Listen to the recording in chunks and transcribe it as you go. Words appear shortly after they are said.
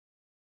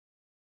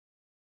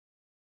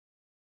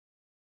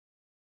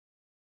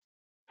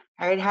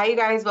All right, hi you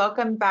guys,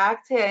 welcome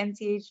back to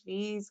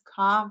NCHV's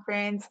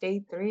conference,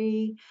 day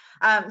 3.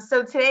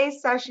 So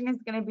today's session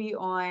is going to be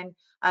on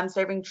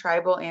serving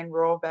tribal and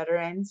rural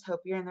veterans. Hope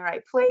you're in the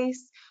right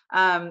place.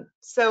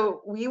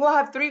 So we will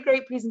have 3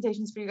 great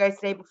presentations for you guys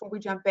today. Before we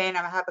jump in,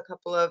 I have a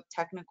couple of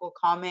technical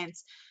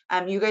comments.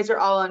 You guys are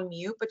all on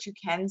mute, but you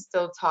can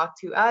still talk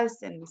to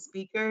us and the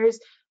speakers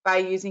by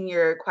using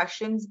your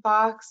questions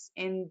box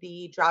in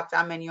the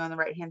drop-down menu on the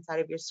right-hand side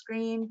of your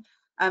screen.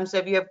 So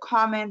if you have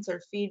comments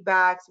or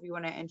feedbacks, if you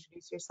want to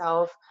introduce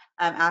yourself,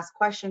 ask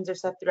questions or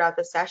stuff throughout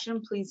the session,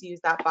 please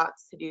use that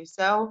box to do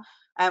so.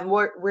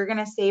 We're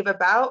going to save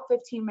about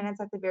 15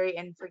 minutes at the very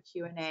end for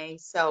Q&A,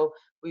 so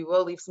we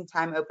will leave some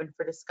time open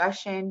for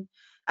discussion.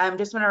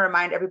 Just want to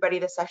remind everybody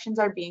the sessions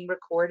are being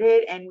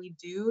recorded, and we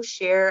do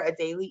share a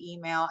daily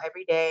email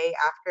every day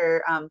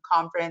after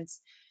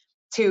conference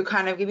to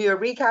kind of give you a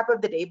recap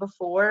of the day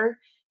before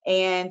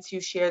and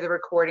to share the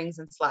recordings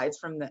and slides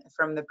from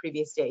the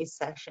previous day's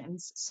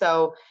sessions.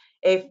 So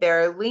if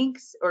there are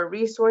links or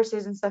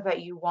resources and stuff that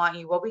you want,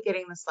 you will be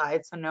getting the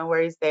slides, so no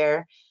worries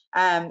there.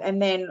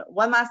 And then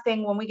one last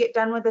thing, when we get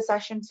done with the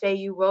session today,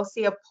 you will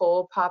see a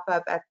poll pop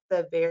up at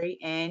the very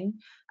end.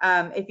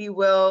 If you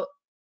will,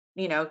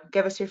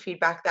 give us your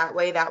feedback that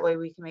way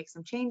we can make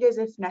some changes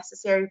if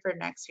necessary for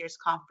next year's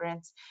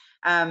conference.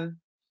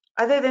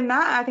 Other than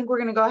that, I think we're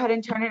going to go ahead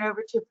and turn it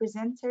over to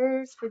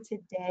presenters for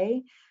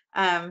today.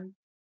 And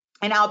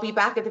I'll be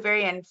back at the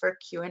very end for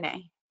Q&A.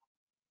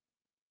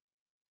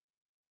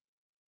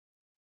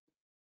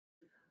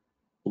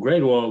 Well,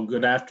 great. Well,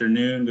 good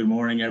afternoon. Good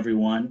morning,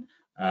 everyone.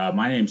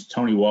 My name is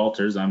Tony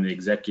Walters. I'm the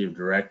Executive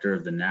Director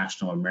of the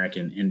National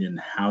American Indian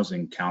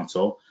Housing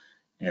Council.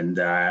 And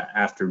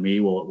after me,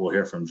 we'll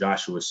hear from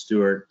Joshua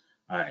Stewart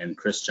and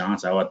Chris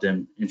Johnson. I'll let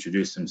them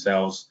introduce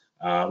themselves.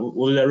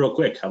 We'll do that real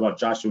quick. How about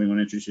Joshua? You want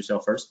to introduce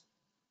yourself first?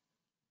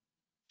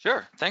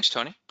 Sure. Thanks,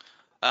 Tony.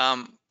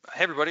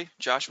 Hey, everybody.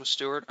 Joshua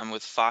Stewart. I'm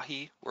with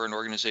FAHI. We're an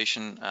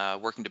organization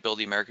working to build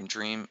the American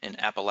dream in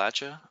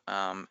Appalachia.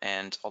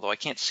 And although I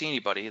can't see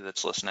anybody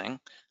that's listening,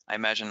 I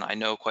imagine I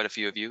know quite a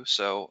few of you.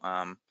 So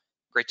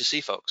great to see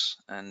folks,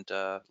 and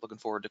looking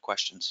forward to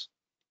questions.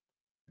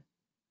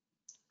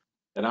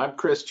 And I'm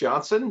Chris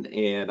Johnson,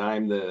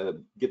 and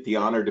get the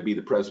honor to be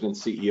the president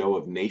and CEO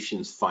of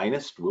Nation's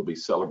Finest. We'll be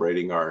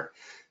celebrating our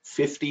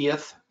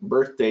 50th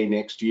birthday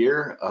next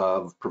year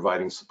of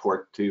providing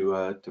support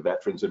to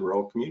veterans in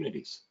rural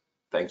communities.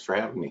 Thanks for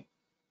having me.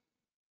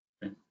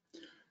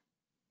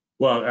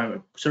 Well, I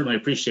certainly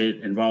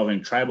appreciate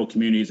involving tribal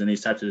communities in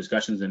these types of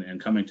discussions and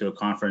coming to a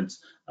conference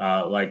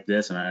like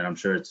this, and I'm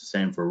sure it's the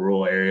same for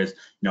rural areas.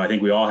 I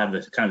think we all have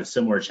the kind of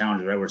similar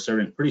challenges, right? We're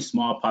serving pretty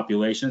small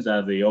populations out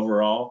of the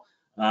overall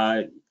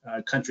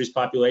country's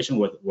population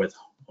with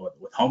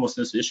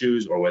homelessness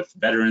issues or with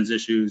veterans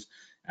issues,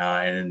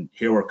 and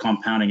here we're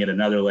compounding it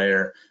another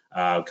layer,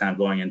 kind of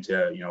going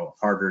into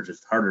harder to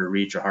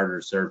reach or harder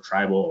to serve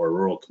tribal or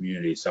rural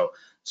communities. So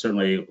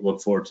certainly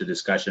look forward to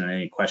discussion and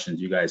any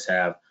questions you guys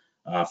have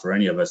for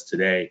any of us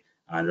today.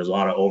 There's a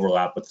lot of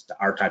overlap with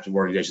our types of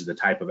organizations, the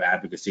type of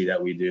advocacy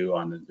that we do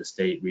on the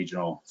state,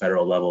 regional,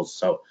 federal levels.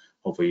 So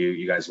hopefully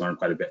you guys learn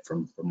quite a bit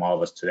from all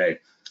of us today.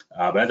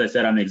 But as I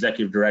said, I'm the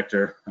Executive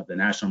Director of the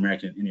National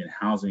American Indian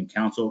Housing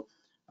Council.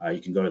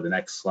 You can go to the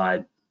next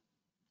slide.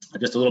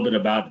 Just a little bit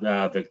about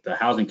the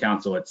Housing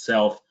Council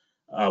itself.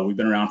 We've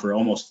been around for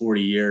almost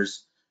 40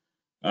 years.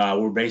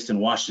 We're based in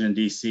Washington,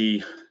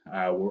 D.C.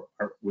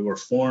 We were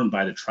formed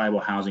by the tribal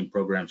housing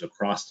programs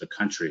across the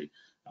country.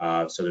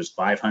 So there's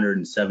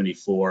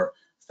 574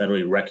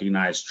 federally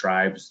recognized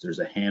tribes. There's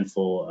a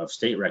handful of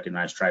state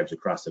recognized tribes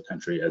across the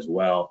country as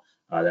well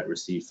that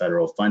receive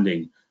federal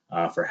funding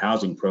for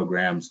housing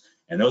programs.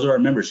 And those are our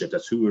membership.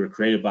 That's who we were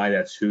created by.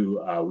 That's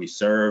who we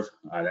serve.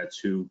 That's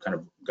who kind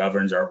of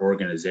governs our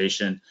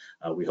organization.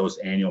 We host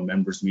annual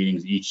members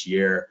meetings each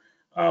year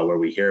where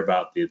we hear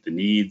about the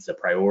needs, the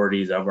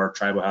priorities of our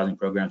tribal housing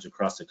programs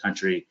across the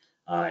country,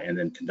 and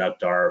then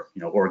conduct our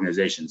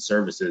organization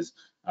services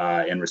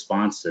in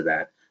response to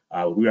that.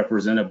 We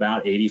represent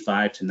about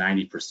 85 to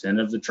 90%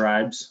 of the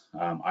tribes,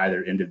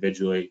 either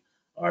individually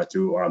or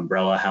through our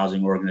umbrella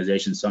housing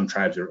organizations. Some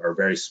tribes are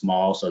very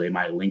small, so they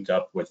might link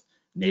up with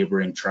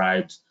neighboring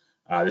tribes.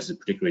 This is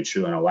particularly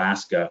true in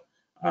Alaska.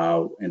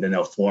 And then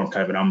they'll form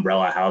kind of an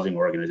umbrella housing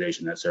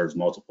organization that serves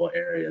multiple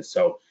areas.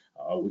 So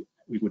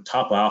we would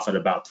top off at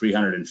about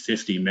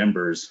 350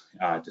 members,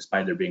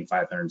 despite there being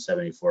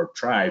 574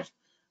 tribes.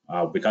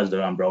 Because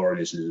the umbrella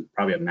organization is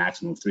probably a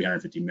maximum of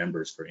 350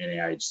 members for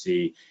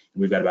NAIHC,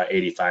 and we've got about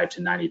 85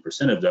 to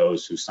 90% of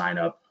those who sign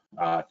up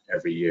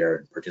every year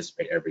and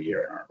participate every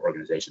year in our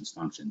organization's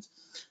functions.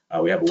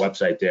 We have a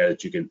website there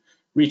that you can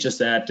reach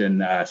us at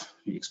and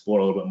explore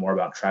a little bit more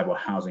about tribal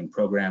housing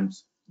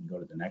programs. You can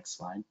go to the next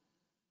slide.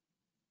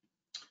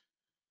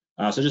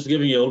 So just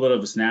giving you a little bit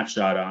of a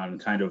snapshot on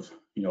kind of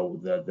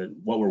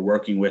what we're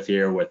working with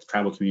here with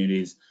tribal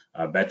communities,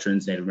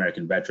 veterans, Native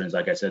American veterans.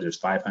 Like I said, there's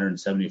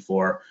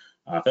 574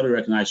 federally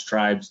recognized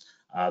tribes.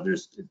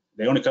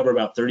 They only cover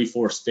about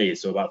 34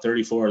 states, so about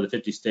 34 of the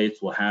 50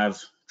 states will have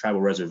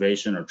tribal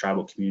reservation or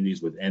tribal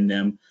communities within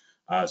them.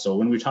 So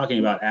when we're talking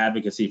about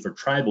advocacy for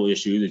tribal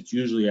issues, it's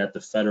usually at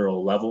the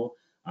federal level.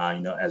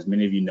 As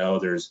many of you know,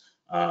 there's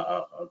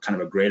a kind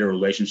of a greater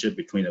relationship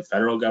between the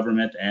federal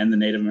government and the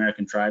Native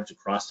American tribes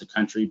across the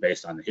country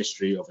based on the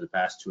history over the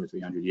past 200 or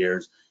 300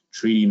 years,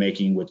 treaty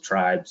making with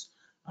tribes,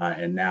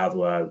 and now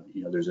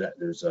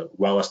there's a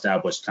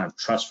well-established kind of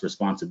trust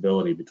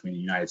responsibility between the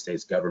United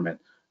States government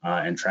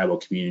and tribal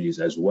communities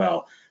as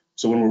well.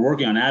 So when we're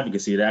working on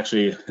advocacy, it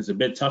actually is a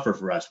bit tougher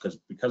for us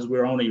because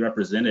we're only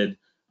represented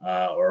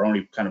or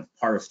only kind of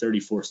part of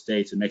 34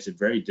 states. It makes it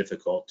very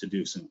difficult to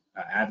do some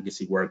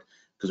advocacy work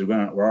because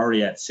we're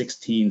already at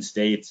 16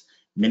 states,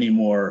 many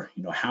more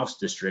House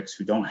districts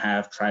who don't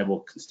have tribal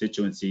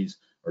constituencies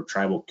or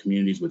tribal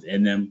communities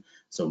within them.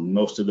 So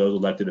most of those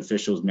elected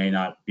officials may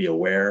not be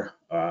aware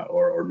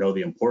or know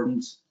the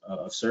importance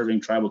of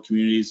serving tribal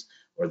communities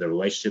or the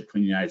relationship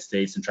between the United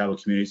States and tribal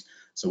communities.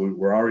 So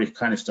we're already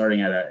kind of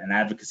starting at an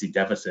advocacy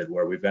deficit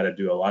where we've got to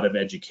do a lot of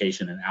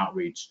education and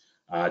outreach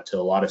to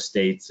a lot of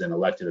states and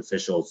elected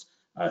officials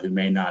who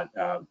may not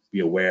be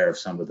aware of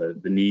some of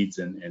the needs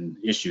and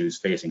issues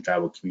facing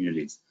tribal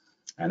communities.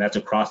 And that's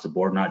across the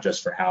board, not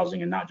just for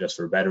housing and not just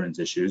for veterans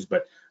issues,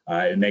 but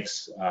it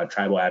makes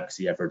tribal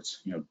advocacy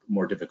efforts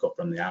more difficult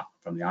from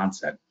the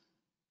onset.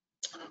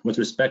 With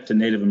respect to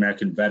Native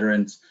American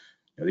veterans,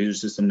 these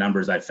are just some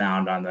numbers I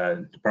found on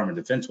the Department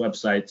of Defense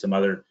website, some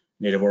other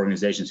Native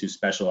organizations who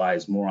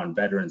specialize more on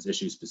veterans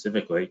issues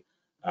specifically.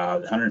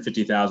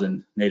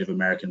 150,000 Native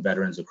American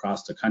veterans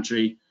across the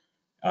country.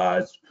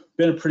 It's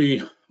been a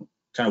pretty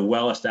kind of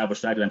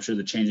well-established fact. I'm sure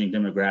the changing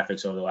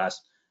demographics over the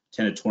last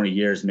 10 to 20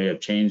 years may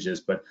have changed this,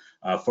 but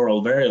for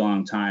a very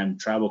long time,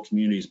 tribal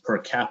communities per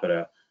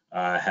capita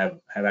have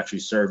actually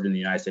served in the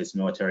United States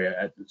military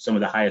at some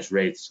of the highest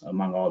rates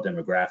among all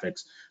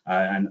demographics.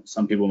 And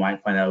some people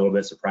might find that a little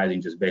bit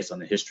surprising just based on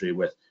the history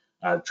with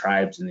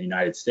tribes in the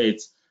United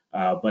States.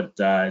 But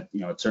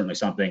it's certainly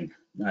something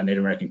Native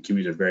American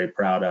communities are very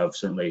proud of,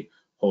 certainly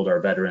hold our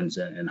veterans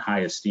in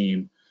high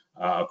esteem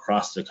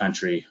across the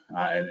country,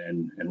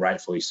 and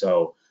rightfully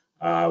so.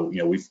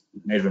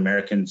 Native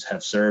Americans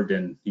have served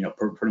in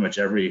pretty much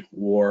every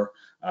war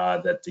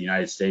that the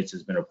United States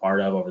has been a part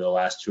of over the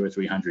last 200 or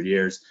 300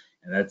 years,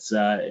 and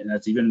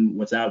that's even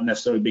without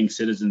necessarily being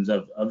citizens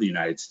of the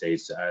United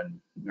States.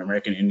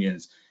 American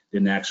Indians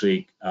didn't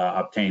actually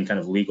obtain kind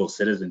of legal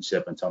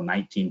citizenship until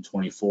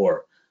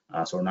 1924,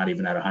 so we're not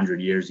even at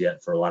 100 years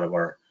yet for a lot of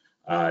our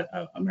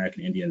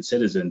American Indian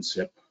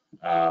citizenship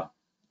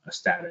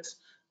status.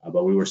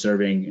 But we were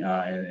serving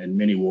in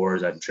many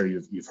wars. I'm sure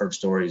you've heard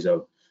stories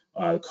of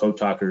code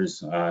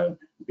talkers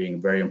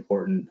being very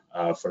important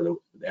for the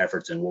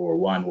efforts in World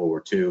War I, World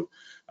War II.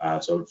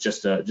 So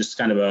just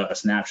kind of a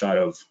snapshot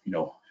of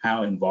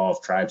how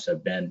involved tribes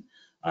have been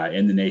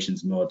in the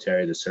nation's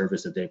military, the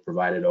service that they've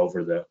provided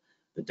over the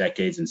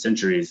decades and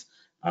centuries,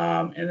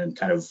 and then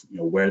kind of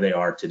where they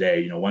are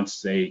today.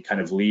 Once they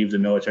kind of leave the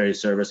military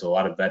service, a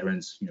lot of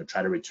veterans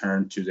try to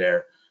return to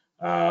their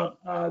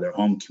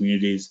home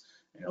communities.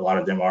 And a lot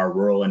of them are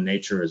rural in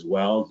nature as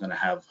well, going to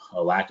have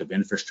a lack of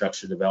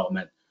infrastructure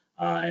development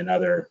and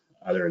other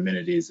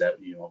amenities that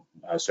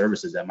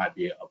services that might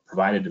be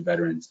provided to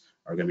veterans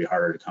are going to be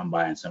harder to come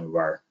by in some of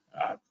our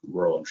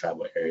rural and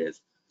tribal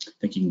areas. I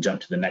think you can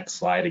jump to the next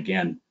slide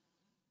again.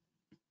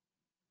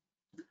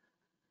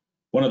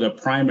 One of the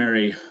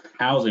primary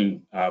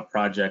housing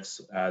projects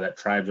that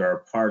tribes are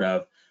a part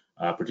of,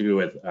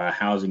 particularly with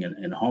housing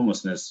and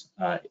homelessness,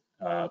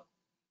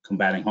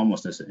 combating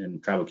homelessness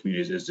in tribal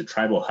communities, is the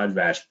Tribal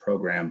HUD-VASH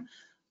program.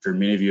 For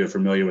many of you are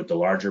familiar with the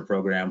larger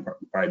program,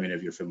 probably many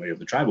of you are familiar with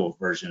the tribal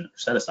version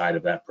set aside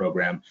of that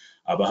program.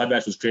 But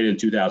HUD-VASH was created in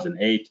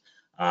 2008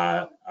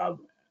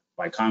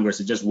 by Congress.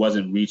 It just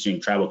wasn't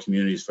reaching tribal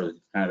communities for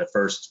kind of the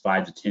first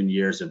 5 to 10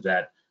 years of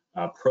that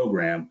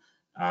program.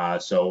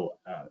 So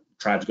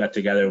tribes got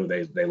together,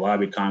 they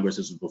lobbied Congress.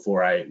 This was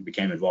before I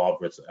became involved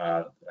with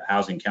the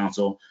Housing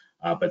Council.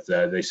 But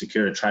they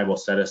secured a tribal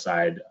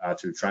set-aside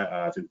through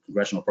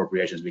congressional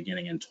appropriations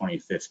beginning in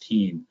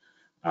 2015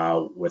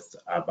 with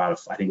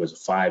about, I think it was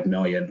a $5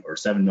 million or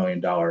 $7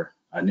 million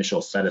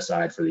initial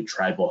set-aside for the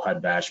Tribal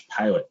HUD-VASH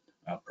pilot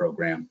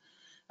program.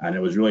 And it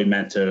was really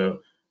meant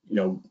to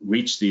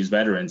reach these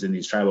veterans in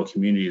these tribal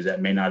communities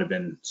that may not have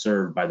been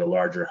served by the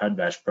larger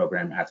HUD-VASH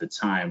program at the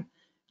time.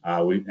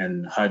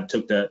 And HUD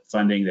took that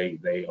funding,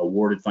 they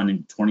awarded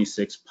funding to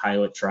 26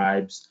 pilot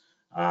tribes.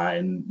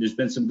 And there's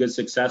been some good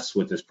success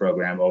with this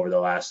program over the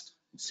last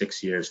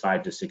 6 years,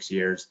 5 to 6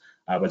 years,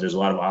 but there's a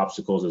lot of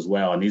obstacles as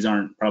well. And these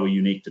aren't probably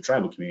unique to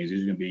tribal communities.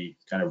 These are going to be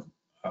kind of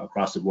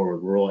across the board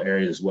with rural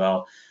areas as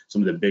well.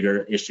 Some of the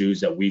bigger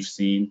issues that we've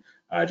seen,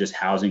 just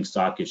housing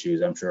stock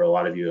issues. I'm sure a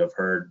lot of you have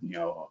heard,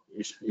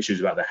 issues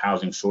about the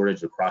housing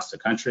shortage across the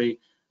country.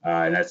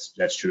 And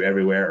that's true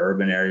everywhere,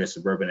 urban areas,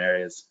 suburban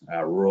areas,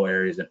 rural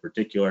areas in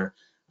particular.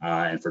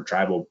 And for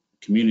tribal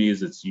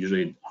communities, it's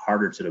usually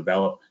harder to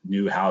develop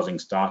new housing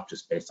stock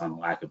just based on the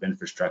lack of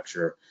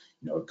infrastructure.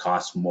 It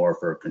costs more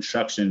for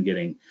construction,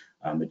 getting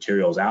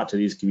materials out to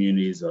these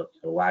communities, a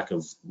lack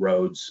of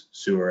roads,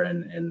 sewer,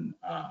 and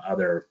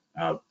other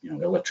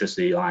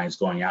electricity lines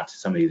going out to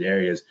some of these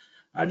areas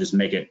just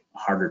make it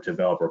harder to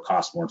develop or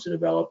cost more to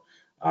develop.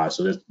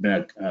 So there's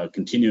been a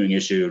continuing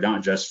issue,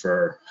 not just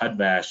for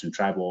HUD-VASH and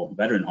tribal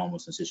veteran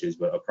homelessness issues,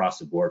 but across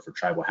the board for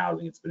tribal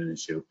housing, it's been an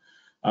issue.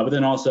 But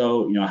then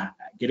also,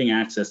 getting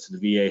access to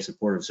the VA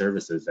supportive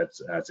services,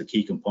 that's a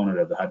key component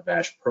of the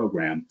HUD-VASH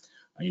program.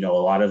 A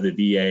lot of the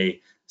VA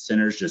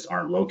centers just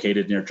aren't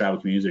located near tribal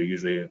communities. They're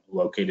usually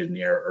located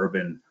near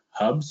urban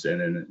hubs,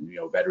 and then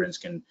veterans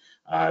can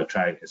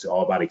it's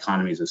all about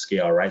economies of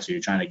scale, right? So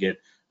you're trying to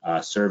get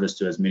service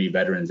to as many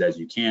veterans as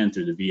you can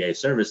through the VA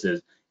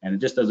services, and it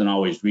just doesn't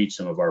always reach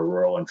some of our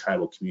rural and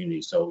tribal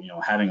communities. So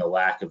having a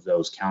lack of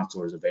those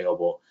counselors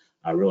available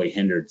really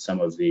hindered some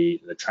of the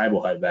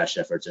tribal HUD-VASH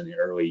efforts in the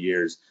early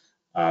years.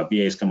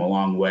 VA's come a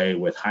long way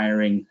with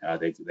hiring.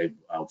 They've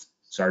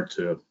started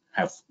to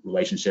have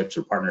relationships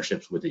or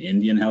partnerships with the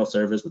Indian Health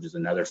Service, which is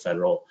another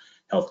federal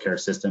healthcare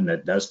system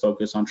that does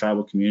focus on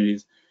tribal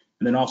communities.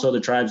 And then also the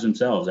tribes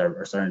themselves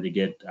are starting to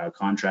get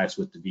contracts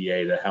with the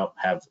VA to help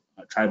have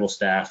tribal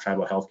staff,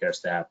 tribal healthcare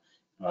staff,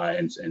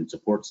 and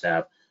support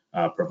staff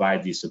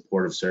provide these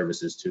supportive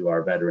services to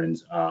our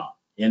veterans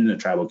in the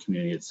tribal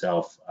community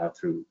itself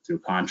through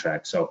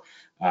contracts. So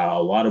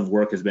a lot of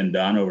work has been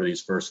done over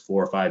these first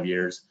 4 or 5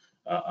 years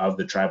of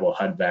the tribal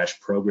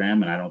HUD-VASH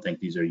program, and I don't think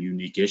these are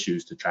unique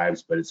issues to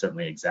tribes, but it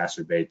certainly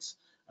exacerbates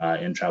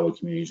in tribal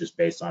communities just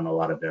based on a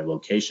lot of their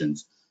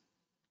locations.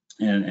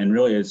 And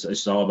really,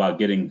 it's all about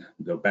getting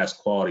the best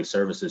quality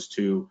services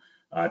to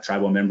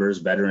tribal members,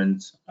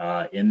 veterans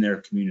in their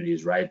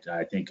communities, right?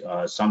 I think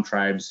some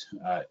tribes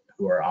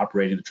who are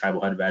operating the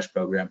tribal HUD-VASH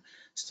program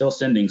still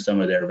sending some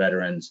of their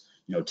veterans,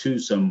 to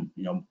some,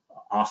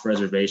 off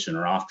reservation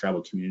or off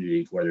tribal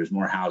community where there's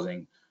more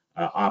housing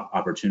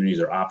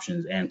opportunities or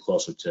options and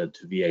closer to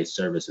VA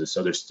services.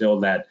 So there's still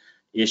that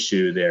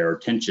issue there or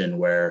tension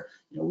where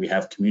we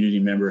have community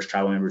members,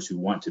 tribal members who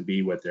want to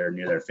be with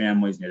near their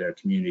families, near their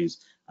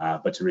communities,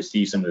 but to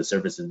receive some of the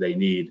services they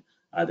need,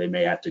 they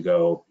may have to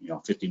go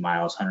 50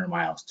 miles, 100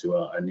 miles to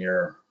a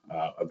near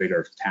a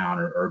bigger town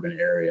or urban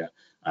area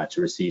to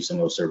receive some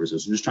of those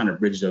services. We're just trying to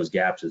bridge those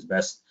gaps as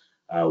best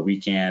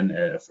we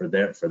can for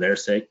their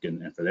sake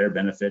and for their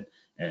benefit,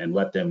 and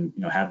let them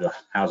have the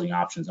housing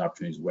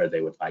opportunities where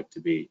they would like to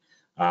be.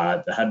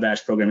 The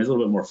HUD-VASH program is a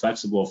little bit more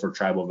flexible for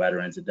tribal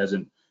veterans. It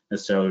doesn't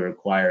necessarily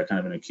require kind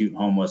of an acute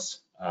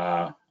homeless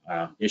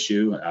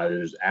issue.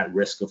 There's at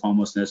risk of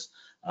homelessness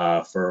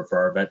for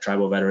our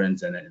tribal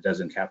veterans, and it does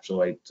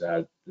encapsulate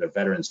the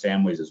veterans'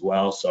 families as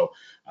well. So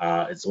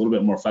it's a little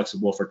bit more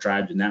flexible for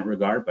tribes in that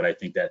regard, but I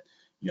think that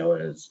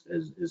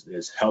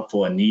is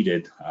helpful and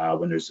needed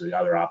when there's the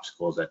other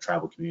obstacles that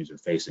tribal communities are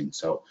facing.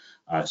 So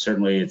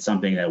certainly it's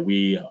something that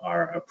we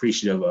are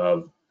appreciative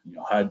of.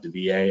 HUD,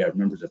 the VA, our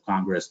members of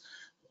Congress,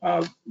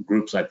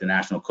 groups like the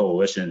National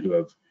Coalition who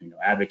have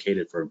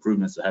advocated for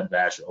improvements to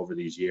HUD-VASH over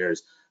these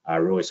years,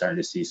 really starting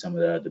to see some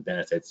of the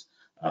benefits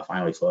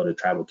finally flow to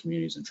tribal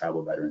communities and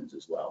tribal veterans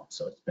as well.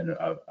 So it's been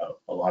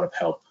a lot of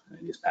help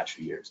in these past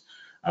few years.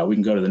 We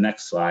can go to the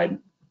next slide.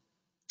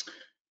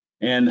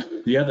 And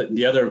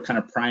the other kind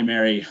of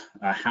primary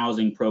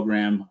housing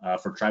program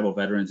for tribal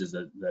veterans is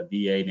the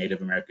VA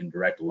Native American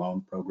Direct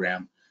Loan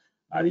Program.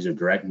 These are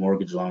direct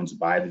mortgage loans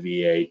by the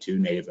VA to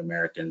Native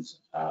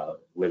Americans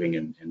living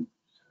in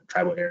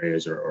tribal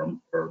areas, or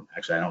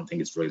actually I don't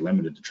think it's really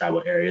limited to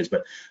tribal areas,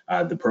 but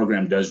the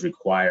program does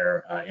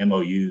require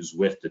MOUs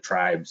with the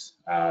tribes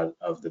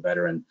of the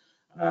veteran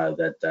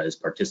that is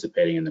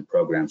participating in the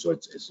program. So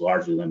it's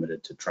largely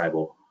limited to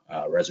tribal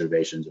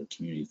reservations or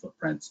community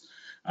footprints.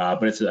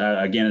 But it's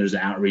again, there's an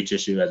outreach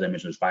issue. As I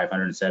mentioned, there's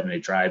 570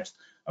 tribes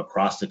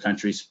across the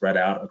country, spread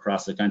out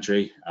across the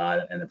country,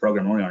 and the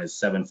program only has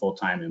 7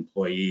 full-time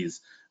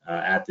employees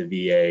at the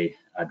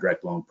VA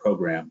Direct Loan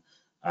Program.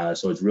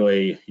 So it's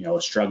really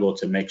a struggle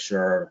to make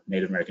sure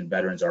Native American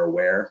veterans are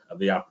aware of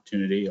the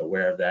opportunity,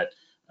 aware of that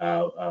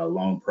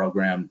loan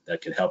program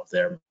that could help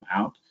them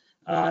out.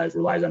 It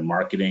relies on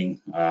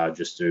marketing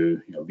just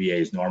through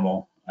VA's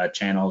normal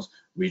channels,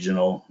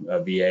 regional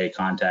VA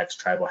contacts,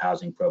 tribal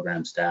housing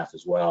program staff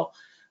as well.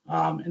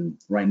 And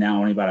right now,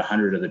 only about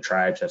 100 of the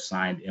tribes have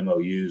signed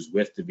MOUs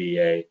with the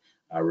VA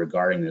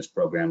regarding this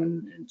program,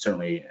 and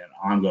certainly an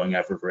ongoing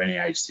effort for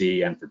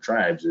NAIC and for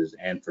tribes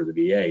and for the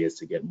VA is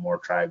to get more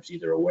tribes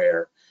either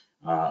aware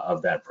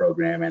of that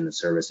program and the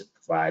service it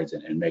provides,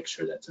 and make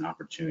sure that's an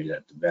opportunity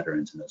that the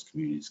veterans in those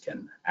communities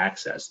can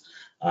access.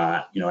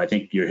 I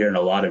think you're hearing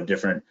a lot of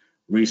different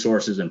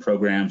resources and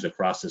programs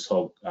across this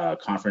whole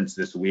conference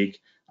this week.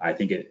 I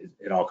think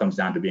it all comes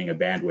down to being a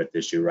bandwidth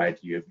issue, right?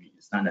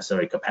 It's not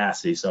necessarily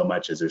capacity so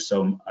much as there's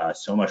so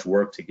much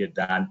work to get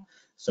done,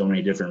 so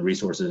many different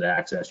resources to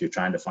access. You're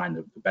trying to find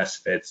the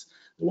best fits,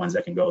 the ones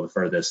that can go the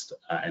furthest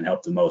and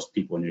help the most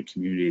people in your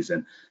communities.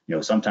 And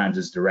sometimes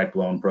this direct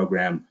loan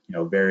program,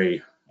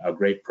 very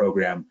great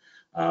program,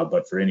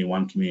 but for any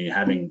one community,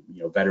 having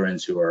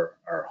veterans who are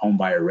home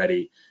buyer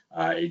ready,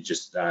 it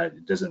just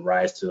doesn't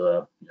rise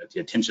to the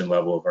attention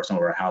level of some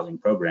of our housing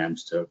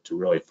programs to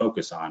really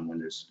focus on when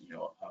there's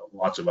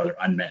lots of other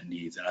unmet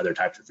needs and other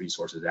types of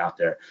resources out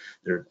there.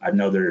 I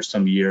know there are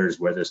some years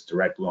where this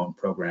direct loan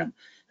program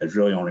has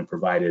really only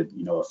provided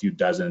a few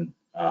dozen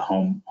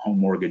home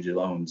mortgage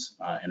loans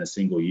in a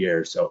single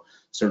year. So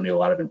certainly a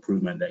lot of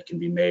improvement that can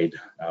be made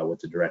with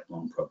the direct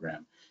loan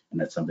program, and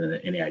that's something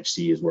that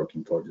NAHC is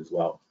working towards as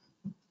well.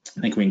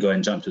 I think we can go ahead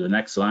and jump to the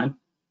next slide.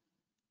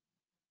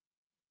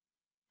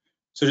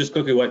 So just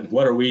quickly,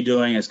 what are we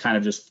doing is kind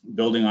of just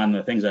building on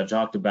the things I've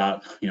talked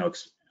about.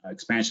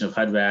 Expansion of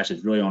HUD-VASH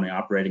is really only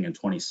operating in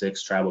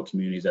 26 tribal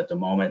communities at the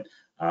moment,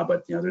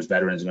 but there's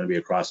veterans going to be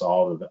across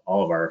all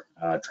of our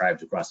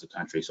tribes across the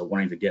country. So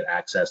wanting to get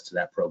access to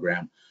that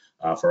program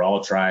for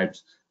all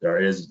tribes,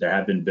 there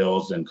have been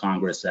bills in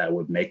Congress that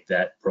would make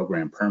that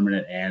program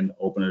permanent and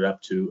open it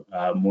up to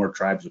more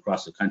tribes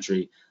across the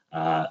country.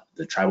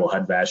 The tribal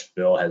HUD-VASH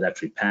bill has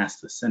actually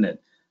passed the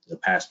Senate the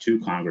past two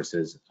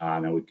Congresses,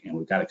 and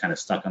we got it kind of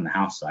stuck on the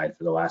House side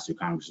for the last two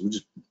Congresses, which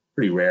is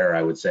pretty rare,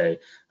 I would say,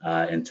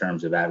 in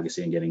terms of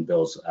advocacy and getting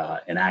bills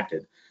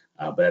enacted.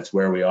 But that's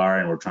where we are,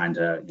 and we're trying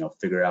to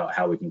figure out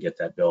how we can get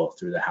that bill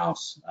through the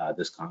House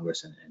this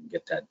Congress and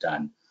get that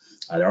done.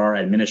 There are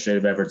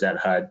administrative efforts at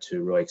HUD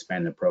to really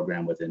expand the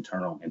program with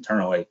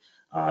internally,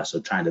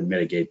 so trying to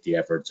mitigate the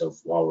efforts of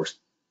while we're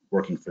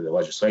working for the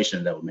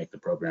legislation that would make the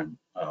program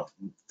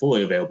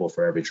fully available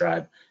for every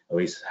tribe, at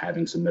least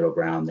having some middle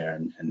ground there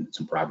and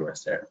some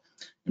progress there.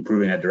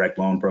 Improving that direct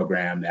loan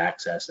program, the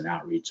access and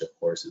outreach, of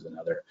course, is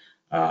another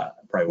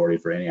priority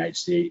for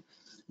NAHC.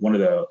 One of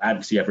the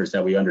advocacy efforts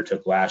that we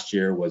undertook last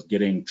year was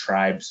getting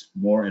tribes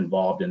more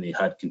involved in the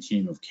HUD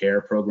Continuum of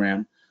Care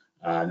program.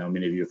 I know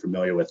many of you are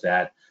familiar with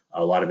that.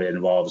 A lot of it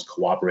involves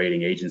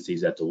cooperating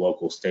agencies at the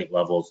local, state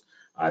levels.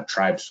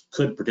 Tribes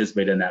could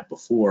participate in that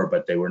before,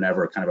 but they were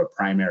never kind of a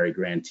primary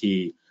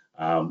grantee.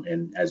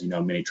 And as you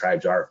know, many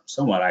tribes are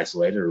somewhat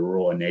isolated or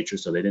rural in nature,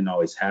 so they didn't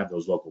always have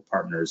those local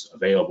partners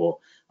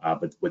available.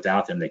 But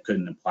without them, they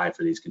couldn't apply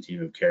for these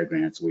continuum of care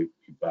grants. We've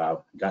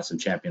got some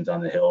champions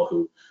on the Hill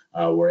who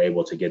were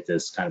able to get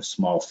this kind of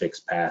small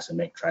fixed pass and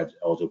make tribes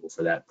eligible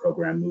for that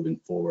program moving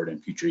forward in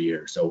future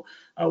years. So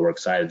we're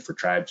excited for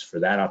tribes for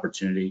that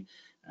opportunity,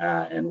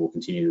 and we'll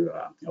continue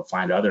to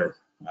find other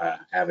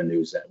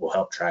avenues that will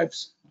help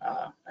tribes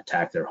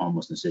attack their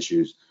homelessness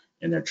issues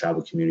in their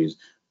tribal communities.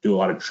 Do a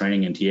lot of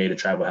training in TA to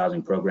tribal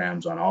housing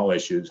programs on all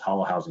issues,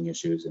 all housing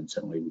issues, and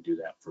certainly we do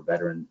that for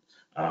veteran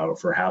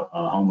for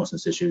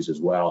homelessness issues as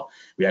well.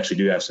 We actually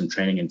do have some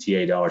training in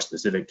TA dollars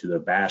specific to the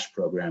VASH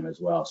program as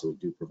well, so we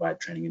do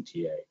provide training in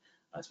TA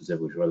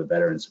specifically for the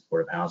Veteran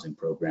Supportive Housing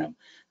Program.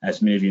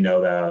 As many of you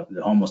know,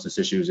 the homelessness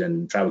issues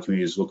in tribal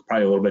communities look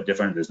probably a little bit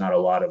different. There's not a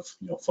lot of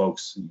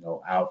folks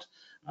out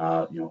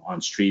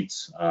on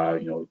streets.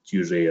 It's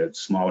usually a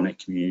small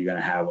knit community. You're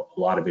going to have a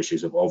lot of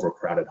issues of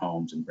overcrowded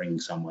homes and bringing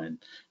someone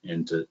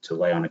in to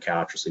lay on a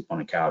couch or sleep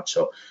on a couch.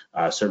 So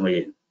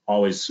certainly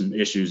always some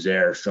issues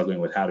there, struggling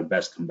with how to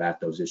best combat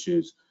those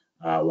issues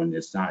when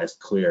it's not as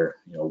clear,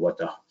 what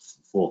the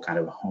full kind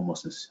of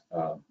homelessness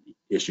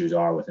issues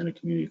are within a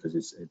community, because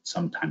it's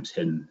sometimes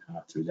hidden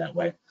through that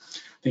way.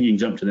 I think you can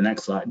jump to the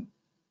next slide.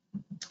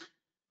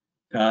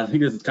 I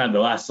think this is kind of the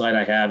last slide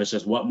I have. It's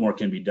just what more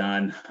can be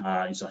done.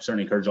 So I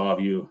certainly encourage all of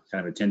you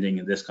kind of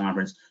attending this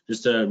conference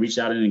just to reach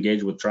out and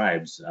engage with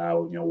tribes.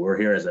 We're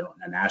here as a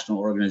national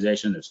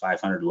organization. There's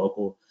 500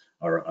 local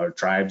or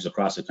tribes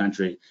across the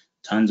country,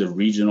 tons of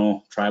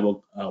regional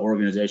tribal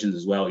organizations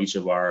as well. Each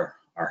of our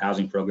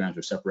housing programs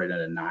are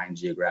separated into 9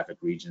 geographic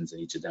regions,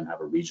 and each of them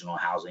have a regional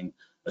housing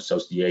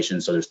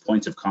association. So there's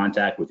points of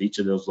contact with each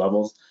of those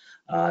levels.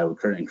 I would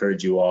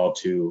encourage you all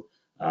to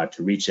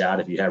reach out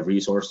if you have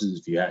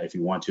resources, if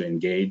you want to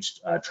engage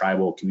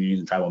tribal communities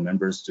and tribal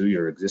members through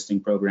your existing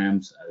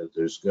programs.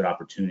 There's good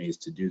opportunities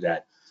to do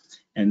that.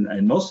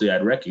 And mostly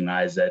I'd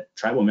recognize that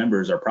tribal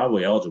members are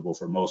probably eligible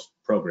for most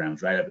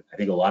programs, right? I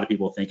think a lot of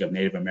people think of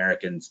Native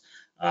Americans,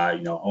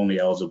 only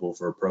eligible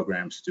for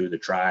programs through the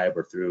tribe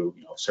or through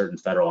certain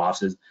federal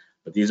offices.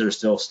 But these are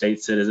still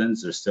state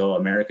citizens. They're still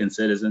American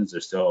citizens.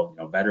 They're still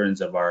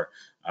veterans of our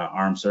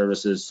armed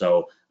services.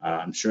 So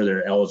I'm sure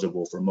they're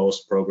eligible for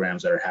most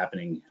programs that are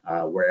happening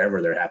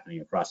wherever they're happening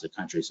across the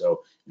country.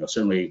 So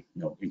certainly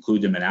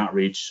include them in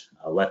outreach.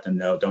 Let them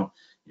know. Don't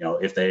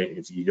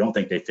if you don't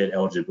think they fit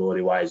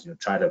eligibility wise,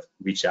 try to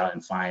reach out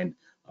and find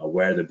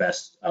where the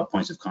best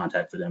points of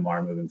contact for them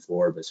are moving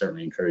forward. But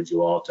certainly encourage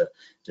you all to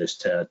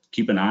just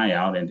keep an eye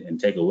out and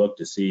take a look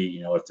to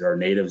see if there are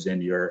natives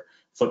in your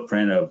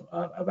footprint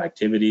of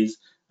activities.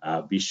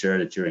 Be sure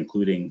that you're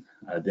including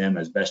them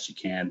as best you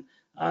can,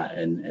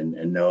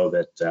 and know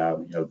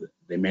that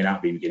they may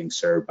not be getting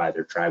served by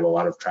their tribe. A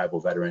lot of tribal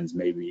veterans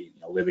may be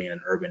living in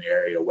an urban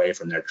area away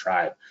from their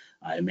tribe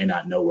and may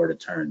not know where to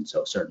turn.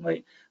 So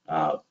certainly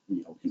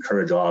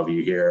encourage all of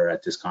you here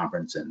at this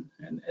conference and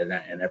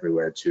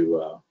everywhere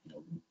to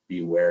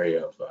be wary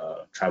of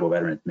tribal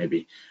veterans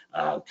maybe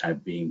kind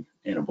of being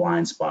in a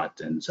blind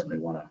spot, and certainly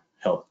want to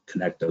help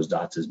connect those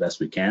dots as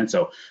best we can.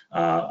 So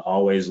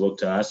always look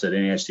to us at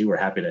NAHC. We're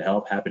happy to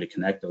help, happy to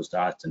connect those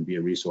dots and be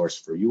a resource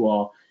for you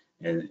all,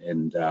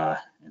 and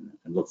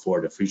look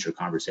forward to future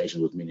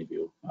conversations with many of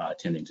you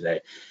attending today.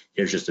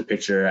 Here's just a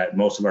picture. At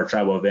most of our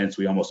tribal events,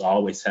 we almost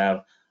always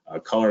have a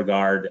color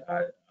guard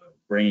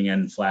bringing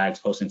in flags,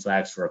 posting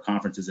flags for our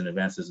conferences and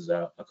events. This is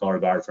a color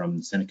guard from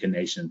the Seneca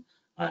Nation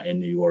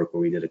in New York,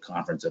 where we did a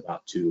conference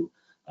about 2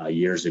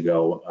 years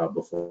ago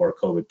before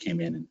COVID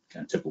came in and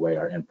kind of took away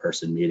our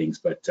in-person meetings.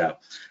 But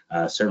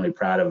certainly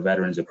proud of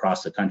veterans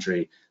across the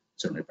country,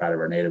 certainly proud of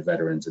our Native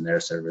veterans and their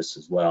service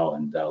as well,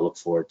 and look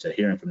forward to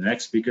hearing from the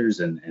next speakers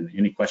and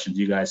any questions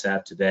you guys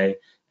have today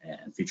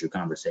and future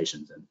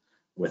conversations. And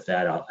with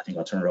that, I think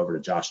I'll turn it over to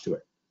Josh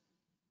Stewart.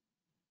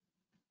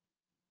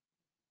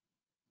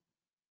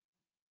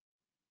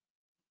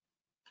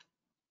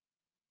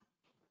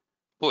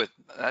 Boy,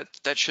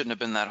 that shouldn't have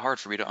been that hard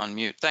for me to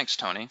unmute. Thanks,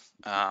 Tony.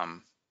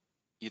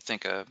 You'd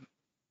think a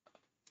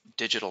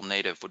digital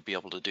native would be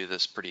able to do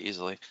this pretty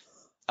easily.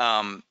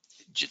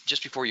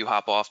 Just before you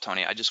hop off,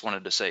 Tony, I just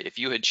wanted to say, if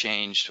you had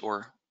changed,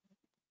 or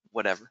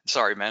whatever,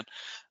 sorry, man,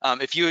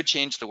 if you had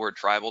changed the word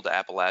tribal to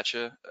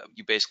Appalachia,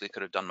 you basically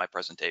could have done my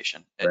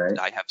presentation. Right.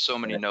 I have so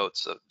many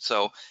notes.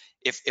 So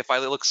if I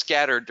look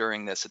scattered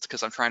during this, it's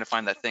because I'm trying to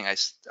find that thing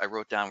I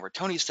wrote down where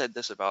Tony said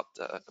this about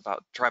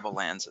tribal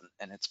lands,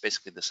 and it's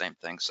basically the same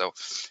thing. So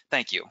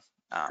thank you.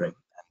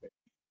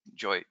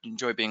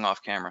 Enjoy being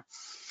off camera.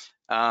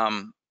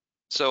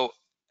 So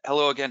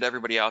hello again to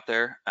everybody out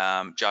there.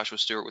 Joshua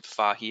Stewart with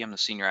FAHI. I'm the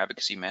Senior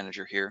Advocacy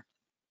Manager here.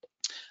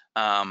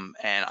 And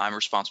I'm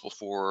responsible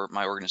for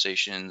my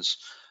organization's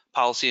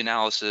policy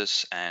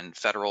analysis and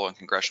federal and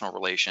congressional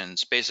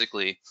relations.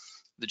 Basically,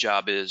 the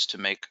job is to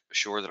make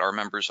sure that our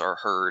members are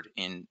heard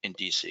in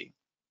DC.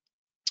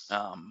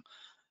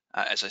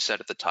 As I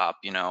said at the top,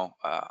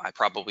 I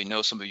probably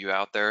know some of you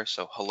out there,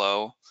 so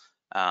hello.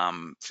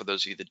 For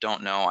those of you that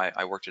don't know,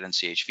 I worked at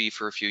NCHV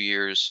for a few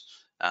years,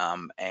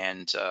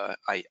 and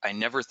I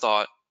never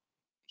thought,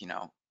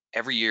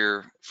 every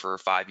year for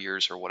 5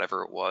 years or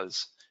whatever it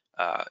was,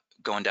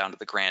 going down to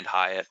the Grand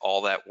Hyatt,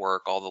 all that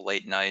work, all the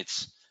late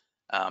nights,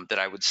 that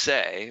I would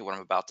say what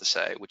I'm about to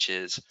say, which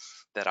is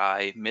that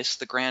I miss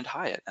the Grand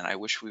Hyatt and I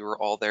wish we were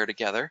all there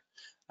together.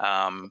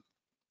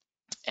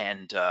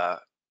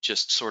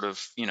 Just sort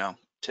of,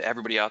 to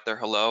everybody out there,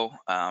 hello.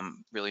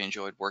 Really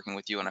enjoyed working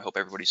with you, and I hope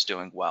everybody's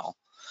doing well.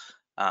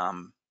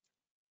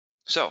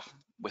 So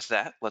with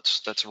that,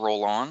 let's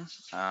roll on.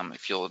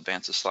 If you'll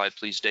advance the slide,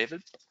 please,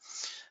 David.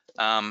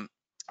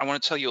 I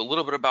want to tell you a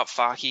little bit about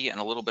FAHI and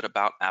a little bit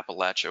about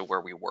Appalachia,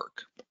 where we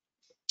work.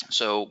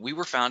 So we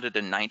were founded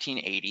in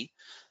 1980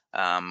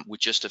 with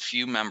just a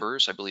few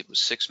members, I believe it was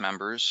 6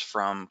 members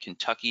from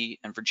Kentucky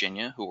and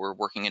Virginia who were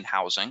working in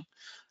housing,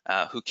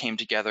 who came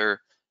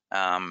together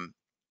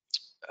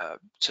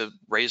to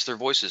raise their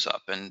voices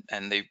up,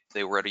 and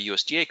they were at a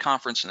USDA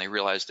conference, and they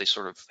realized they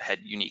sort of had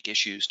unique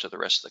issues to the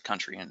rest of the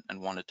country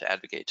and wanted to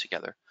advocate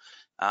together.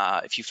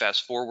 If you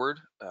fast forward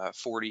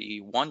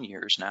 41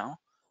 years now,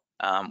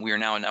 we are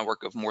now a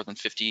network of more than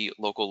 50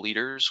 local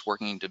leaders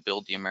working to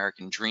build the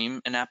American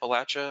dream in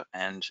Appalachia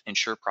and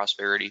ensure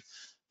prosperity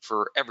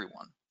for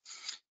everyone.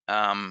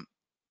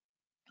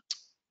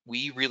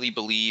 We really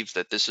believe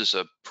that this is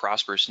a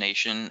prosperous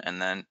nation,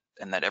 and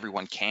that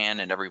everyone can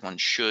and everyone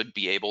should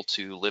be able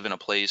to live in a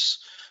place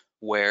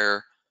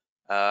where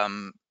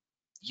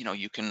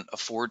you can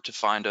afford to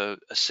find a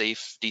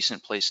safe,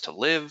 decent place to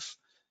live.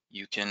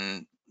 You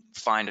can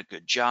find a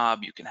good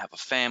job. You can have a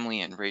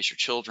family and raise your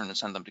children and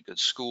send them to good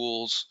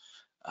schools.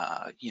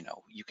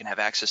 You can have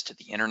access to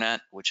the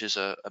internet, which is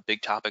a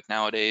big topic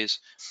nowadays,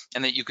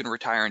 and that you can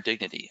retire in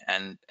dignity.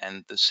 And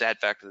the sad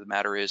fact of the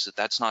matter is that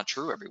that's not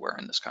true everywhere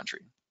in this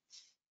country.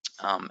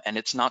 And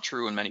it's not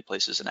true in many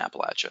places in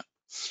Appalachia.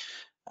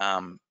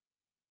 And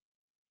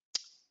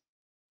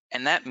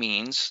that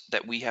means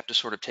that we have to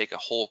sort of take a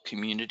whole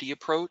community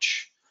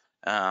approach.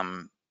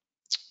 And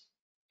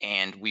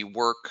we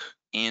work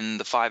in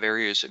the 5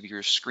 areas of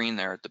your screen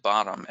there at the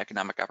bottom: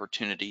 economic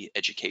opportunity,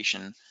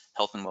 education,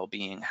 health and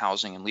well-being,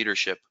 housing, and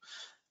leadership,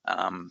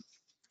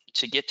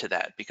 to get to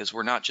that, because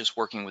we're not just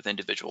working with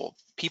individual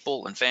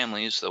people and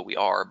families, though we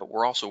are, but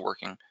we're also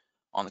working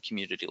on the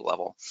community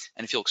level.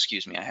 And if you'll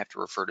excuse me, I have to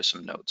refer to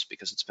some notes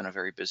because it's been a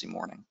very busy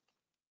morning.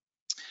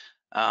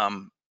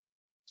 I'll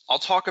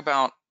talk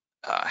about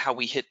how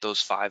we hit those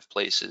 5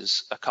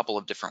 places a couple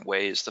of different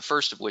ways. The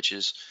first of which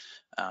is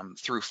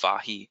through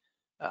FAHI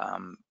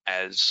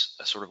as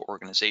a sort of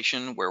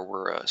organization, where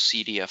we're a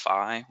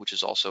CDFI, which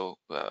is also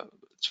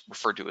it's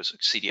referred to as a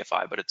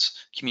CDFI, but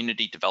it's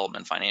Community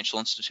Development Financial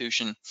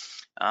Institution.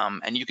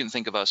 And you can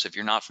think of us, if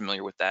you're not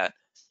familiar with that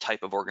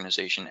type of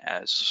organization,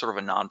 as sort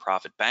of a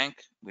nonprofit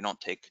bank. We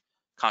don't take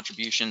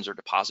contributions or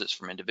deposits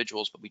from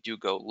individuals, but we do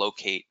go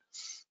locate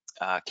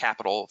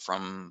capital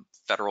from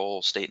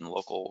federal, state, and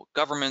local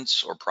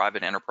governments or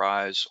private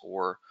enterprise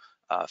or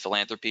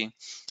philanthropy,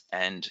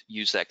 and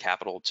use that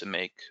capital to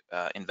make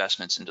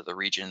investments into the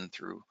region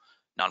through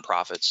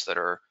nonprofits that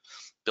are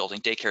building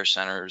daycare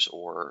centers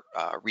or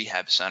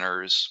rehab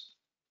centers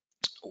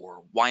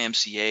or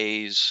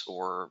YMCAs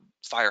or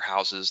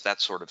firehouses,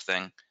 that sort of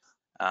thing.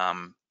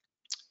 And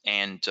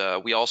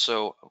we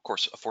also, of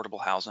course,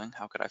 affordable housing,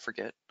 how could I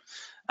forget?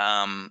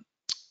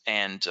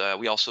 And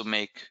we also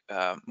make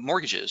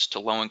mortgages to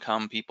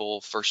low-income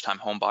people, first-time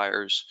home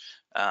buyers,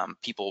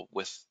 people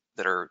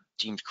that are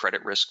deemed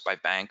credit risk by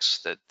banks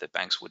that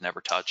banks would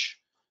never touch.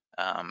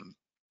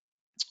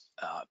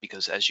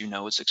 Because as you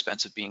know, it's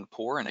expensive being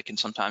poor, and it can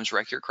sometimes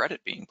wreck your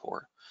credit being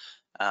poor.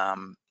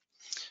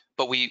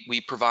 But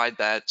we provide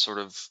that sort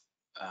of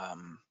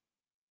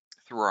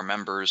through our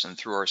members and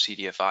through our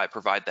CDFI,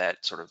 provide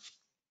that sort of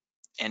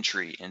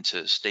entry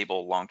into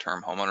stable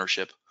long-term home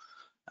ownership,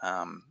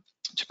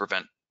 to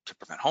prevent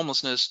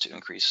homelessness, to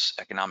increase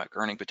economic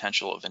earning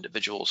potential of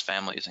individuals,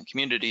 families, and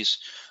communities,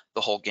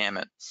 the whole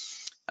gamut.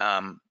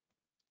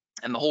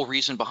 And the whole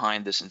reason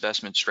behind this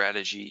investment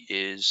strategy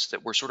is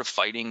that we're sort of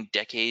fighting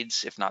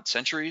decades, if not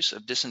centuries,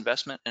 of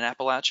disinvestment in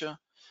Appalachia.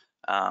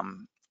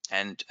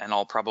 And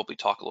I'll probably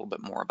talk a little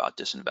bit more about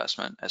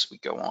disinvestment as we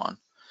go on.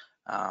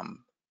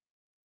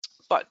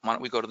 But why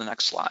don't we go to the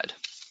next slide,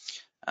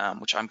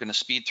 which I'm going to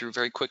speed through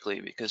very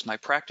quickly because my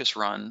practice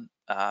run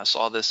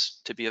saw this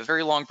to be a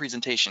very long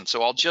presentation.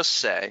 So I'll just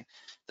say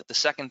that the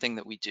second thing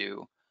that we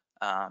do,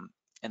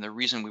 and the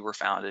reason we were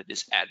founded,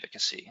 is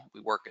advocacy.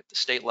 We work at the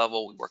state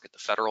level, we work at the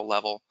federal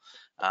level,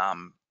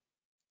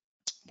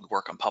 we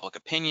work on public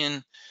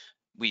opinion,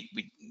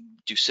 we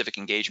do civic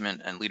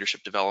engagement and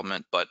leadership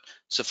development, but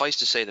suffice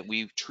to say that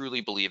we truly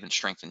believe in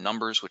strength in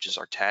numbers, which is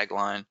our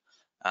tagline,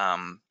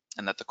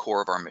 and that the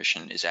core of our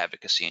mission is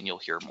advocacy, and you'll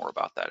hear more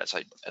about that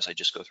as I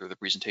just go through the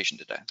presentation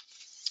today.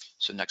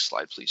 So next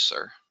slide, please,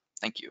 sir.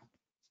 Thank you.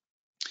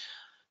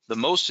 The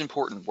most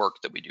important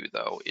work that we do,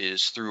 though,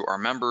 is through our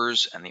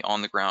members and the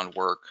on-the-ground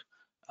work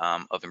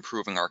of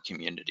improving our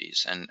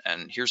communities. And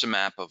here's a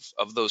map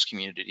of those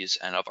communities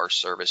and of our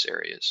service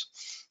areas.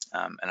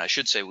 And I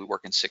should say we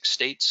work in 6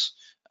 states,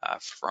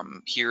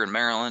 from here in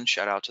Maryland,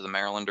 shout out to the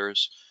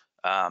Marylanders,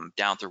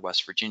 down through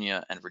West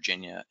Virginia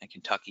and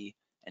Kentucky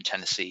and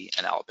Tennessee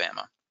and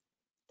Alabama.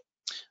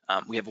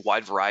 We have a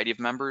wide variety of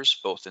members,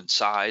 both in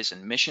size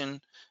and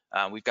mission.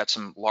 We've got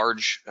some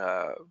large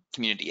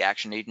community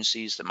action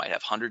agencies that might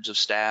have hundreds of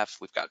staff.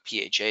 We've got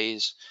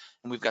PHAs,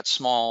 and we've got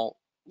small,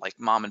 like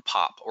mom and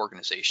pop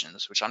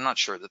organizations, which I'm not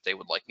sure that they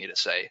would like me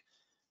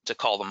to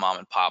call them mom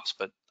and pops,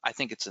 but I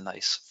think it's a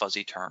nice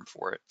fuzzy term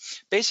for it.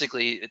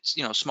 Basically, it's,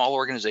 you know, small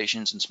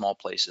organizations in small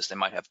places. They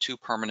might have 2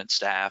 permanent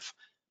staff,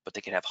 but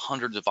they could have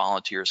hundreds of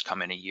volunteers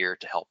come in a year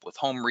to help with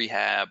home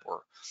rehab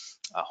or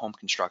home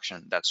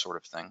construction, that sort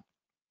of thing.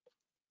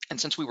 And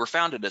since we were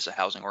founded as a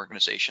housing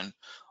organization,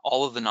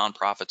 all of the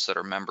nonprofits that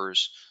are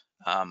members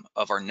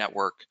of our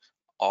network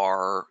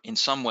are in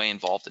some way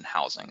involved in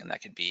housing, and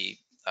that could be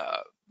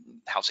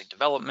housing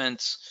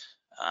development,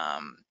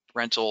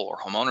 rental or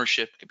home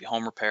ownership, it could be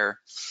home repair.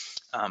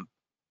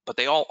 But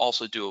they all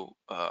also do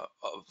a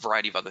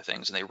variety of other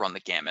things, and they run the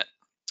gamut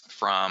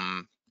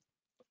from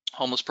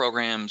homeless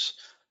programs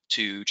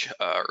to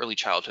early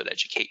childhood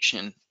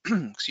education,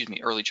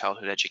 early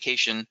childhood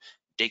education,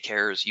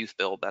 daycares, youth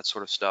build, that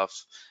sort of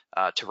stuff,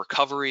 to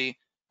recovery.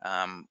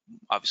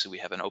 Obviously, we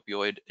have an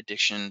opioid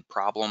addiction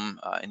problem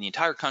in the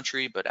entire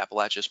country, but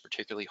Appalachia is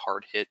particularly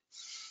hard hit.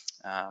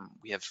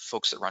 We have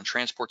folks that run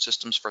transport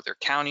systems for their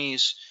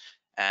counties,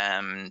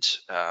 and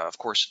of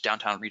course,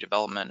 downtown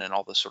redevelopment and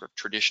all the sort of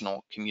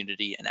traditional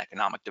community and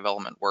economic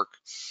development work.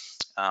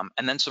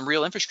 And then some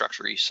real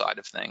infrastructure side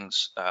of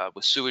things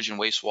with sewage and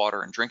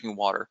wastewater and drinking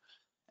water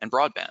and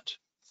broadband.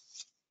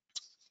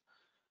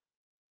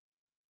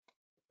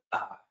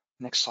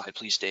 Next slide,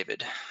 please,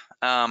 David.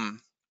 I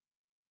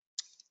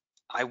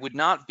would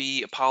not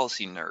be a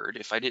policy nerd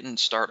if I didn't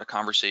start a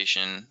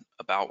conversation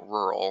about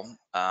rural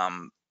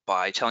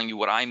by telling you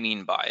what I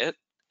mean by it,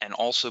 and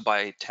also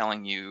by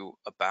telling you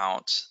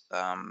about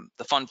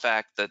the fun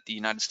fact that the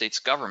United States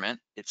government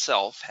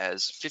itself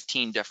has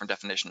 15 different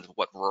definitions of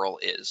what rural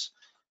is.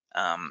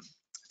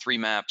 3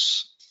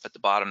 maps at the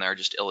bottom there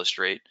just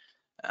illustrate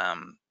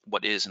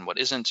what is and what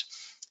isn't.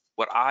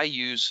 What I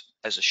use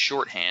as a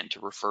shorthand to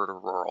refer to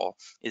rural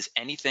is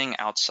anything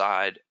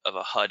outside of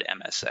a HUD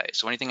MSA,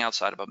 so anything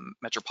outside of a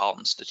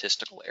metropolitan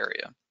statistical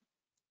area.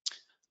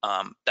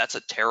 That's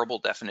a terrible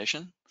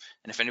definition,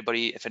 and if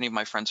any of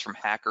my friends from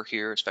HAC are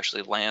here,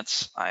 especially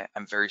Lance,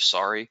 I'm very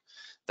sorry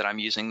that I'm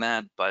using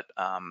that, but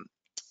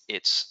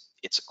it's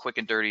a quick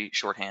and dirty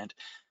shorthand.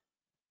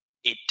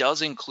 It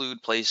does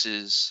include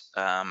places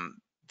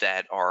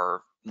that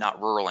are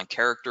not rural in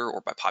character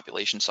or by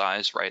population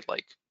size, right?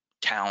 Like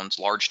towns,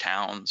 large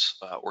towns,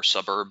 or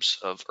suburbs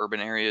of urban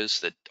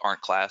areas that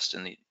aren't classed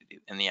in the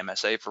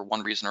MSA for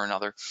one reason or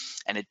another.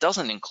 And it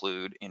doesn't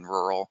include in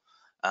rural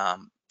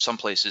some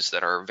places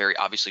that are very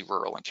obviously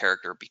rural in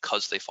character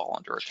because they fall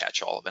under a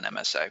catch-all of an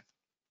MSA.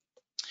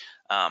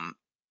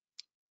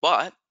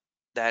 But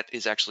that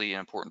is actually an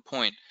important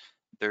point.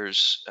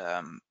 There's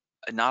a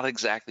not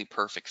exactly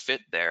perfect fit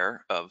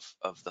there of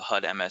the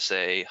HUD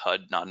MSA,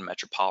 HUD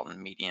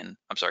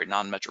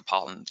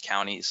non-metropolitan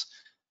counties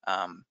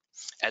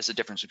as the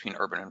difference between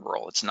urban and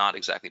rural. It's not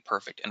exactly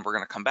perfect, and we're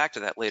going to come back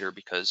to that later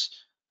because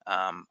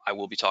I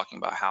will be talking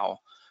about how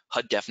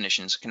HUD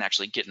definitions can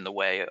actually get in the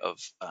way of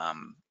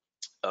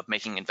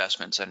making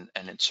investments and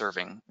in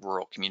serving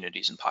rural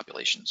communities and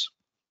populations.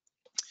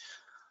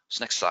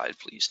 So next slide,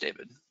 please,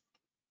 David.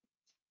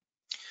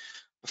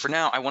 But for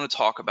now, I want to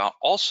talk about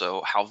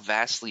also how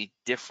vastly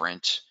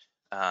different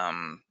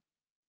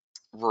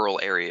rural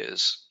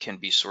areas can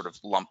be sort of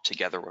lumped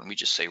together when we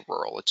just say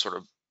rural. It sort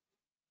of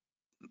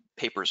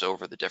papers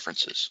over the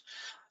differences.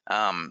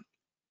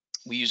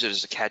 We use it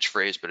as a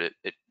catchphrase, but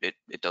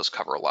it does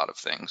cover a lot of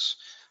things.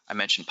 I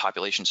mentioned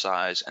population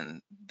size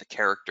and the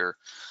character,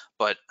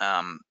 but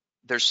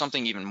there's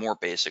something even more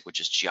basic, which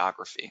is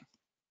geography,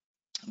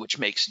 which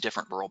makes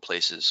different rural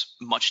places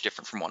much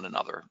different from one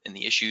another in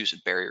the issues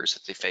and barriers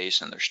that they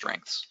face and their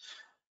strengths.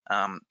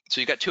 So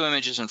you've got two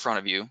images in front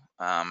of you,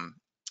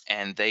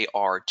 and they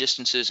are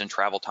distances and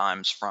travel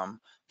times from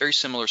very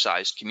similar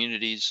sized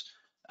communities.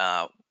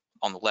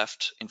 On the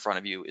left in front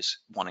of you is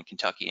one in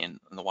Kentucky, and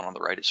the one on the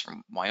right is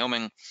from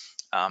Wyoming,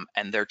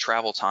 and their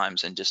travel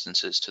times and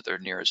distances to their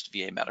nearest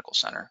VA medical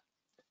center.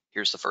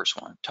 Here's the first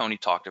one. Tony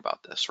talked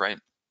about this, right?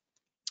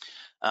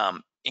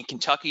 In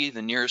Kentucky,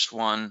 the nearest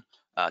one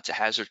to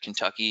Hazard,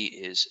 Kentucky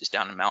is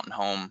down in Mountain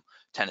Home,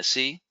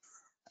 Tennessee,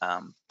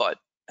 but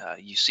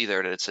you see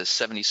there that it says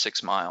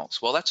 76 miles.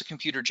 Well, that's a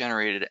computer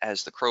generated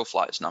as the crow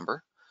flies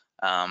number,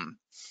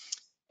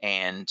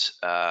 and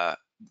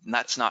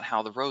that's not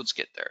how the roads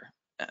get there.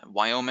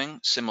 Wyoming,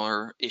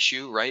 similar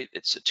issue, right?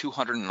 It's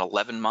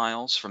 211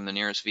 miles from the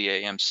nearest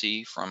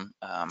VAMC from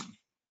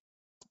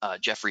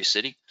Jeffrey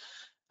City.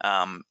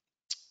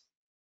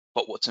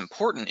 But what's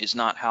important is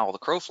not how the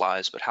crow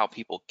flies, but how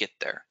people get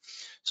there.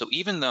 So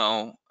even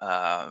though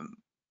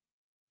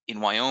in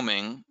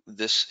Wyoming,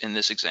 in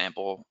this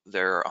example,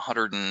 they're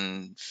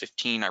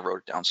 115, I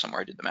wrote it down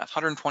somewhere, I did the math,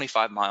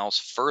 125 miles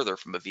further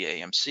from a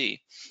VAMC,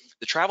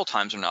 the travel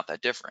times are not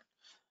that different.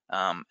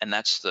 And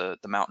that's the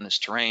mountainous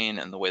terrain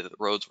and the way that the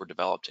roads were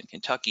developed in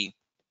Kentucky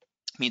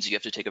means you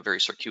have to take a very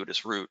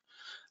circuitous route.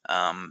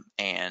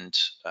 And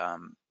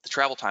the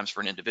travel times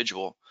for an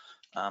individual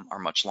are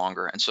much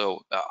longer. And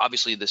so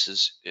obviously this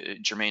is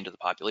germane to the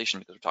population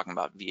because we're talking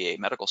about VA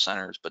medical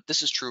centers, but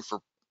this is true for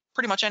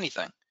pretty much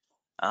anything.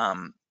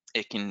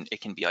 It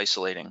can be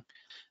isolating.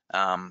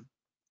 And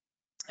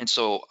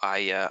so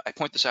I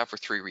point this out for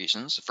three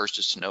reasons. The first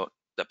is to note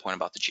that point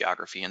about the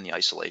geography and the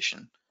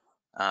isolation.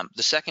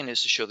 The second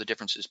is to show the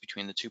differences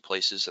between the two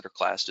places that are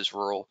classed as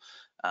rural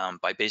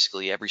by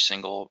basically every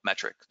single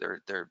metric.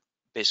 They're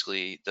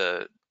basically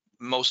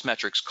most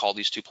metrics call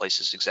these two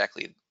places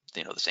exactly,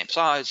 the same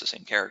size, the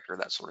same character,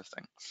 that sort of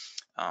thing,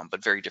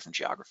 but very different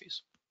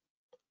geographies.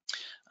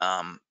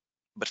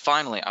 But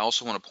finally, I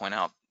also want to point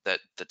out that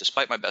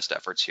despite my best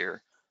efforts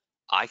here,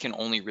 I can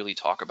only really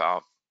talk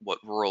about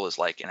what rural is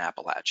like in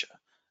Appalachia.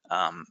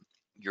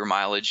 Your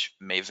mileage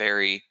may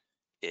vary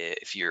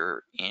if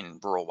you're in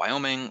rural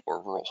Wyoming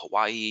or rural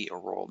Hawaii or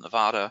rural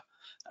Nevada.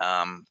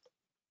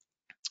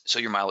 So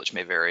your mileage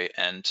may vary,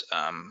 and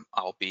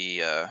I'll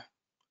be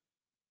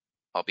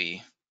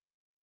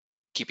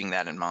keeping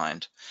that in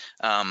mind.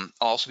 I'll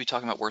also be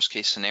talking about worst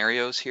case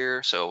scenarios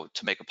here. So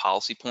to make a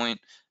policy point,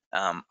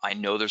 I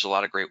know there's a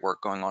lot of great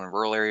work going on in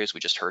rural areas. We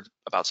just heard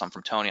about some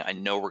from Tony. I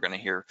know we're going to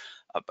hear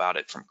about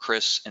it from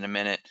Chris in a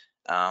minute.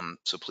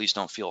 So please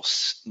don't feel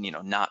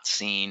not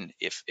seen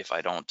if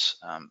I don't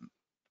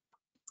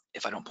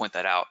point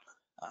that out,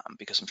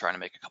 because I'm trying to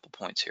make a couple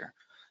points here.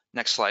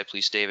 Next slide,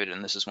 please, David.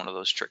 And this is one of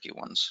those tricky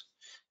ones.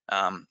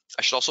 I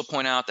should also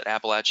point out that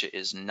Appalachia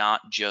is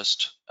not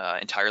just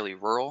entirely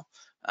rural.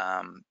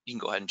 You can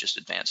go ahead and just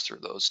advance through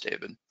those,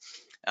 David.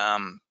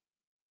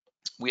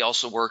 We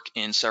also work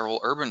in several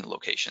urban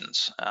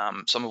locations,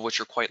 some of which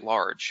are quite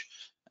large.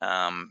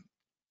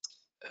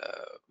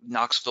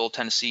 Knoxville,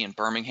 Tennessee, and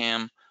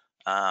Birmingham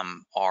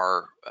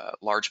are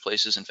large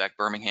places. In fact,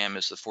 Birmingham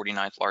is the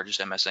 49th largest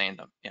MSA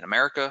in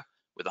America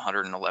with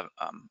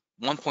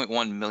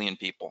 1.1 million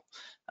people.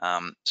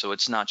 So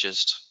it's not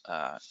just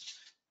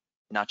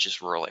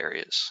rural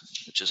areas,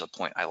 which is a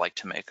point I like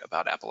to make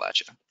about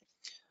Appalachia.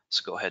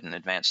 So go ahead and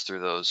advance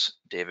through those,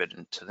 David,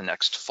 into the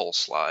next full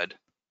slide.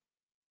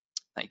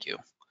 Thank you.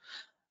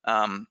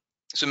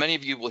 So many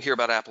of you will hear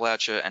about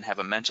Appalachia and have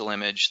a mental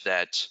image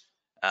that,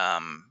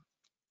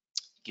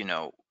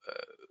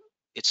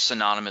 it's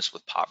synonymous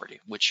with poverty,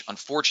 which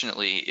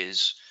unfortunately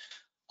is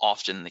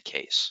often the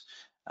case.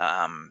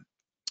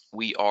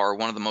 We are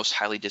one of the most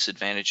highly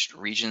disadvantaged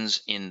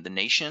regions in the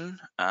nation,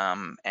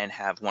 and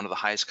have one of the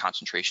highest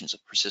concentrations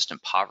of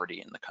persistent poverty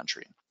in the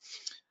country.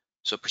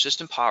 So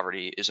persistent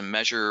poverty is a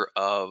measure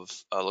of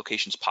a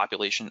location's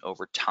population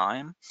over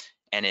time,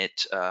 and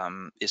it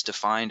is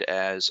defined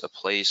as a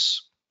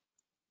place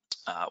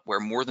where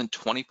more than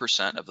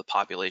 20% of the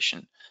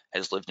population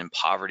has lived in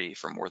poverty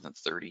for more than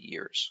 30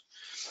 years.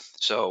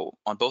 So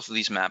on both of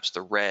these maps,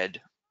 the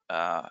red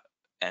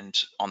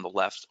and on the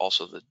left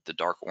also the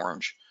dark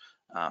orange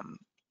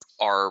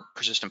are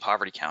persistent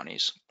poverty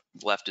counties.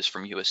 The left is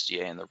from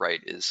USDA and the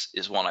right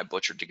is one I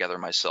butchered together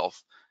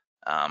myself.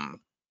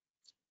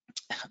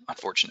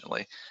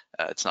 unfortunately.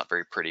 It's not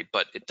very pretty,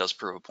 but it does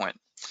prove a point.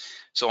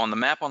 So on the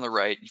map on the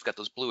right, you've got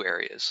those blue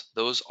areas.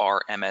 Those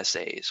are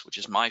MSAs, which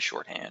is my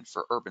shorthand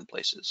for urban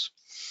places.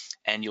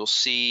 And you'll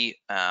see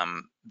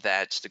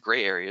that the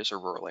gray areas are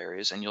rural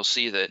areas, and you'll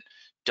see that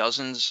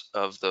dozens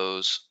of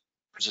those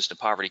persistent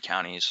poverty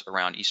counties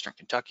around Eastern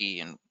Kentucky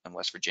and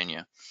West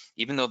Virginia,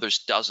 even though there's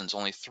dozens,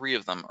 only 3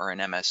 of them are in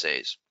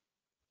MSAs.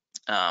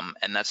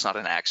 And that's not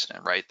an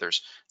accident, right?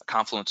 There's a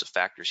confluence of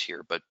factors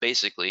here, but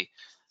basically,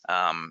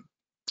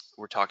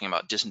 we're talking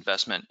about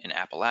disinvestment in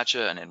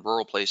Appalachia and in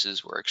rural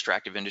places where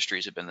extractive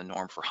industries have been the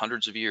norm for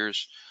hundreds of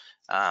years,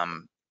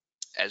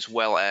 as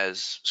well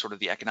as sort of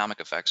the economic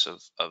effects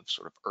of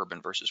sort of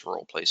urban versus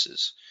rural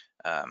places.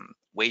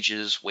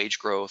 Wages, wage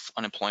growth,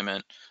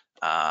 unemployment,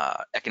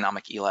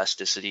 economic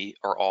elasticity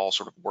are all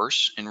sort of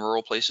worse in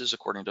rural places,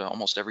 according to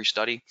almost every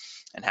study,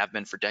 and have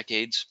been for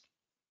decades.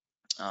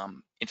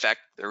 In fact,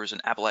 there was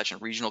an Appalachian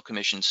Regional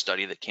Commission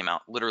study that came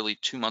out literally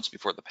 2 months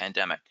before the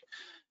pandemic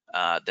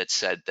that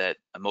said that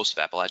most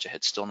of Appalachia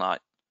had still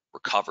not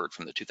recovered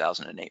from the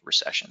 2008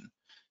 recession.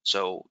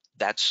 So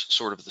that's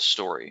sort of the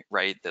story,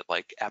 right? That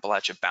like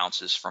Appalachia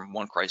bounces from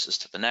one crisis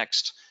to the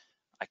next.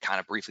 I kind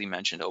of briefly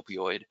mentioned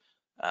opioid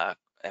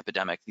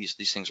epidemic.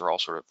 These things are all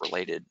sort of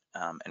related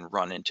and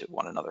run into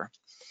one another.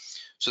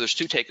 So there's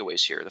 2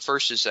 takeaways here. The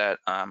first is that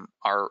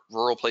our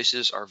rural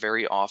places are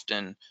very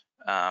often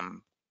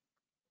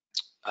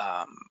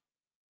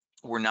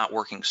we're not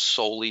working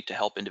solely to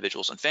help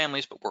individuals and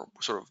families, but we're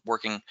sort of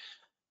working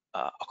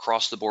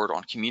across the board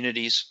on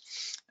communities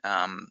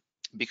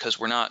because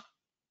we're not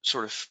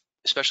sort of,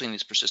 especially in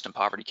these persistent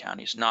poverty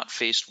counties, not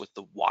faced with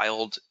the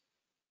wild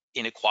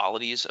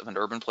inequalities of an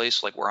urban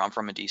place like where I'm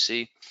from in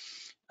DC,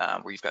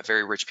 where you've got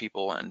very rich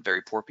people and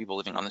very poor people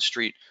living on the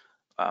street.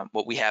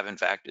 What we have, in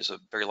fact, is a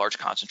very large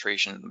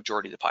concentration, the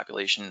majority of the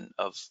population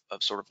of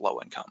sort of low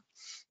income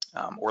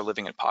or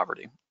living in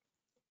poverty.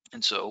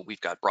 And so we've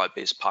got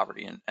broad-based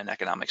poverty and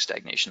economic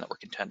stagnation that we're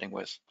contending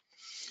with.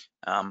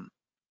 And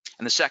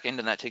the second,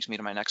 and that takes me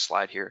to my next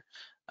slide here,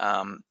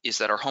 is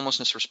that our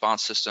homelessness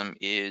response system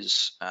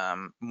is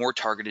more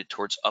targeted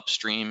towards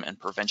upstream and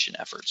prevention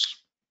efforts.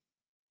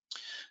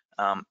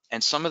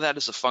 And some of that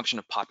is a function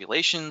of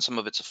population, some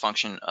of it's a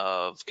function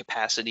of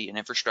capacity and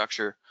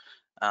infrastructure.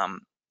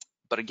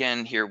 But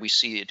again, here we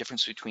see a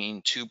difference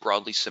between 2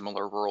 broadly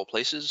similar rural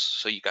places.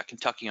 So you've got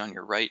Kentucky on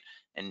your right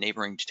and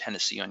neighboring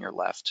Tennessee on your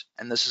left.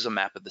 And this is a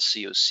map of the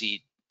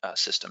COC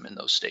system in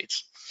those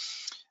states.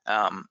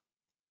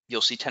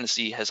 You'll see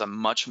Tennessee has a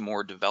much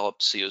more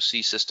developed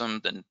COC system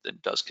than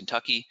does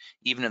Kentucky,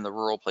 even in the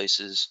rural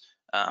places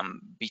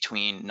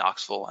between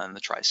Knoxville and the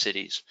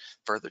Tri-Cities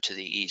further to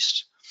the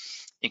east.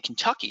 In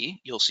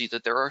Kentucky, you'll see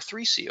that there are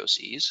 3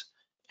 COCs,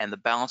 and the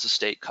balance of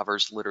state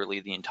covers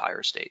literally the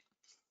entire state.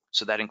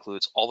 So that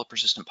includes all the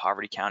persistent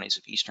poverty counties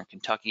of eastern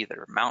Kentucky that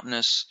are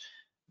mountainous,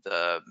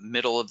 the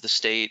middle of the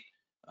state,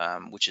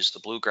 which is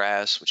the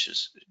bluegrass, which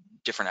is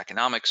different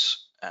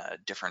economics,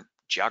 different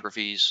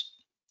geographies,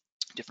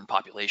 different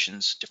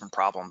populations, different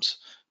problems,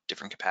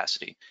 different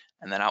capacity.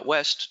 And then out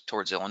west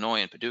towards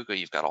Illinois and Paducah,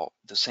 you've got all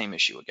the same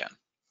issue again.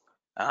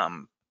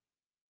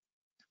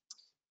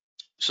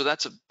 So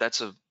that's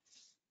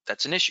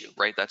an issue,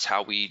 right? That's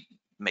how we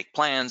make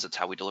plans. That's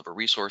how we deliver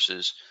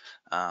resources.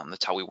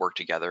 That's how we work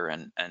together,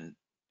 and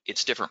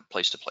it's different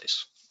place to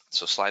place.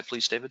 So slide,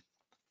 please, David.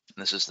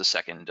 And this is the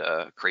second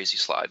crazy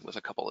slide with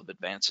a couple of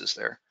advances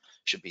there.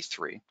 Should be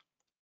 3.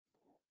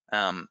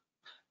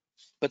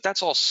 But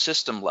that's all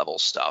system level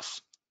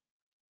stuff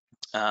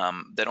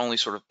that only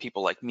sort of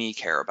people like me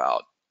care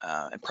about,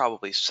 and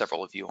probably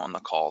several of you on the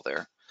call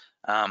there.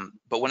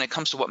 But when it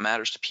comes to what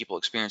matters to people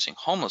experiencing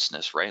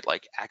homelessness, right,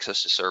 like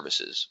access to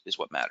services is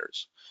what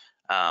matters.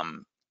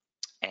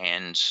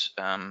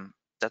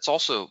 That's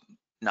also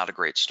not a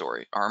great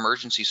story. Our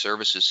emergency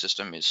services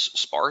system is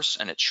sparse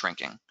and it's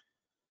shrinking.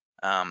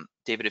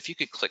 David, if you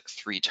could click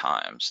 3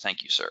 times,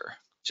 thank you, sir,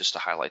 just to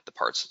highlight the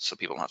parts so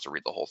people don't have to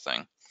read the whole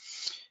thing.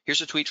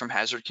 Here's a tweet from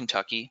Hazard,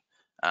 Kentucky,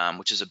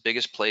 which is the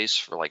biggest place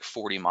for like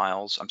 40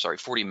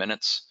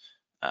 minutes.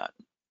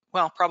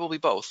 Well, probably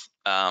both.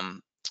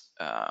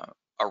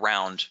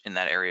 Around in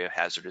that area,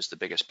 Hazard is the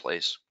biggest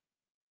place.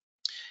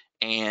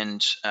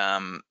 And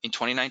in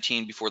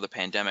 2019, before the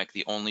pandemic,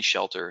 the only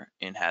shelter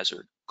in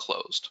Hazard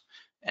closed,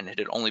 and it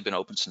had only been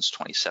open since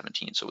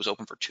 2017. So it was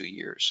open for 2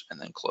 years and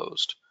then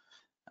closed.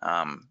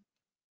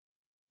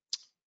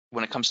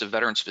 When it comes to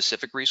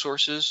veteran-specific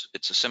resources,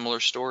 it's a similar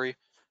story.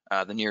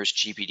 The nearest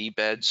GPD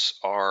beds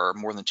are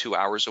more than 2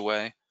 hours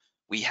away.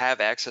 We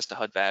have access to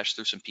HUD-VASH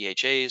through some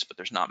PHAs, but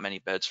there's not many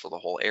beds for the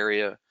whole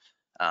area.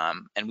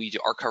 And we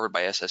are covered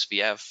by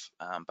SSVF,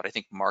 but I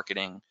think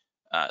marketing,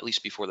 at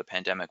least before the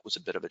pandemic, was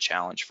a bit of a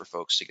challenge for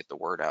folks to get the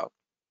word out.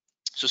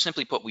 So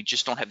simply put, we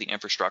just don't have the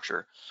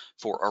infrastructure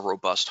for a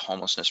robust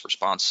homelessness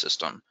response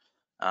system.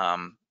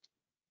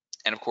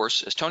 And of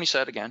course, as Tony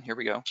said, again, here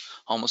we go,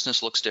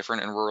 homelessness looks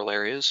different in rural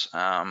areas.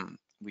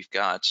 We've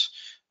got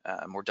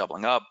more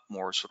doubling up,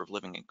 more sort of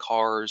living in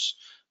cars,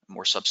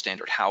 more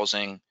substandard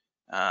housing,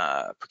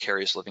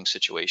 precarious living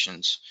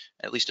situations,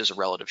 at least as a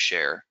relative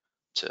share.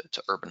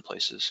 to urban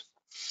places.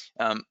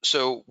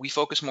 So we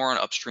focus more on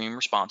upstream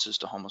responses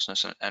to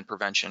homelessness and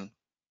prevention,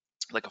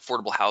 like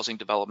affordable housing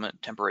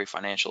development, temporary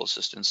financial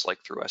assistance like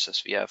through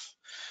SSVF,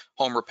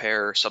 home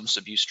repair, substance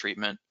abuse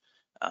treatment,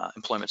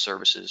 employment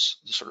services,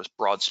 the sort of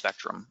broad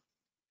spectrum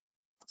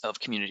of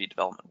community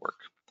development work.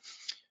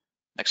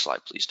 Next slide,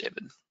 please,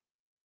 David.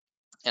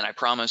 And I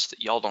promise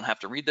that y'all don't have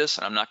to read this,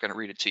 and I'm not going to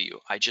read it to you.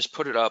 I just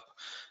put it up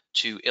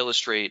to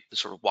illustrate the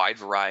sort of wide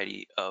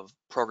variety of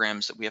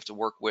programs that we have to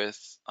work with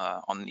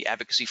on the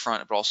advocacy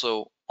front, but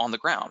also on the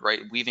ground,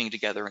 right? Weaving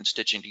together and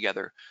stitching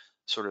together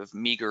sort of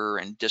meager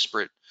and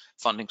disparate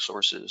funding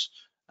sources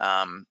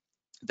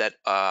that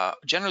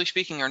generally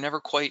speaking are never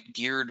quite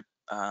geared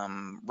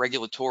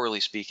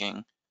regulatorily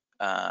speaking,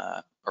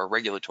 or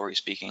regulatory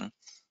speaking.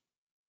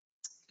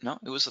 No,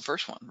 it was the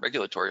first one,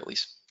 regulatory at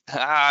least.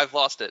 I've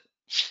lost it.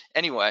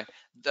 Anyway,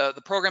 the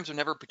programs are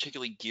never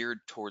particularly geared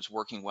towards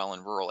working well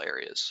in rural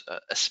areas,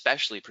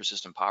 especially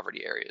persistent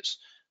poverty areas,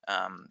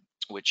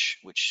 which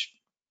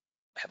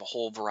have a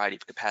whole variety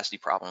of capacity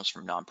problems,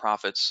 from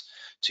nonprofits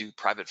to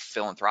private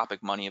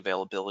philanthropic money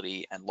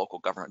availability and local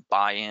government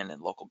buy-in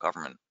and local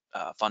government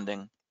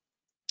funding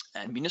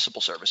and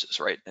municipal services,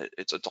 right?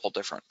 It's all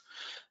different.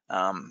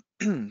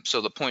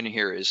 So the point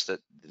here is that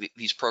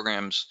these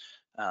programs,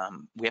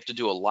 we have to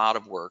do a lot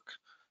of work,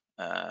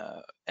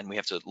 and we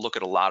have to look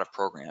at a lot of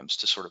programs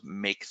to sort of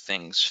make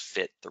things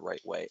fit the right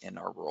way in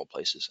our rural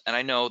places. And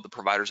I know the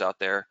providers out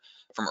there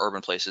from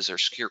urban places are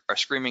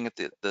screaming at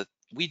the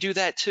we do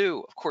that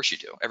too. Of course you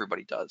do.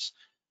 Everybody does.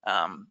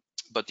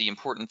 But the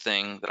important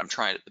point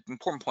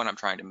I'm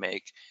trying to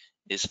make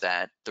is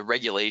that the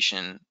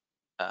regulation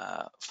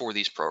for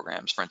these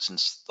programs, for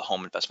instance, the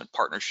Home Investment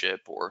Partnership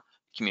or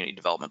Community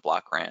Development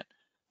Block Grant,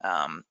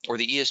 or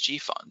the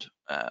ESG Fund,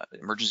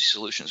 Emergency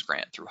Solutions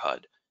Grant through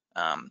HUD,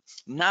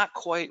 not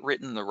quite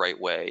written the right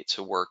way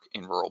to work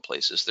in rural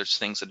places. There's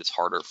things that it's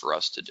harder for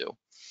us to do.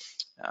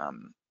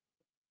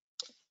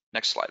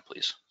 Next slide,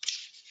 please.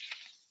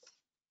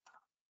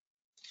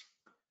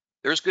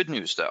 There's good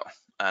news though,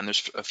 and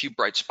there's a few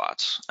bright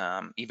spots,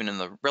 even in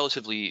the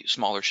relatively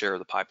smaller share of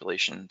the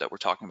population that we're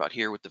talking about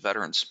here with the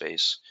veteran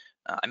space.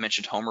 I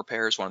mentioned home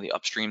repair is one of the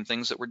upstream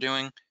things that we're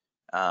doing.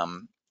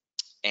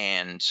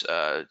 And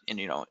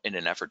in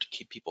an effort to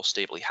keep people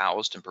stably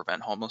housed and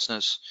prevent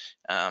homelessness.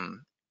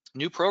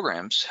 New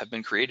programs have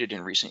been created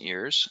in recent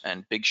years,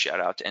 and big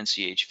shout out to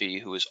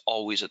NCHV, who is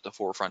always at the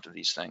forefront of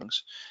these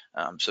things.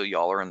 So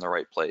y'all are in the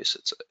right place.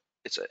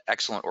 It's an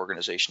excellent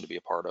organization to be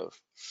a part of.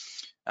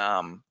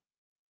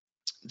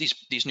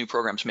 These new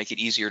programs make it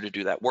easier to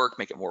do that work,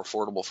 make it more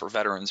affordable for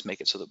veterans,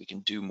 make it so that we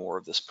can do more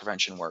of this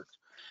prevention work.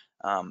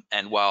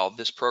 And while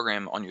this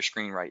program on your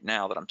screen right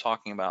now that I'm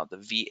talking about, the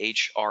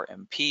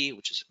VHRMP,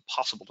 which is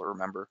impossible to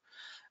remember,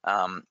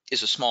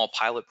 is a small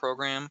pilot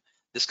program,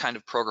 this kind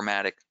of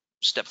programmatic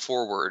step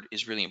forward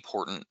is really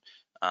important.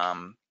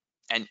 And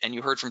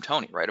you heard from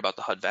Tony, right, about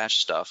the HUD-VASH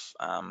stuff,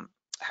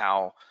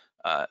 how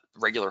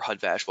regular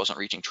HUD-VASH wasn't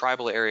reaching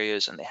tribal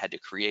areas, and they had to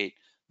create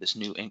this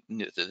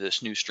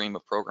new stream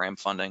of program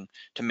funding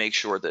to make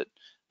sure that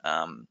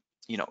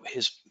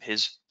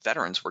his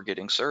veterans were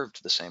getting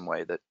served the same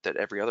way that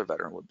every other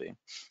veteran would be.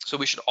 So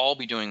we should all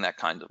be doing that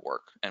kind of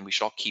work, and we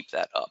should all keep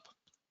that up.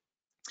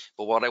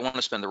 But what I want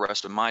to spend the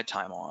rest of my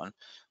time on,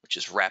 which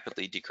is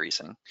rapidly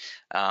decreasing,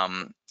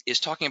 is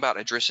talking about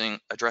addressing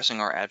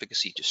our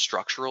advocacy to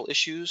structural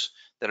issues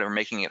that are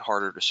making it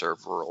harder to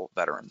serve rural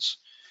veterans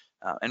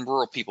and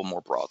rural people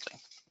more broadly.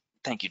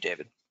 Thank you,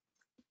 David.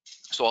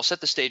 So I'll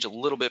set the stage a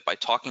little bit by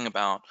talking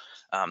about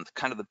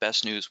kind of the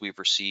best news we've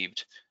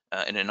received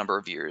in a number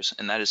of years,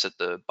 and that is that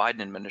the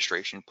Biden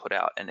administration put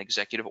out an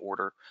executive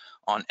order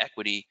on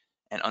equity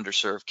and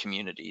underserved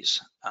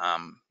communities.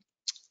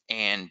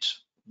 And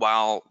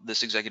while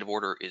this executive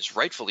order is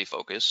rightfully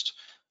focused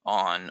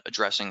on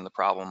addressing the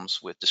problems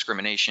with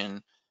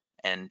discrimination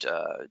and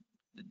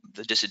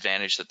the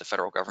disadvantage that the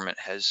federal government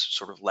has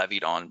sort of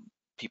levied on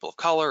people of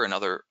color and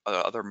other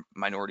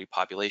minority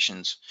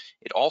populations,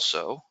 it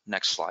also,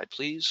 next slide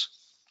please,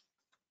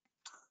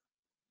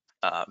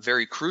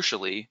 very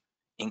crucially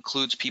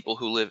includes people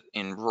who live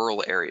in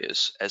rural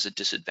areas as a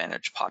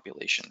disadvantaged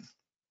population.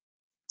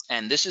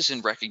 And this is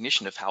in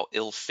recognition of how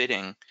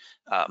ill-fitting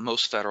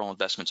most federal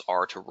investments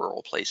are to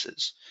rural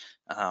places,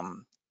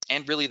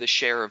 and really the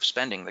share of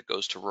spending that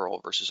goes to rural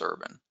versus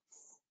urban.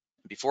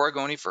 Before I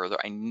go any further,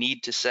 I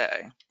need to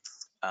say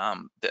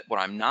that what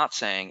I'm not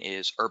saying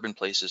is urban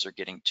places are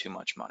getting too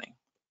much money.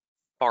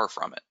 Far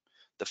from it.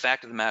 The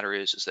fact of the matter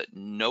is that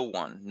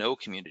no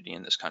community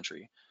in this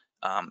country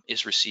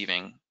is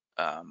receiving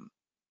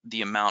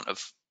the amount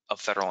of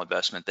federal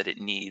investment that it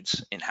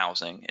needs in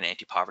housing and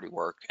anti-poverty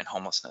work and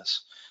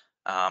homelessness.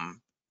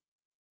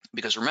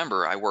 Because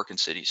remember, I work in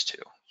cities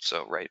too.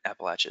 So, right,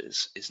 Appalachia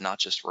is not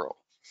just rural.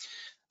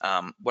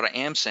 What I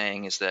am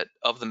saying is that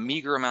of the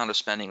meager amount of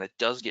spending that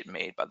does get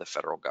made by the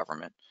federal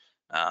government,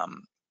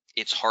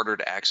 it's harder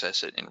to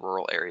access it in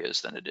rural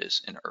areas than it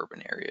is in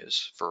urban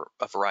areas for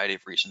a variety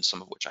of reasons,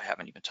 some of which I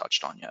haven't even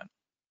touched on yet.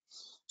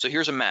 So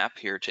here's a map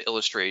here to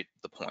illustrate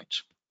the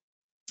point.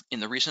 in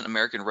the recent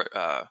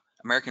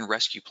American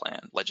Rescue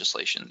Plan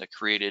legislation that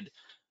created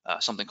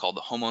something called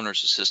the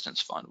Homeowners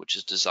Assistance Fund, which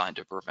is designed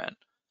to prevent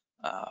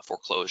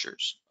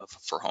foreclosures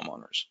for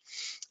homeowners.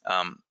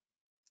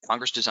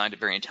 Congress designed it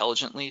very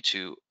intelligently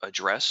to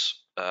address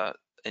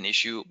an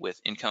issue with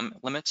income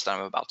limits that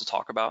I'm about to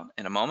talk about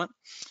in a moment.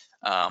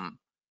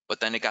 But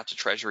then it got to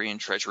Treasury, and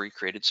Treasury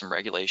created some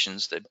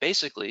regulations that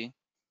basically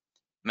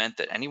meant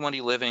that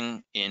anybody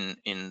living in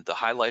the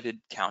highlighted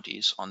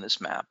counties on this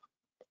map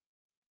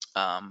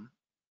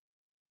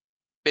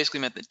basically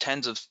meant that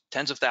tens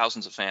of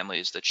thousands of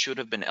families that should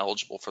have been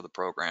eligible for the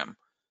program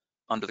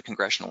under the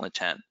congressional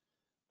intent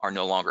are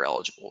no longer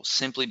eligible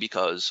simply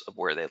because of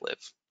where they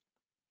live.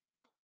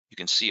 You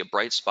can see a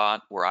bright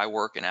spot where I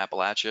work in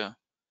Appalachia,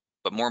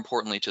 but more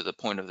importantly, to the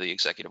point of the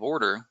executive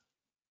order,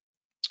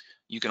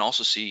 you can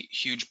also see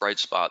huge bright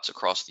spots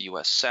across the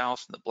US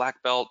South, in the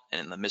Black Belt,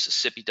 and in the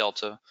Mississippi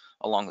Delta,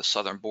 along the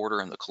southern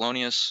border in the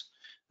Colonias,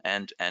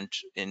 and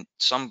in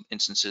some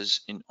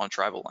instances on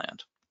tribal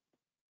land.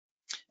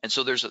 And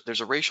so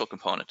there's a racial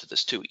component to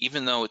this too,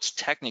 even though it's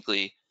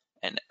technically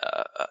a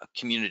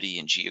community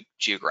and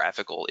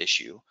geographical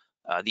issue.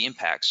 The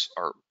impacts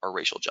are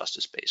racial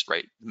justice based,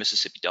 right? The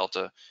Mississippi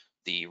Delta,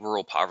 the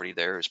rural poverty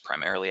there is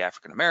primarily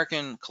African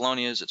American.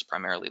 Colonias, it's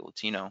primarily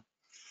Latino,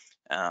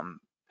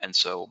 and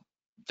so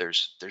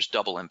there's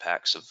double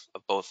impacts of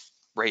both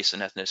race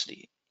and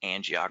ethnicity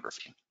and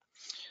geography.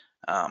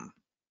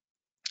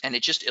 And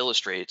it just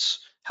illustrates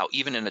how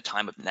even in a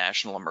time of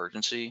national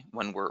emergency,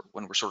 when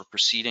we're sort of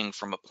proceeding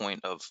from a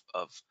point of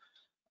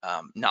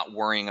not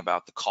worrying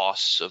about the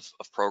costs of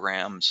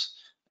programs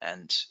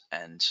and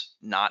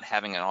not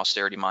having an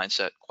austerity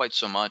mindset quite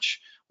so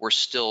much, we're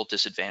still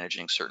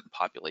disadvantaging certain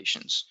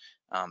populations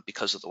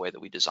because of the way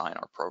that we design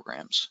our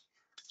programs.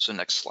 So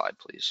next slide,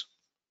 please.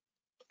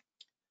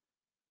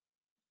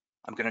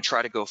 I'm going to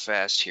try to go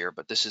fast here,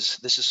 but this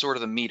is sort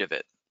of the meat of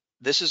it.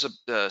 This is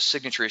a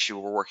signature issue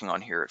we're working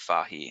on here at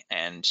FAHI,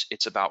 and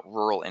it's about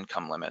rural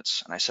income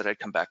limits. And I said I'd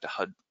come back to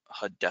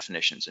HUD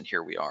definitions, and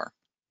here we are.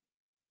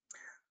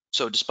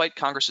 So despite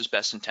Congress's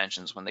best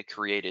intentions when they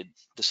created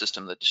the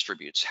system that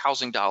distributes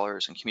housing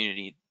dollars and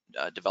community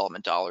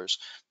development dollars,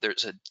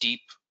 there's a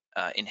deep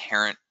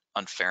inherent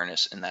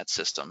unfairness in that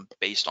system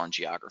based on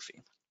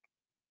geography.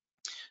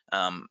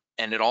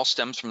 And it all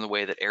stems from the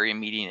way that area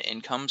median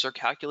incomes are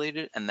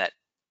calculated,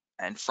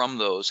 and from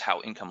those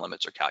how income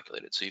limits are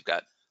calculated. So you've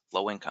got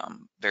low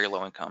income, very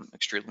low income,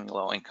 extremely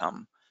low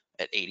income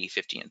at 80,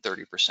 50, and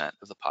 30%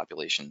 of the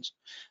populations.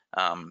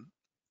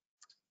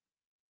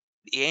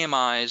 The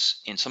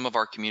AMIs in some of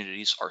our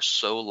communities are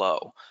so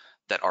low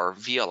that our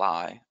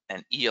VLI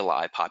and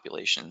ELI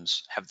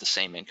populations have the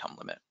same income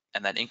limit,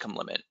 and that income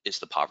limit is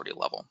the poverty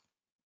level.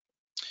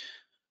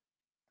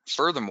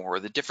 Furthermore,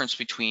 the difference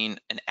between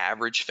an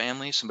average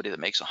family, somebody that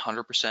makes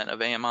 100%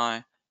 of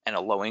AMI, and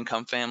a low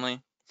income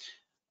family,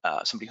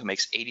 somebody who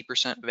makes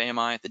 80% of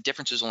AMI, the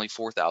difference is only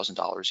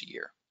 $4,000 a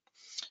year.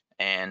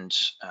 And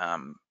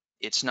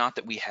it's not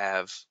that we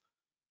have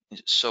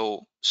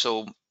so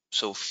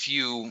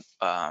few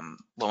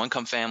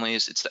low-income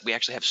families, it's that we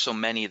actually have so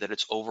many that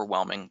it's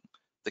overwhelming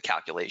the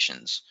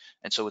calculations.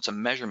 And so it's a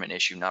measurement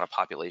issue, not a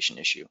population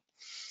issue.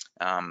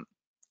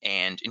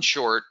 And in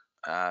short,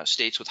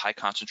 states with high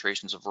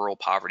concentrations of rural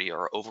poverty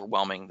are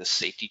overwhelming the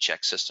safety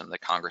check system that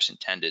Congress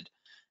intended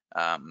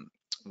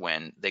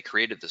when they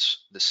created this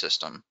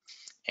system.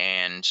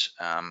 And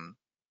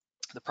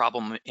the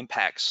problem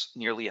impacts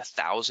nearly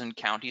 1,000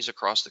 counties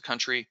across the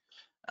country,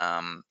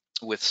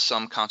 with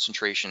some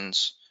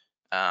concentrations,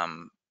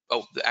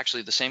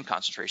 actually the same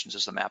concentrations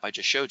as the map I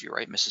just showed you,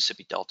 right?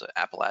 Mississippi Delta,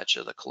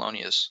 Appalachia, the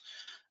Colonias.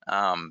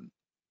 And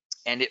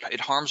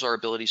it harms our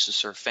abilities to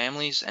serve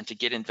families and to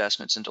get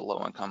investments into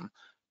low-income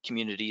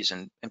communities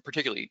and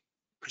particularly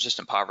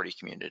persistent poverty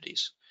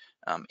communities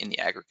in the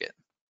aggregate.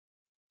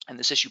 And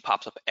this issue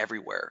pops up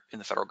everywhere in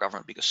the federal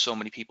government because so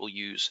many people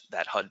use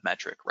that HUD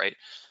metric, right?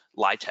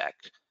 LIHTC,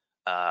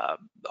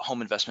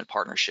 home investment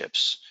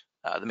partnerships,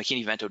 the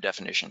McKinney-Vento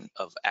definition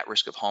of at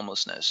risk of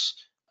homelessness.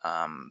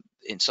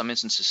 In some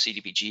instances,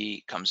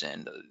 CDBG comes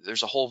in.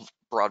 There's a whole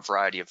broad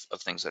variety of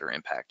things that are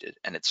impacted,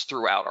 and it's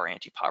throughout our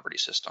anti-poverty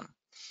system.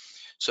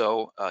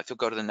 So if you'll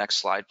go to the next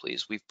slide,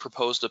 please. We've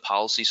proposed a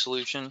policy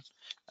solution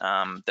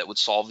that would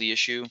solve the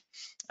issue.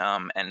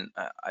 And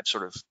I've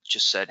sort of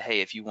just said,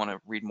 hey, if you want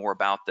to read more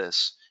about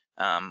this,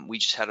 we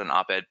just had an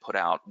op-ed put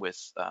out with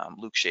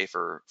Luke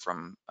Schaefer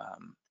from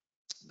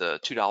the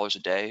 $2 a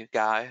day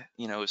guy,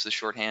 is the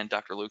shorthand,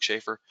 Dr. Luke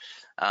Schaefer.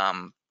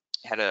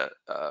 Had an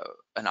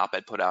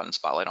op-ed put out in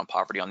Spotlight on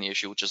Poverty on the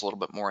issue, which is a little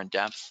bit more in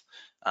depth.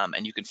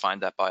 And you can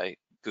find that by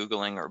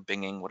Googling or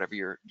Binging, whatever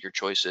your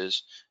choice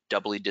is,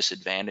 doubly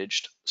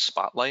disadvantaged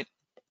Spotlight.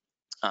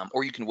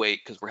 Or you can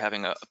wait because we're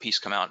having a piece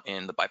come out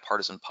in the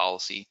Bipartisan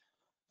Policy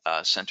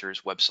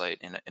Center's website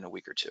in a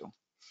week or two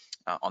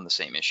on the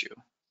same issue.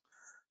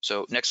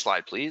 So next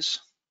slide, please.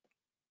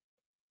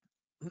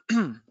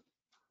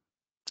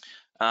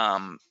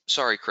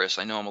 Sorry, Chris,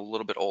 I know I'm a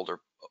little bit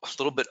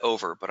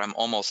over, but I'm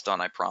almost done,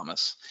 I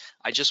promise.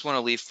 I just want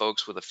to leave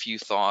folks with a few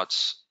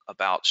thoughts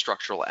about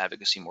structural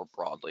advocacy more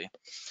broadly.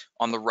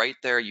 On the right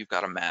there, you've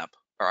got a map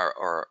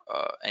or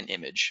an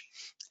image,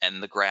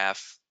 and the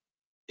graph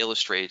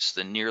illustrates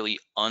the nearly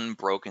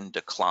unbroken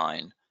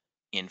decline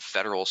in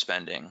federal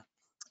spending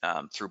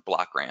through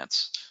block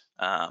grants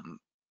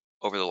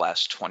over the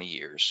last 20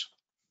 years.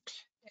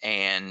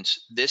 And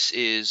this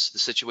is the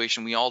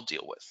situation we all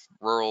deal with: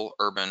 rural,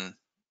 urban,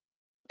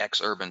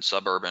 ex-urban,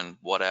 suburban,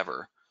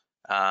 whatever.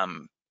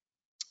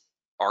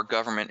 Our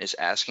government is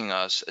asking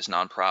us as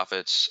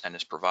nonprofits and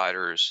as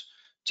providers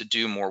to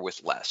do more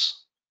with less.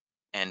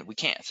 And we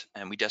can't,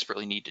 and we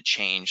desperately need to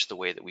change the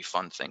way that we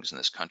fund things in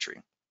this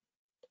country.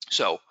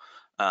 So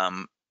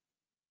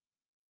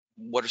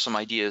what are some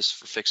ideas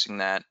for fixing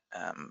that?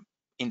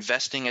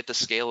 Investing at the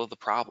scale of the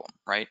problem,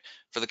 right?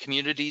 For the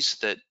communities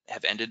that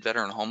have ended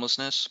veteran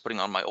homelessness, putting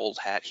on my old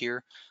hat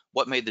here,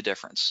 what made the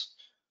difference?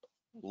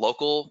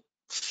 Local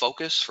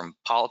focus from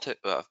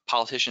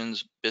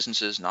politicians,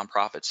 businesses,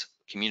 nonprofits,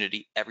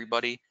 community,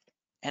 everybody,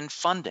 and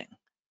funding.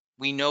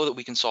 We know that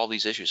we can solve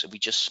these issues if we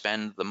just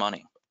spend the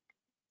money.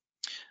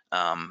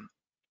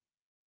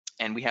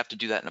 And we have to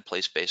do that in a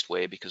place-based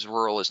way, because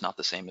rural is not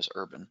the same as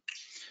urban.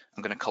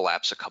 I'm going to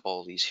collapse a couple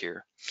of these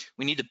here.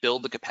 We need to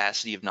build the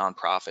capacity of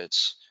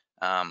nonprofits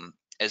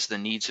as the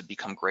needs have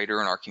become greater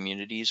in our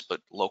communities,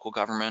 but local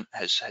government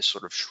has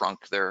sort of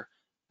shrunk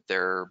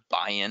their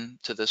buy-in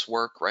to this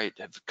work, right?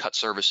 Have cut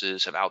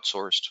services, have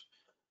outsourced.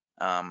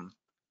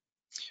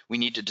 We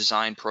need to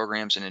design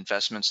programs and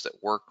investments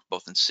that work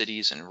both in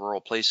cities and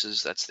rural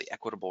places. That's the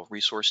equitable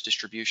resource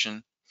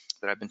distribution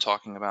that I've been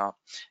talking about.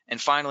 And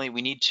finally,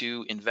 we need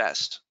to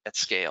invest at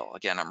scale.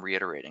 Again, I'm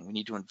reiterating, we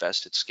need to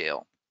invest at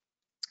scale.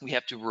 We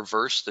have to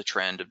reverse the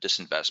trend of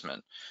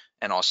disinvestment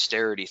and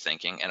austerity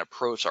thinking and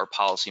approach our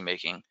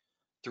policymaking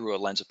through a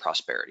lens of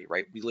prosperity,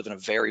 right? We live in a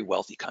very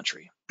wealthy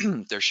country.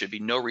 There should be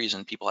no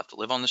reason people have to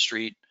live on the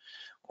street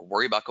or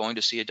worry about going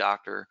to see a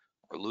doctor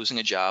or losing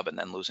a job and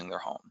then losing their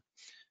home.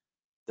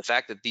 The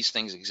fact that these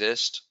things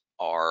exist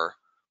are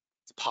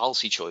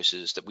policy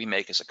choices that we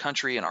make as a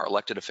country and our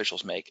elected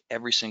officials make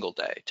every single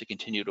day to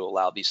continue to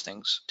allow these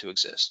things to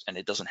exist. And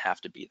it doesn't have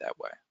to be that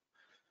way.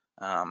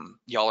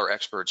 Y'all are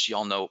experts.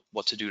 Y'all know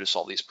what to do to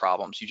solve these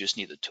problems. You just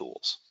need the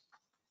tools.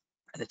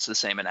 And it's the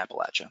same in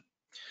Appalachia.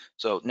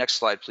 So next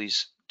slide,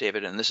 please,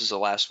 David. And this is the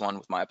last one,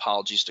 with my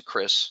apologies to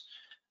Chris.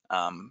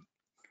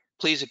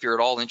 Please, if you're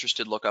at all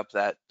interested, look up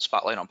that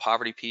Spotlight on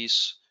Poverty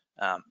piece.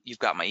 You've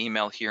got my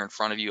email here in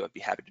front of you. I'd be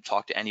happy to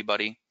talk to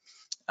anybody.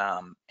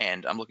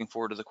 And I'm looking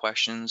forward to the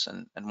questions.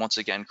 And once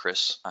again,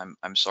 Chris,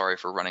 I'm sorry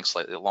for running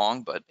slightly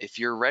long, but if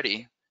you're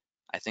ready,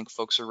 I think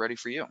folks are ready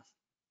for you.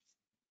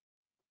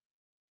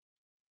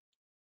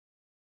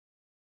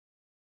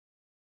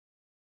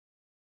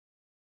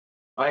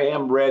 I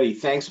am ready.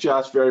 Thanks,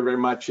 Josh, very, very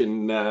much,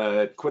 and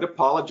quit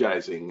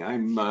apologizing.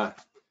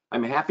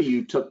 I'm happy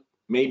you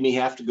made me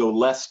have to go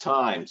less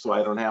time, so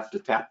I don't have to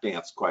tap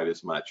dance quite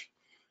as much.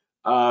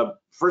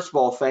 First of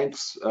all,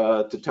 thanks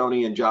to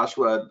Tony and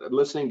Joshua.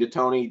 Listening to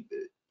Tony,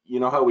 you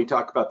know how we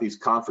talk about these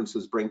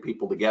conferences bring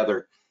people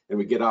together and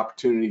we get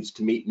opportunities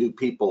to meet new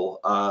people.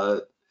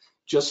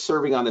 Just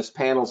serving on this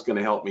panel is going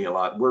to help me a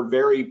lot. We're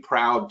very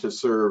proud to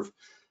serve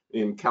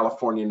in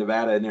California,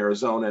 Nevada, and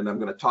Arizona, and I'm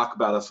going to talk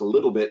about us a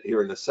little bit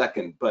here in a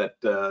second, but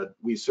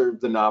we serve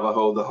the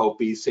Navajo, the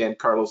Hopi, San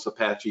Carlos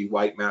Apache,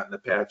 White Mountain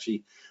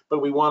Apache,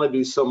 but we want to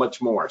do so much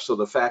more. So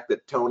the fact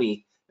that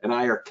Tony and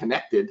I are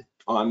connected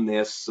on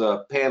this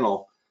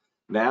panel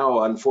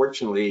now,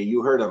 unfortunately,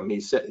 you heard him, he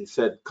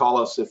said call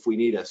us if we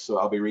need us, so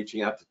I'll be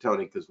reaching out to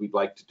Tony because we'd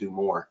like to do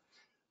more.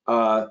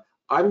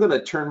 I'm going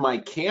to turn my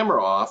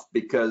camera off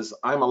because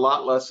I'm a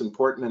lot less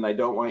important and I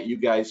don't want you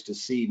guys to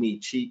see me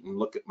cheat and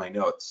look at my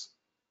notes.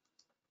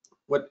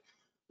 What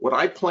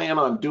I plan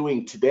on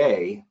doing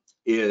today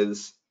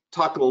is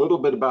talking a little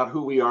bit about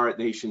who we are at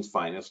Nation's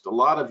Finest. A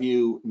lot of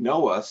you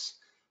know us,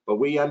 but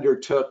we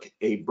undertook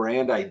a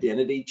brand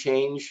identity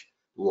change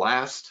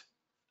last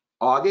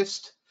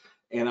August,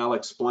 and I'll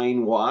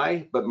explain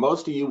why. But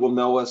most of you will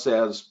know us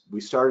as, we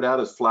started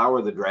out as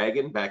Flower the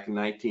Dragon back in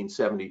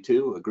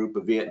 1972, a group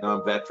of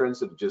Vietnam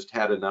veterans that had just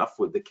had enough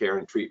with the care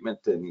and treatment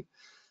and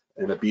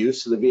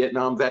abuse of the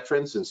Vietnam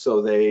veterans. And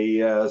so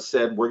they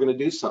said, we're going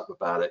to do something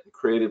about it, and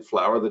created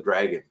Flower the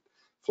Dragon.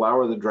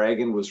 Flower the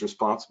Dragon was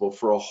responsible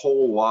for a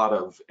whole lot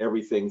of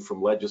everything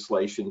from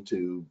legislation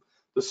to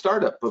the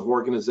startup of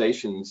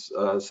organizations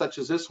such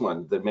as this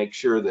one that make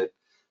sure that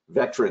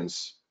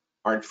veterans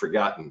aren't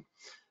forgotten.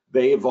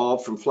 They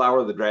evolved from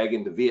Flower the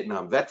Dragon to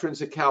Vietnam Veterans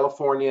of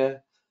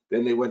California.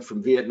 Then they went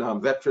from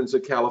Vietnam Veterans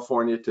of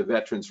California to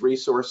Veterans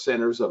Resource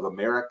Centers of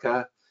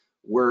America.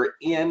 We're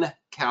in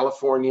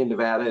California,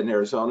 Nevada, and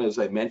Arizona, as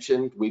I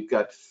mentioned. We've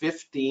got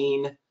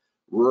 15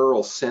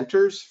 rural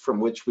centers from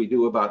which we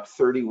do about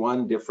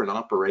 31 different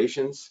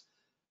operations.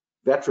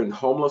 Veteran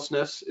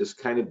homelessness is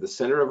kind of the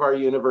center of our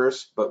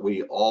universe, but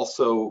we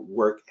also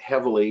work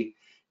heavily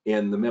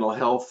in the mental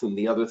health and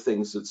the other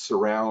things that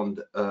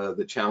surround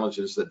the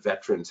challenges that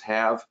veterans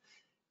have.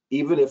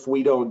 Even if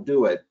we don't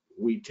do it,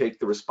 we take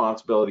the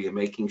responsibility of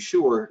making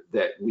sure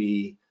that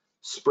we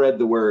spread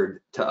the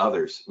word to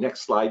others.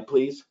 Next slide,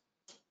 please.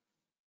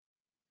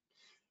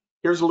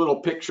 Here's a little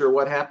picture of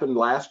what happened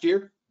last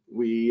year.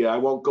 I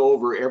won't go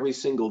over every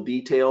single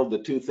detail. The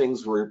two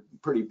things we're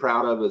pretty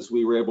proud of is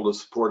we were able to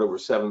support over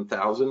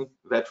 7,000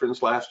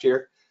 veterans last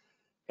year,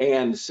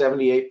 and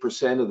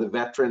 78% of the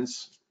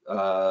veterans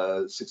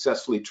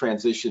successfully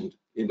transitioned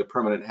into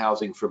permanent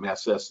housing from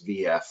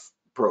SSVF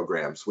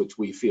programs, which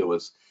we feel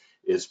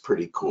is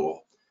pretty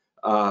cool.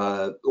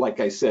 Like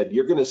I said,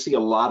 you're going to see a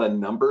lot of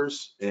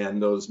numbers, and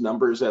those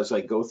numbers, as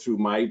I go through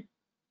my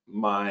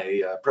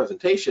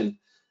presentation,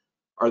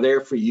 are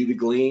there for you to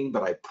glean,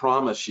 but I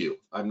promise you,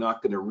 I'm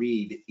not going to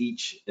read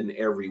each and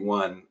every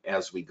one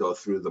as we go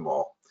through them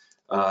all.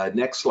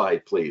 Next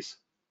slide, please.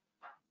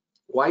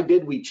 Why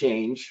did we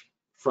change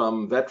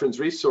from Veterans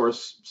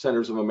Resource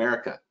Centers of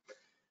America?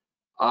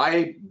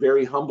 I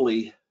very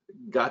humbly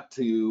came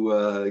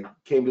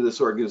to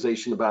this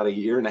organization about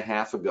 1.5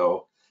 years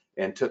ago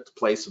and took the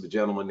place of a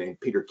gentleman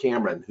named Peter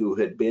Cameron, who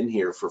had been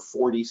here for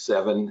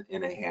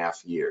 47.5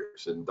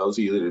 years. And those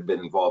of you that have been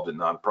involved in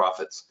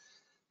nonprofits,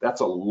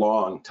 that's a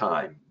long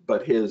time,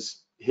 but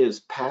his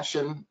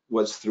passion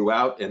was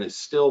throughout and is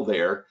still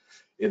there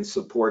in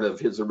support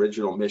of his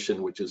original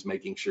mission, which is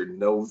making sure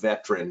no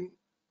veteran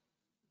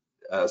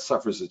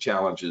suffers the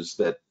challenges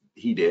that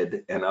he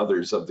did and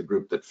others of the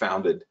group that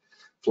founded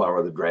Flower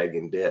of the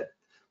Dragon did.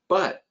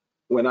 But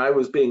when I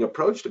was being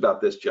approached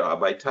about this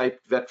job, I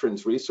typed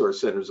Veterans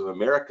Resource Centers of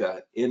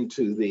America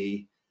into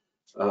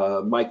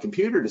my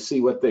computer to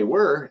see what they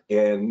were.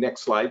 And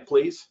next slide,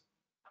 please.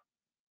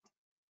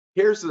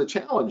 Here's the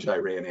challenge I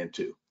ran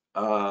into.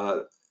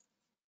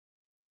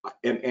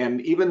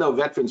 And even though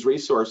Veterans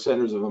Resource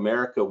Centers of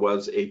America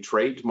was a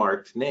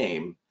trademarked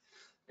name,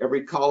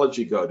 every college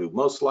you go to,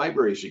 most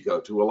libraries you go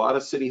to, a lot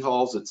of city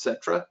halls,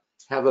 etc.,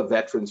 have a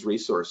Veterans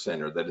Resource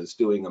Center that is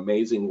doing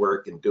amazing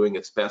work and doing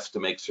its best to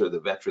make sure the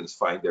veterans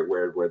find their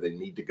way where they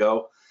need to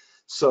go.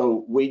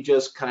 So we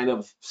just kind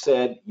of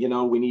said, you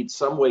know, we need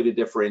some way to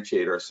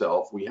differentiate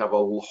ourselves. We have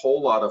a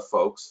whole lot of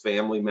folks,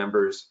 family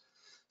members,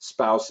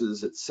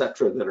 spouses,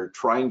 etc., that are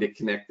trying to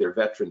connect their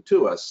veteran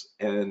to us,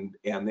 and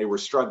they were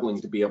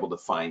struggling to be able to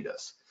find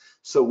us.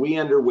 So we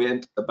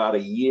underwent about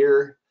 1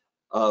 year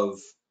of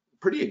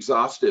pretty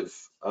exhaustive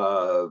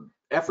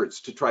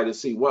efforts to try to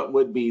see what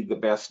would be the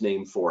best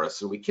name for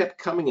us, and we kept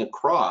coming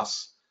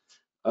across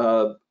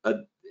a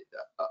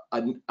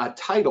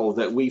title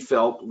that we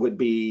felt would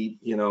be,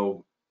 you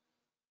know,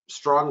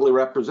 strongly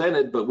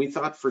represented, but we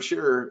thought for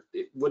sure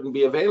it wouldn't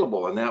be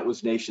available, and that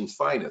was Nation's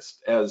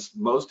Finest. As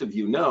most of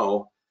you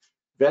know,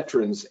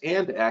 veterans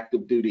and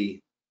active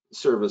duty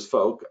service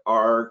folk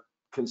are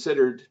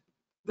considered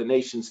the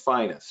nation's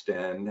finest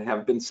and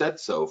have been said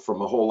so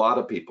from a whole lot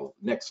of people.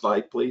 Next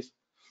slide, please.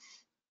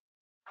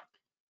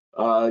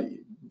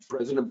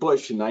 President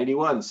Bush in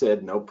 '91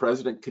 said, "No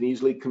president can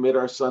easily commit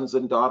our sons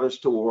and daughters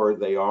to war.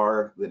 They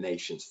are the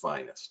nation's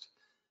finest."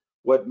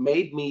 What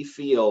made me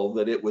feel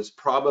that it was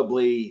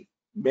probably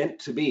meant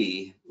to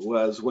be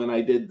was when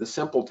I did the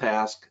simple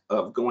task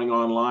of going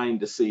online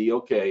to see,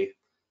 okay,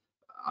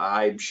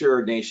 I'm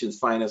sure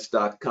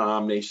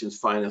nationsfinest.com,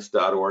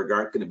 nationsfinest.org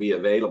aren't going to be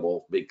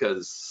available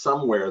because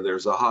somewhere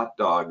there's a hot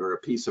dog or a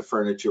piece of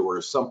furniture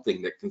or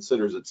something that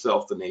considers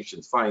itself the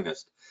nation's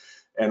finest.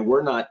 And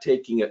we're not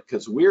taking it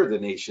because we're the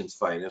nation's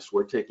finest.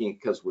 We're taking it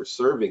because we're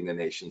serving the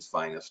nation's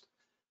finest.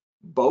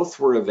 Both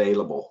were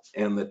available,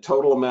 and the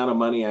total amount of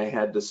money I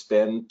had to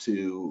spend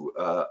to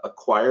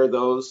acquire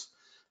those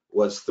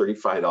was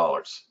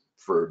 $35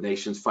 for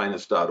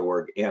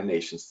nationsfinest.org and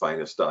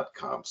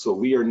nationsfinest.com. So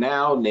we are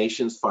now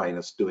Nation's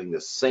Finest, doing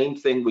the same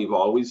thing we've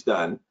always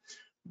done,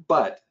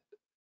 but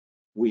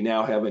we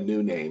now have a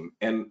new name.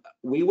 And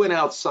we went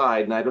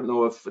outside, and I don't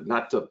know if,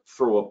 not to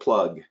throw a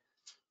plug,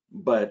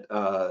 but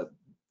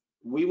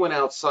we went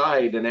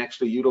outside and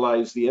actually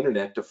utilized the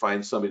internet to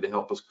find somebody to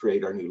help us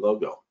create our new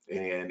logo.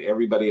 And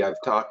everybody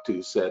I've talked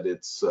to said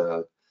it's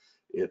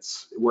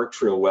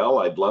worked real well.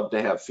 I'd love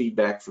to have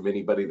feedback from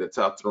anybody that's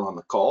out there on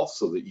the call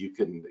so that you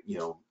can, you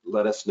know,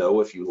 let us know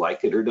if you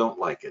like it or don't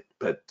like it.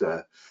 But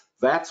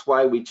that's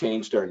why we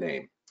changed our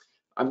name.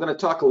 I'm going to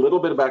talk a little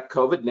bit about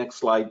COVID. Next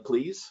slide,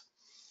 please.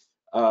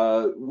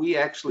 We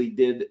actually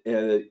did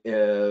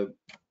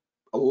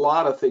a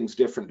lot of things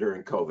different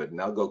during COVID,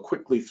 and I'll go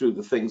quickly through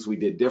the things we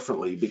did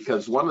differently,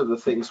 because one of the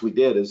things we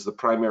did is the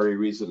primary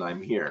reason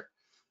I'm here.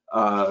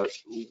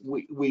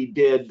 We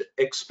did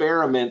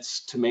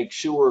experiments to make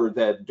sure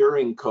that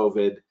during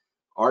COVID,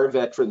 our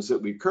veterans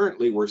that we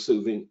currently were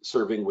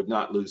serving would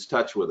not lose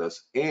touch with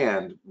us.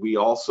 And we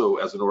also,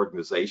 as an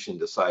organization,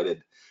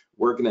 decided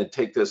we're going to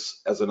take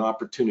this as an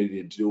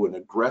opportunity to do an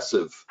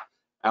aggressive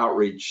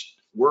outreach.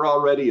 We're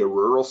already a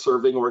rural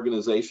serving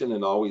organization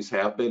and always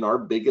have been. Our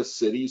biggest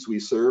cities we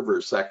serve are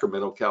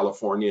Sacramento,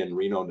 California, and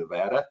Reno,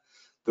 Nevada.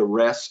 The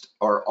rest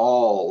are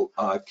all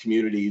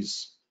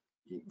communities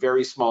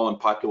very small in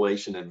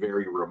population and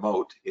very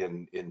remote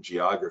in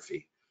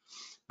geography.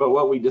 But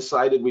what we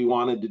decided we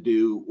wanted to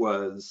do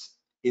was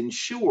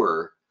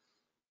ensure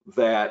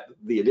that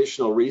the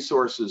additional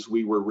resources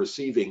we were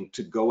receiving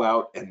to go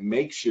out and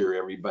make sure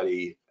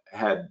everybody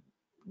had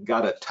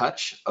got a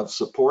touch of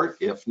support,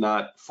 if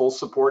not full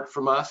support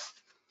from us,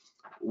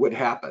 would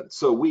happen.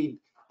 So we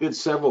did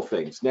several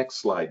things. Next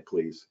slide,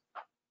 please.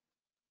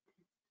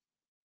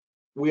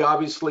 We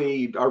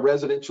obviously, our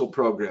residential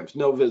programs,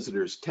 no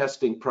visitors,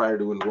 testing prior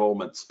to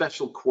enrollment,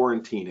 special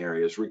quarantine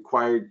areas,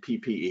 required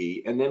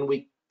PPE, and then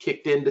we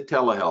kicked into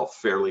telehealth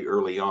fairly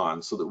early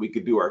on so that we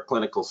could do our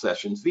clinical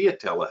sessions via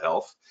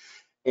telehealth,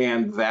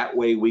 and that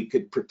way we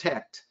could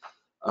protect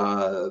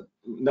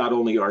not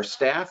only our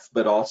staff,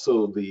 but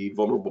also the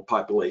vulnerable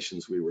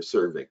populations we were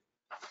serving.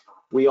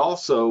 We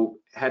also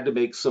had to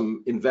make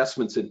some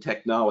investments in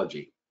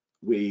technology.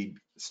 We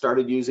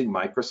started using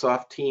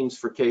Microsoft Teams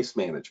for case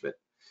management.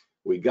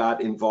 We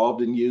got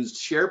involved and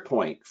used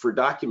SharePoint for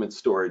document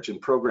storage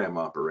and program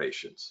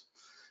operations.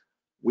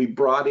 We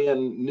brought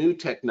in new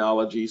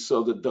technology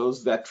so that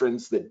those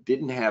veterans that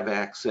didn't have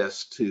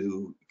access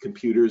to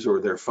computers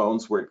or their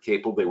phones weren't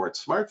capable, they weren't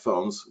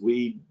smartphones,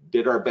 we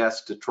did our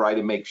best to try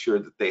to make sure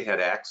that they had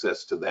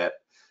access to that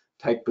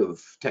type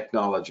of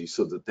technology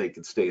so that they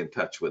could stay in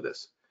touch with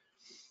us.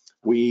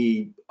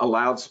 We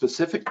allowed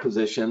specific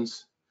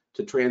positions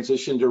to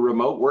transition to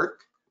remote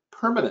work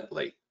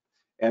permanently.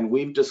 And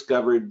we've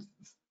discovered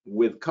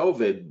with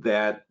COVID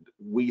that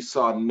we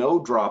saw no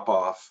drop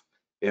off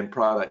in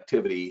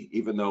productivity,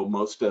 even though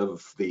most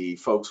of the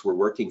folks were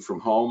working from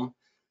home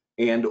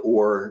and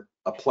or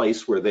a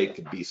place where they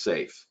could be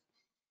safe.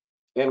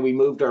 And we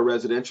moved our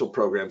residential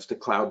programs to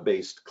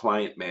cloud-based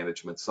client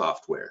management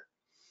software.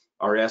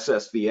 Our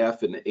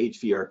SSVF and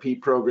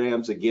HVRP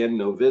programs, again,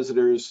 no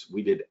visitors.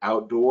 We did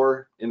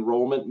outdoor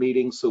enrollment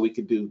meetings so we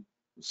could do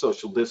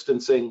social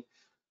distancing,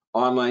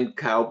 online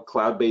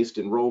cloud-based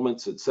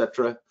enrollments,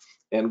 etc.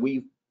 And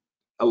we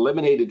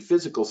eliminated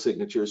physical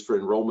signatures for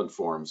enrollment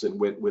forms and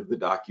went with the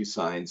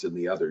DocuSigns and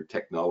the other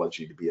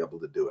technology to be able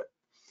to do it.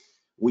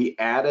 We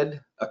added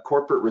a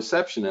corporate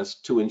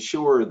receptionist to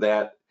ensure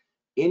that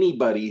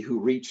anybody who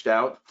reached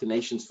out to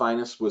Nation's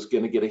Finest was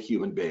going to get a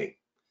human being.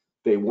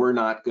 They were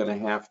not going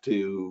to have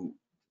to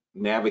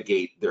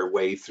navigate their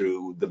way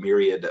through the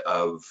myriad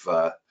of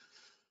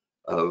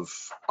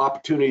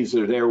opportunities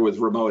that are there with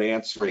remote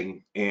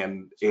answering,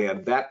 and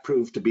that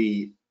proved to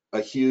be a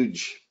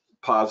huge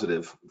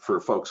positive for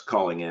folks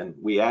calling in.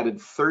 We added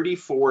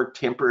 34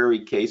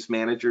 temporary case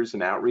managers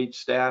and outreach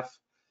staff.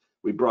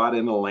 We brought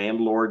in a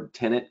landlord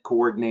tenant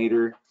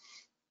coordinator,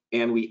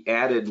 and we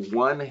added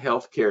one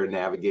healthcare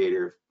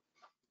navigator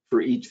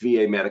for each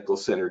VA medical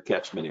center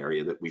catchment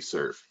area that we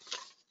serve.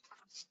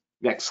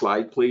 Next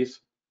slide, please.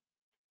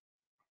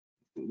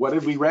 What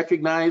did we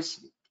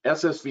recognize?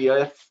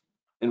 SSVF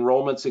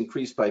enrollments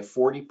increased by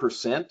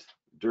 40%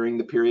 during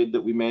the period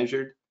that we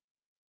measured.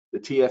 The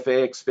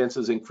TFA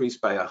expenses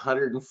increased by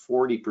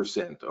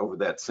 140% over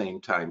that same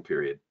time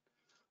period.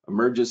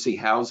 Emergency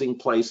housing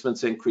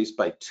placements increased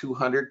by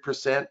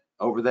 200%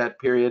 over that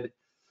period.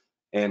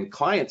 And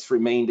clients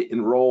remained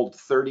enrolled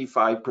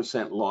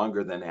 35%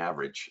 longer than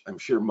average. I'm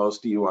sure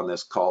most of you on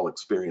this call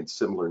experienced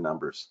similar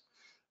numbers.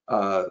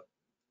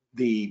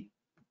 The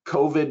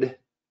COVID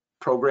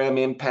program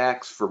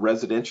impacts for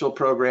residential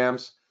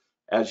programs,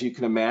 as you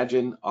can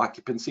imagine,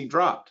 occupancy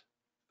dropped.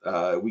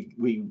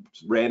 We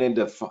ran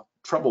into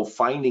trouble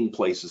finding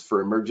places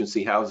for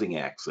emergency housing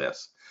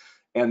access.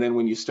 And then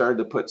when you started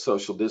to put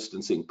social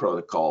distancing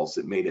protocols,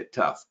 it made it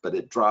tough, but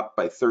it dropped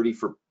by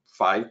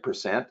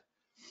 35%.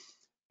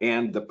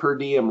 And the per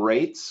diem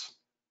rates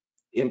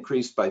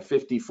increased by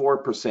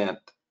 54%,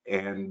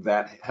 and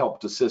that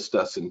helped assist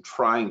us in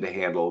trying to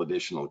handle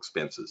additional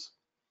expenses.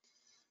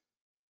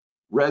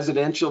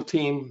 Residential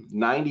team,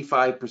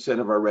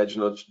 95% of our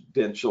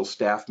residential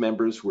staff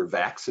members were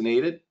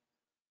vaccinated.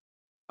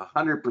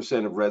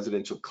 100% of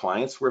residential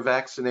clients were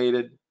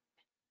vaccinated.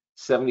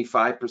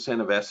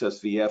 75% of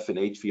SSVF and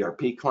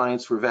HVRP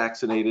clients were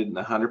vaccinated, and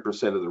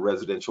 100% of the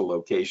residential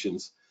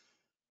locations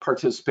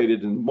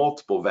participated in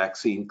multiple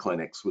vaccine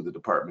clinics with the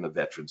Department of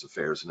Veterans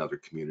Affairs and other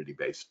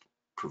community-based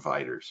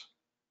providers.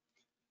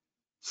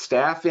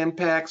 Staff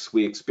impacts,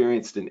 we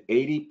experienced an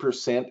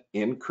 80%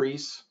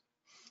 increase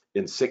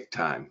in sick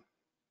time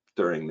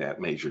during that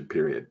measured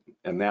period,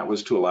 and that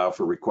was to allow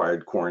for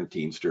required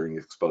quarantines during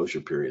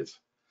exposure periods.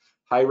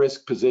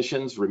 High-risk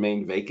positions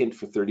remained vacant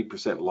for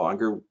 30%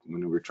 longer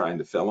when we were trying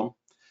to fill them.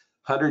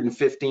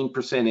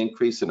 115%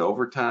 increase in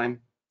overtime,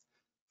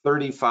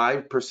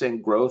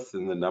 35% growth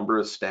in the number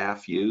of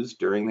staff used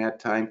during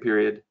that time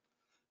period.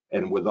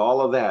 And with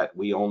all of that,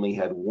 we only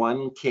had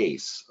one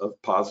case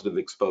of positive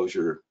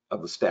exposure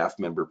of a staff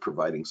member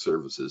providing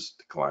services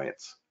to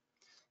clients.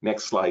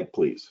 Next slide,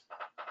 please.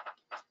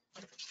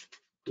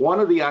 One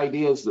of the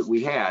ideas that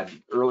we had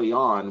early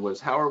on was,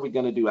 how are we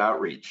going to do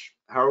outreach?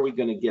 How are we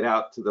going to get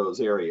out to those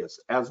areas?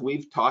 As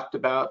we've talked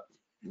about,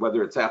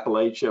 whether it's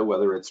Appalachia,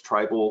 whether it's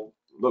tribal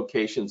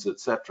locations,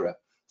 etc.,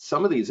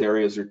 some of these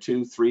areas are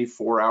 2, 3,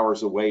 4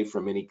 hours away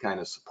from any kind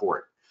of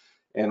support.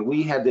 And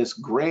we had this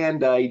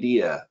grand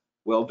idea,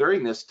 well,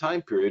 during this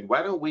time period,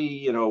 why don't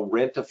we,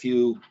 rent a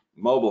few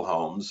mobile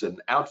homes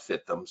and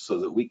outfit them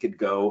so that we could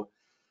go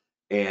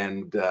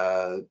and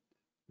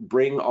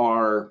bring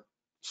our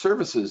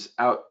services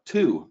out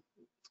to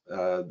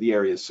the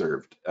areas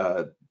served.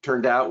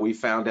 We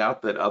found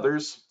out that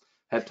others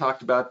had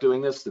talked about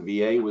doing this. The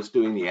VA was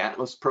doing the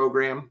Atlas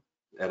program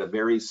at a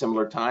very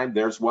similar time.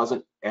 Theirs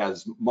wasn't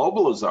as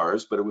mobile as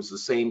ours, but it was the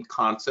same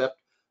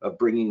concept of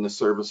bringing the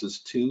services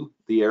to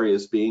the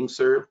areas being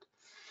served.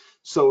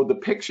 So the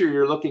picture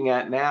you're looking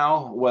at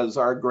now was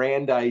our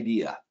grand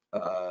idea.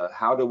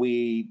 How do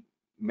we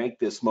make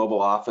this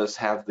mobile office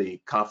have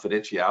the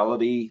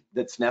confidentiality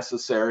that's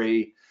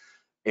necessary?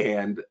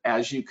 And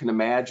as you can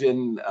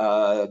imagine,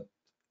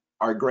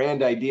 our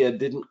grand idea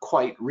didn't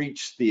quite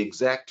reach the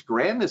exact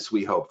grandness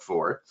we hoped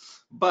for,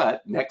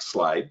 but next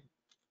slide.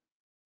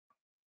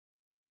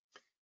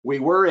 We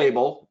were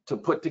able to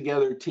put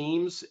together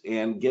teams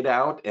and get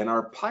out, and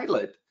our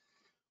pilot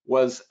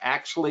was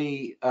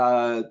actually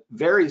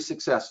very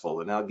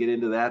successful, and I'll get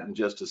into that in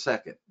just a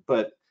second.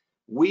 But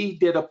we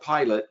did a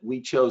pilot.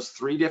 We chose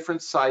 3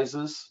 different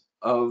sizes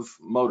of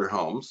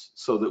motorhomes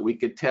so that we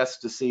could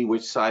test to see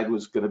which side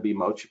was going to be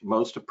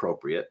most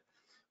appropriate.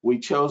 We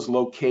chose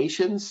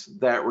locations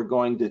that were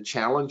going to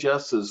challenge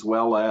us as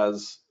well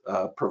as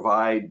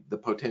provide the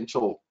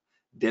potential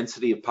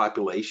density of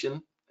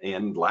population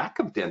and lack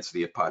of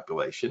density of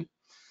population.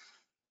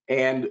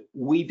 And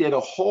we did a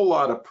whole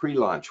lot of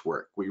pre-launch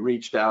work. We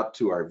reached out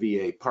to our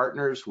VA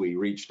partners. We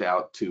reached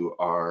out to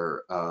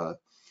our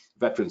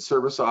veteran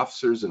service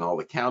officers in all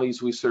the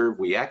counties we serve.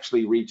 We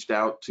actually reached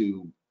out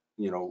to,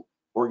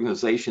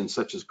 organizations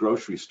such as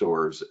grocery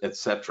stores,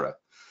 etc.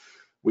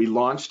 We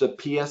launched a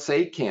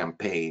PSA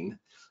campaign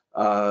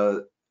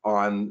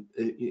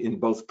in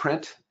both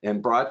print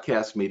and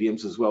broadcast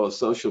mediums, as well as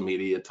social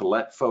media, to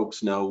let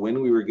folks know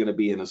when we were going to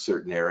be in a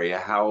certain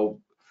area,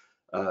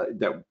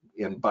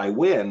 and by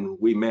when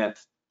we meant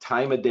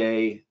time of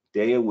day,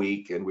 day of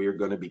week, and we were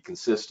going to be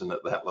consistent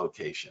at that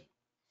location.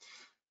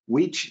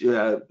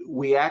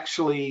 We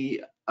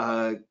actually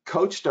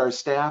coached our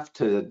staff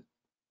to,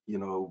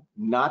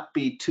 not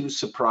be too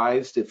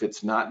surprised if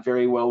it's not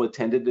very well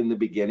attended in the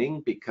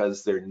beginning,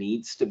 because there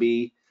needs to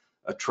be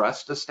a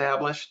trust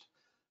established.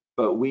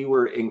 But we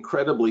were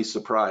incredibly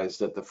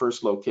surprised at the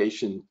first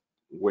location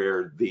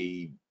where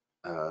the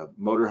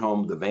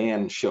motorhome, the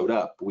van, showed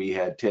up. We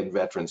had 10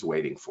 veterans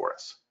waiting for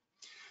us.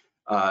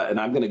 And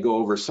I'm going to go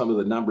over some of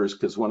the numbers,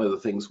 because one of the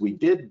things we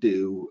did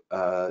do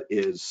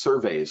is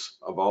surveys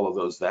of all of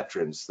those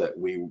veterans that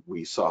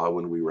we saw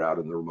when we were out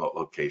in the remote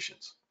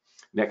locations.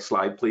 Next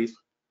slide, please.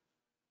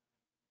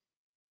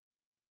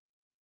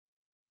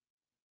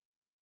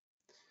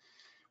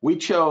 We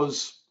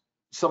chose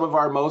some of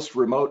our most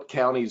remote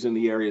counties in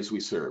the areas we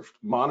served.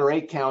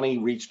 Monterey County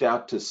reached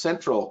out to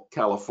Central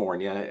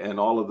California and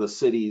all of the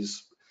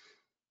cities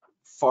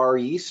far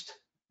east,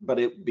 but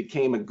it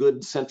became a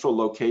good central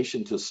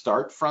location to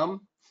start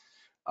from.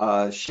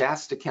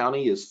 Shasta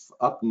County is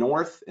up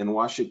north, and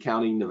Washoe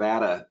County,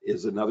 Nevada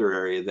is another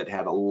area that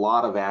had a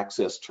lot of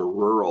access to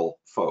rural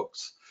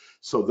folks.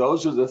 So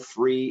those are the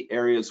 3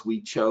 areas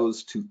we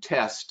chose to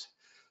test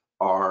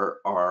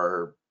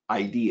our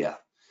idea.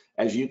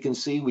 As you can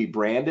see, we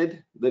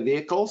branded the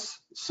vehicles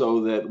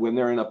so that when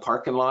they're in a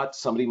parking lot,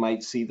 somebody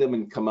might see them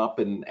and come up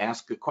and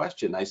ask a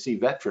question. I see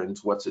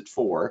veterans, what's it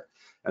for?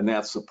 And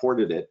that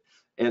supported it.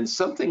 And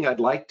something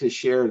I'd like to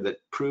share that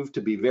proved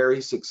to be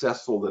very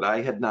successful that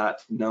I had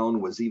not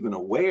known was even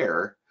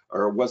aware,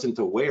 or wasn't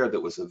aware that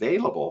was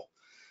available.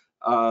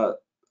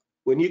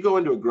 When you go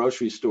into a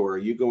grocery store,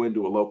 you go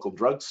into a local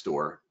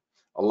drugstore,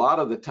 a lot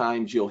of the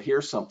times you'll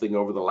hear something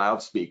over the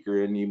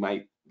loudspeaker and you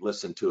might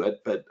listen to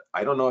it, but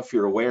I don't know if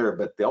you're aware,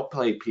 but they'll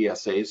play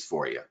PSAs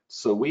for you.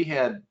 So we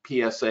had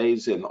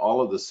PSAs in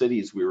all of the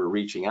cities we were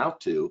reaching out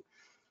to.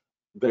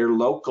 Their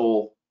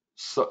local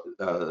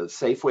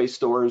Safeway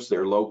stores,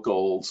 their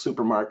local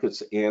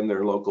supermarkets, and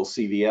their local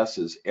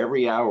CVSs,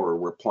 every hour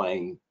we're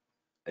playing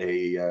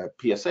a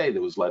PSA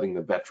that was letting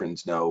the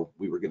veterans know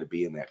we were going to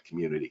be in that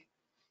community.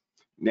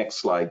 Next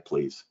slide,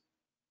 please.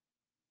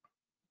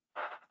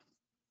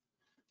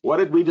 What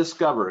did we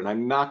discover? And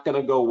I'm not going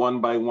to go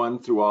one by one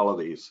through all of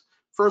these.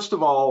 First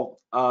of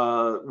all,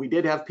 we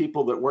did have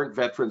people that weren't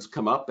veterans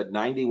come up, but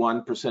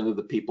 91% of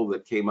the people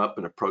that came up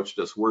and approached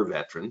us were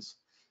veterans.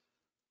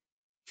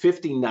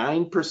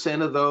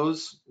 59% of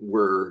those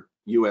were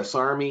U.S.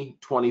 Army,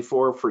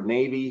 24 for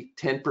Navy,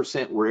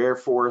 10% were Air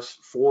Force,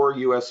 4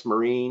 U.S.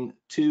 Marine,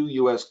 2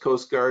 U.S.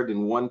 Coast Guard,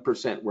 and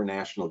 1% were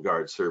National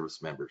Guard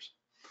service members.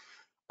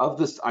 Of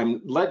this,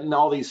 I'm letting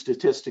all these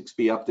statistics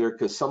be up there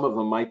because some of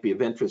them might be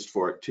of interest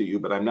to you,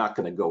 but I'm not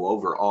going to go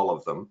over all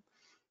of them.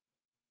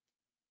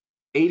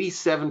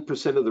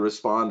 87% of the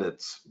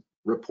respondents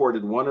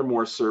reported 1 or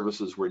more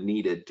services were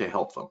needed to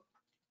help them.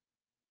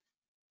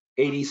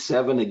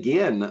 87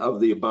 again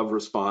of the above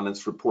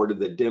respondents reported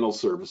that dental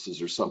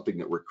services are something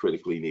that were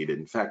critically needed.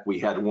 In fact, we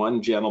had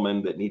one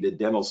gentleman that needed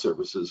dental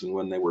services, and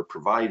when they were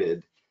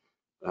provided,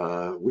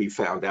 we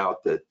found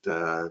out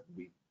that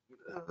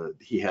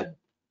he had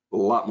a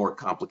lot more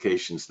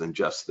complications than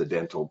just the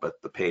dental, but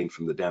the pain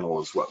from the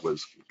dental is what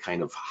was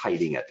kind of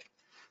hiding it.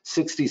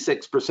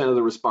 66% of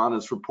the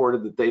respondents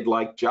reported that they'd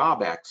like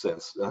job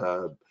access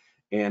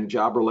and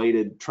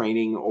job-related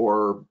training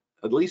or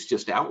at least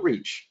just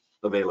outreach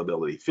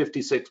availability.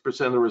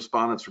 56% of the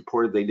respondents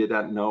reported they did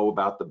not know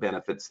about the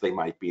benefits they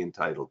might be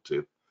entitled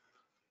to.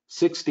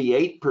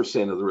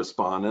 68% of the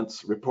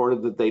respondents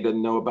reported that they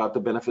didn't know about the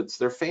benefits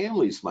their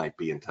families might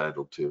be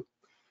entitled to.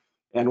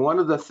 And one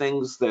of the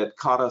things that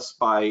caught us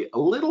by a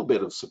little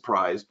bit of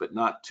surprise, but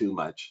not too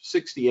much,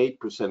 68%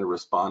 of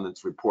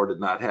respondents reported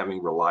not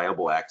having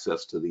reliable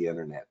access to the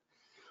internet.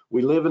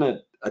 We live in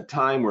a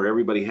time where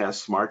everybody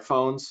has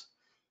smartphones.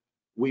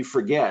 We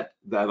forget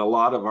that a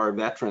lot of our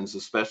veterans,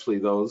 especially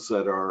those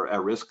that are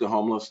at risk of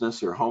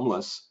homelessness or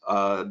homeless,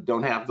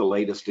 don't have the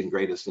latest and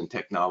greatest in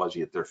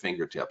technology at their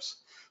fingertips.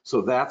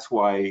 So that's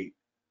why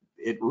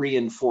it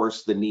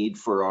reinforced the need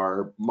for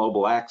our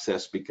mobile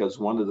access, because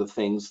one of the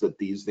things that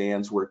these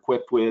vans were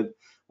equipped with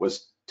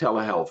was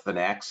telehealth and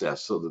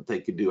access so that they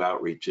could do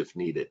outreach if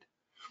needed.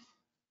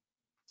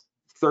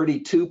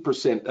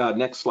 32%,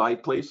 next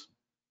slide, please.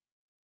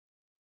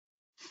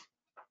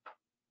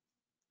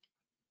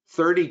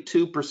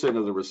 32%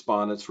 of the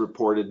respondents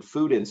reported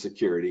food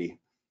insecurity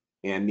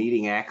and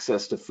needing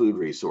access to food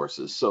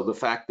resources. So the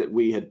fact that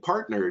we had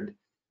partnered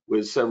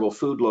with several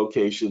food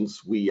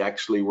locations, we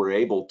actually were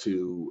able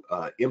to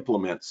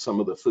implement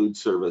some of the food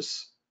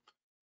service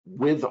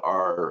with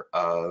our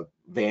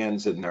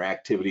vans and their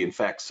activity. In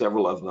fact,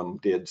 several of them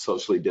did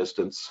socially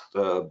distanced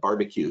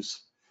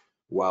barbecues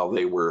while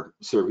they were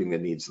serving the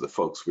needs of the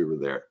folks we were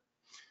there.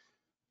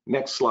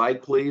 Next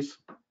slide, please.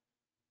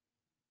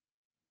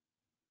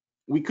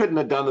 We couldn't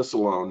have done this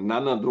alone.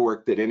 None of the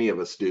work that any of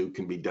us do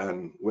can be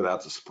done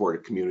without the support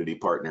of community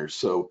partners.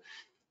 So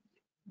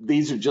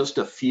these are just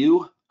a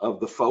few of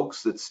the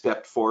folks that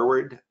stepped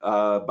forward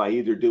by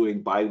either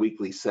doing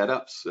bi-weekly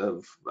setups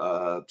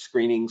of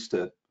screenings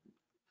to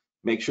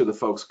make sure the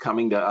folks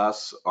coming to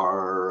us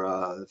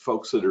are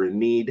folks that are in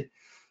need.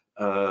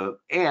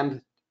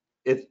 And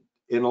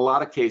in a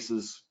lot of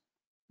cases,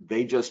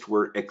 they just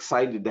were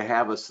excited to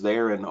have us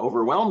there and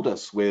overwhelmed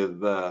us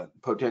with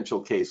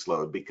potential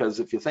caseload. Because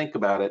if you think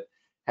about it,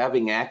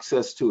 having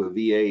access to a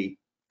VA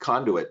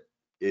conduit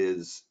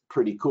is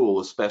pretty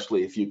cool,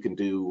 especially if you can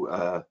do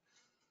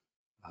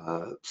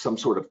some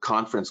sort of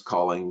conference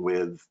calling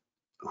with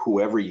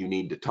whoever you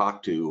need to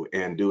talk to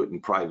and do it in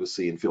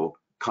privacy and feel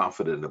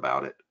confident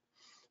about it.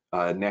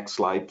 Next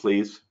slide,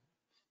 please.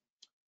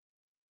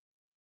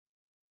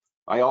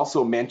 I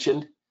also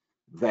mentioned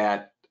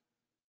that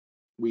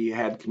we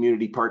had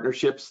community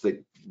partnerships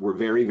that were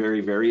very,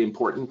 very, very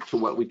important to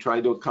what we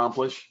tried to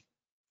accomplish.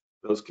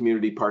 Those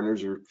community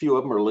partners, a few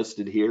of them are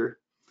listed here.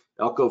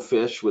 Elko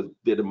Fish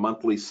did a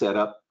monthly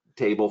setup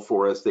table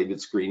for us. They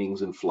did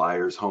screenings and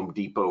flyers. Home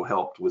Depot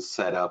helped with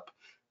setup.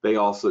 They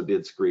also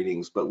did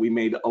screenings, but we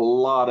made a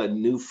lot of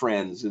new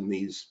friends in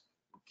these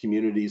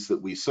communities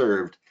that we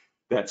served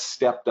that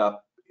stepped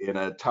up in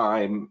a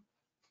time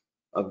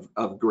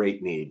of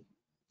great need.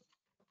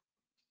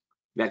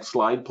 Next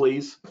slide,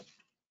 please.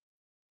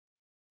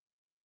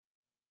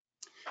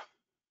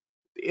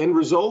 The end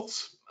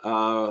results,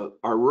 our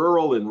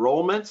rural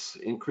enrollments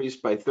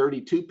increased by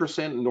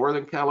 32% in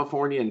Northern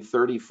California and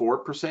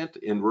 34%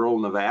 in rural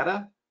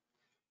Nevada.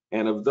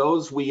 And of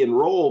those we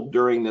enrolled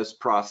during this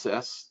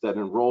process that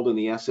enrolled in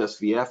the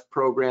SSVF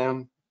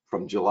program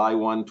from July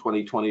 1,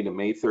 2020 to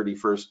May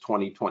 31st,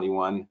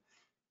 2021,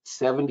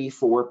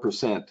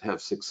 74%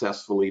 have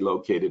successfully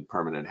located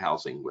permanent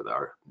housing with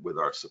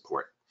our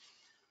support.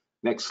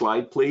 Next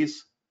slide,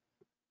 please.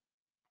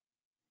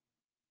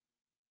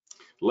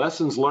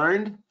 Lessons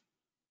learned: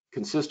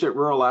 consistent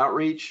rural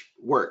outreach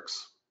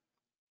works.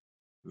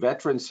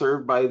 Veterans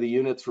served by the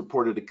units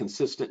reported a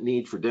consistent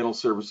need for dental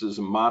services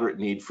and moderate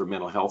need for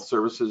mental health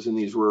services in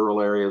these rural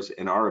areas,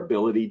 and our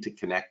ability to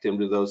connect them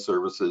to those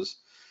services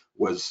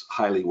was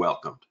highly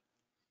welcomed.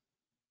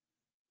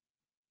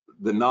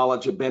 The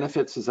knowledge of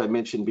benefits, as I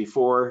mentioned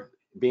before,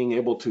 being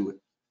able to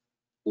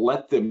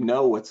let them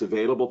know what's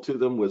available to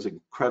them was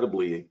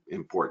incredibly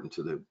important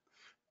to them.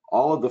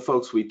 All of the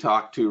folks we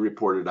talked to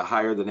reported a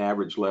higher than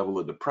average level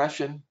of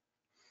depression.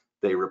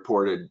 They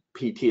reported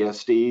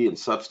PTSD and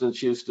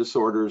substance use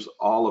disorders,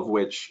 all of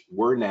which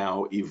we're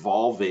now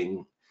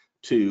evolving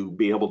to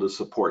be able to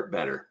support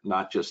better,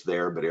 not just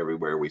there, but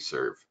everywhere we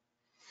serve.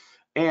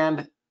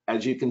 And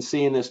as you can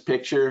see in this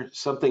picture,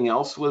 something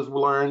else was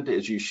learned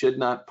is you should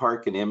not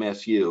park an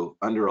MSU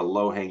under a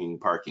low-hanging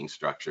parking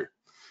structure.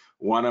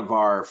 One of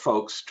our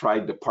folks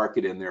tried to park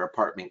it in their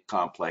apartment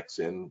complex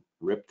and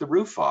ripped the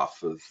roof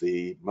off of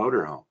the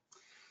motorhome.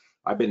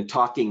 I've been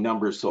talking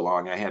numbers so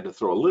long, I had to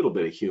throw a little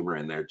bit of humor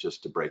in there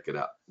just to break it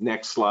up.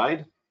 Next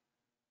slide.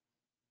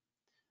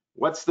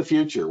 What's the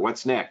future?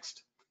 What's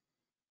next?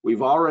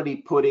 We've already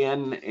put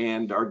in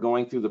and are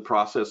going through the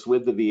process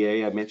with the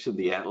VA. I mentioned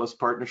the Atlas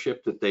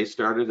partnership that they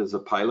started as a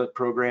pilot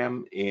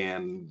program,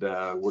 and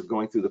we're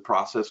going through the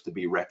process to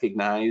be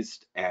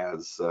recognized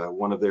as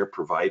one of their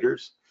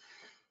providers.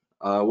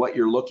 What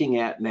you're looking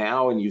at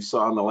now, and you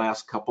saw in the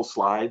last couple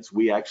slides,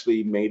 we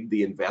actually made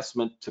the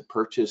investment to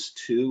purchase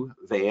 2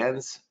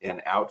 vans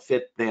and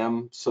outfit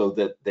them so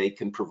that they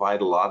can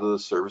provide a lot of the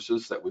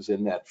services that was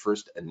in that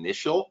first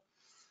initial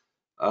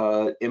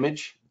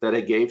image that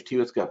I gave to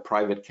you. It's got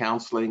private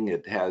counseling.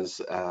 It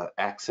has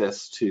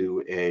access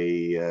to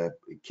a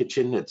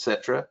kitchen,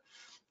 etc.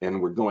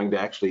 And we're going to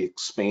actually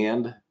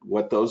expand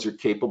what those are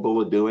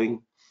capable of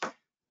doing.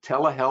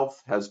 Telehealth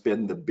has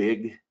been the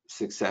big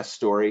success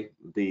story,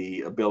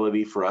 the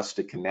ability for us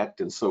to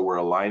connect. And so we're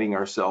aligning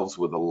ourselves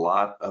with a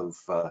lot of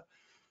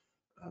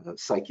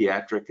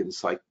psychiatric and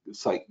psych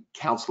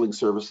counseling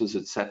services,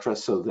 etc.,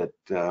 so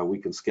that we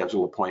can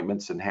schedule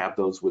appointments and have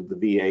those with the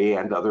VA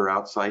and other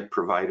outside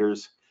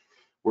providers.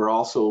 We're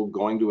also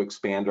going to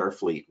expand our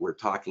fleet. We're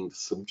talking to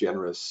some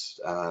generous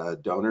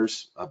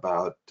donors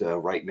about,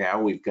 right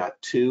now we've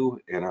got 2,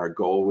 and our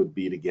goal would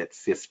be to get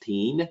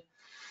 15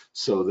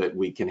 so that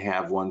we can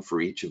have one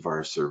for each of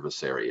our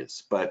service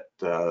areas. But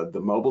the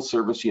mobile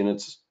service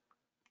units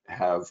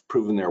have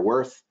proven their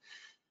worth.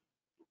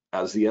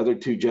 As the other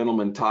 2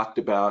 gentlemen talked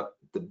about,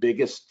 the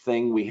biggest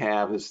thing we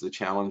have is the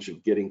challenge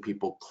of getting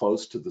people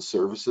close to the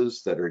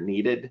services that are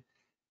needed.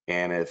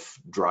 And if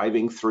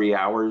driving 3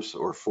 hours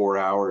or 4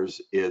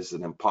 hours is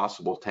an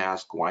impossible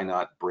task, why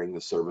not bring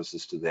the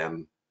services to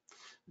them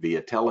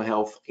via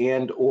telehealth?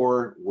 And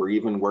or we're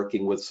even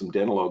working with some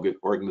dental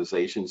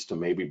organizations to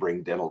maybe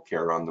bring dental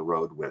care on the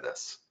road with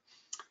us.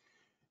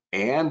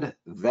 And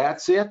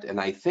that's it.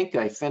 And I think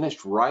I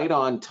finished right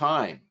on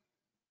time.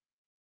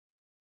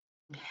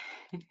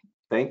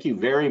 Thank you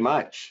very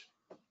much.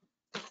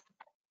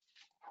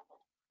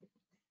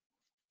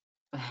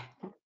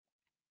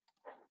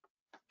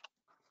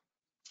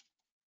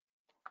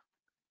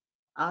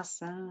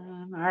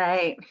 Awesome. All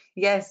right.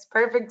 Yes,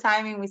 perfect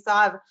timing. We still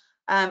have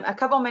a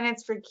couple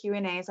minutes for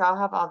Q&A, so I'll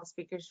have all the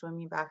speakers join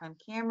me back on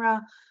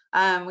camera.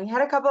 We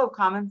had a couple of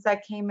comments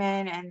that came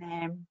in, and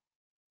then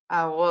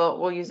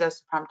we'll use those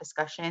to prompt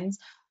discussions.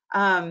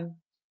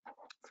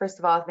 First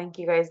of all, thank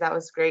you guys. That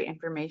was great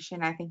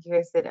information. I think you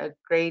guys did a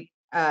great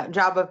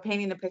job of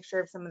painting the picture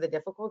of some of the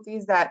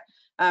difficulties that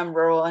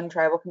rural and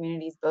tribal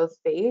communities both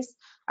face.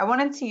 I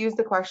wanted to use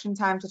the question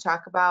time to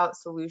talk about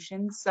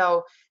solutions.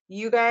 So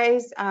you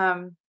guys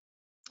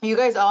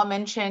all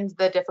mentioned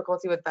the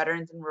difficulty with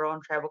veterans in rural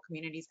and tribal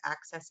communities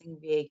accessing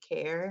VA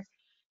care.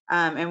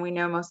 And we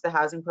know most of the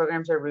housing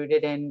programs are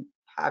rooted in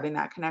having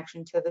that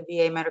connection to the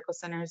VA medical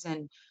centers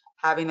and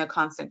having the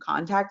constant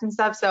contact and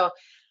stuff. So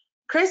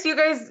Chris,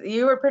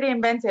 you were pretty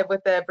inventive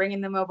with the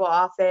bringing the mobile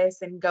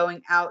office and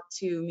going out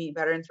to meet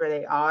veterans where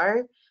they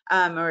are,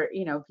 or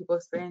people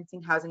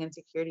experiencing housing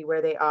insecurity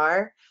where they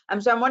are.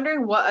 So I'm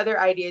wondering what other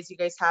ideas you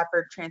guys have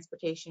for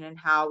transportation and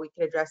how we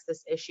could address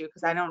this issue,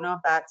 because I don't know if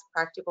that's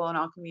practical in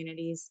all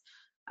communities,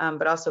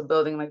 but also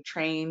building like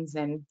trains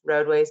and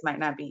roadways might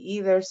not be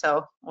either.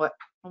 So what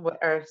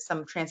are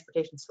some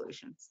transportation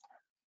solutions?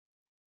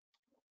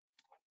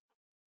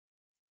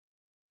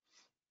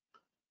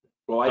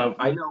 Well,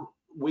 I know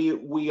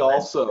we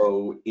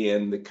also,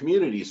 in the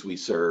communities we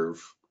serve,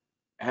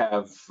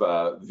 have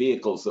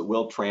vehicles that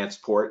will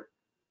transport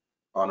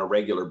on a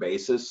regular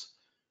basis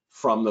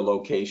from the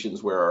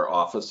locations where our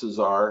offices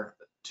are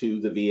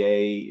to the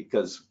VA,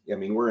 because I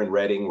mean, we're in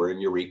Reading, we're in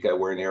Eureka,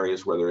 we're in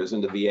areas where there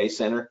isn't a VA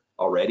center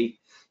already.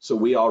 So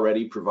we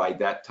already provide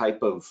that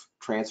type of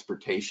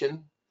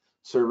transportation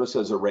service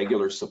as a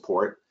regular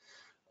support.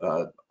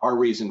 Our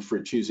reason for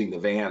choosing the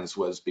vans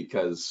was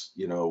because,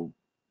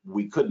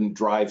 we couldn't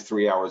drive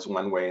 3 hours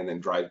one way and then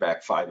drive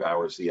back 5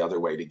 hours the other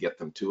way to get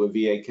them to a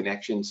VA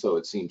connection. So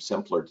it seemed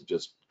simpler to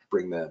just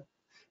bring the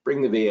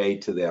VA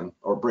to them,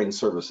 or bring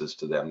services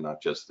to them,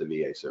 not just the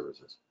VA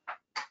services.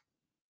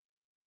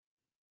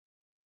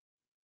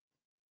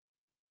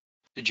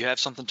 Did you have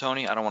something,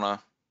 Tony? I don't want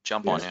to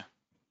jump on you.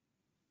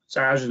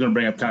 Sorry, I was just going to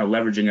bring up kind of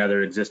leveraging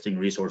other existing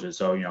resources.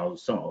 So,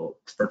 so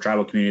for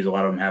tribal communities, a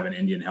lot of them have an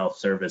Indian Health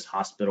Service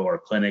hospital or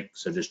clinic.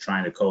 So just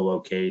trying to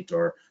co-locate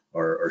or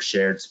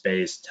shared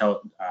space.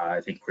 I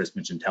think Chris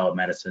mentioned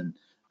telemedicine,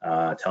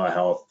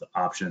 telehealth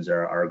options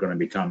are going to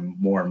become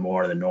more and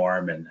more the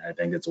norm. And I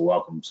think it's a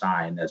welcome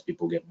sign as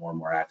people get more and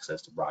more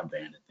access to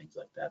broadband and things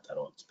like that.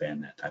 That'll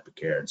expand that type of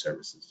care and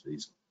services to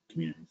these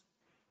communities.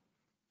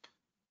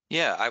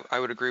 Yeah, I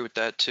would agree with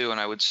that too. And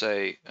I would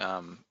say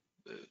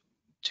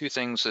 2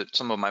 things that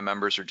some of my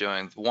members are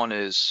doing. One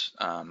is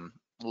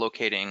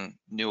locating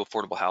new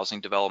affordable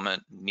housing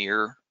development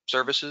near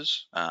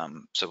services.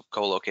 So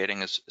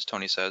co-locating, as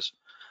Tony says,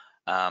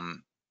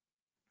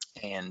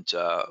 and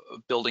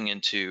building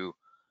into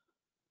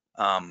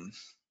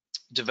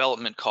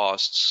development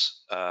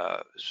costs,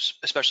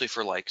 especially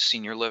for like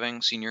senior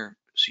living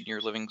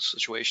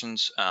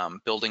situations,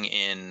 building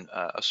in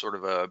a sort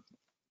of a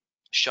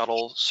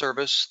shuttle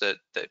service that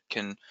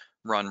can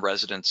run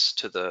residents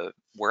to the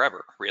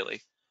wherever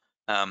really.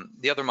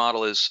 The other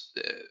model is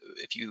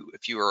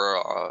if you are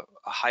a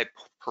high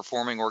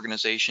performing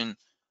organization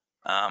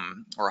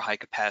or a high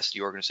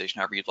capacity organization,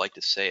 however you'd like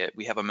to say it.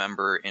 We have a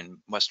member in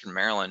Western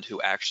Maryland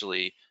who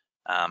actually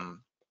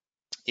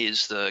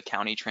is the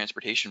county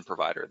transportation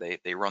provider.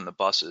 They run the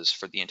buses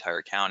for the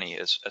entire county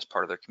as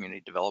part of their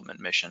community development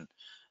mission.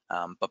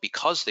 But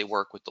because they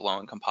work with the low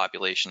income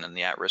population and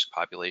the at-risk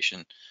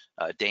population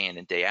day in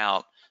and day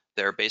out,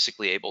 they're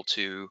basically able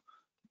to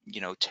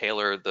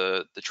tailor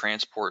the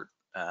transport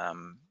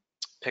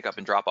pickup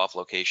and drop off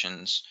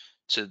locations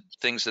to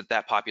things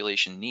that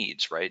population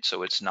needs, right?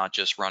 So it's not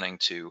just running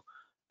to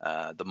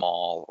the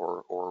mall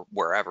or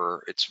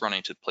wherever. It's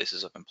running to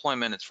places of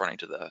employment. It's running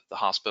to the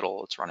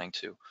hospital. It's running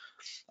to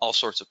all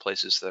sorts of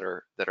places that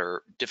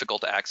are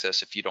difficult to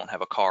access if you don't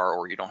have a car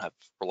or you don't have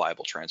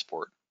reliable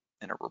transport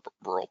in a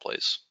rural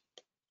place.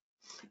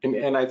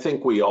 And I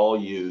think we all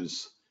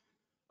use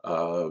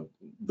the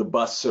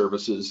bus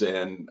services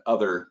and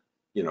other,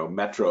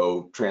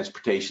 metro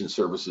transportation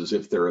services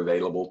if they're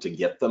available to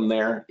get them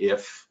there.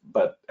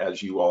 But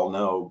as you all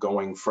know,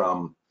 going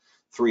from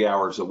 3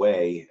 hours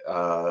away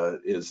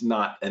is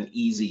not an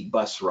easy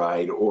bus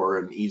ride or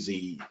an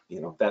easy,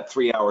 that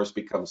 3 hours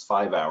becomes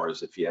 5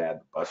 hours if you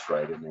add the bus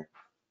ride in there.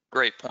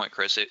 Great point,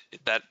 Chris.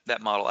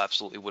 That model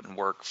absolutely wouldn't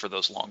work for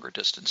those longer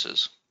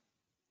distances.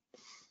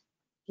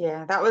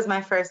 Yeah, that was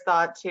my first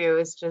thought too,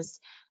 is just,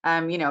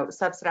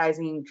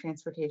 subsidizing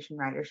transportation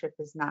ridership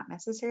is not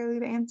necessarily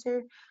the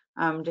answer,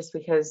 just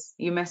because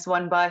you miss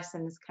one bus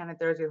and it kind of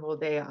throws your whole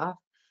day off.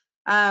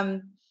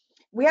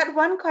 We had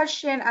one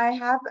question. I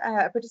have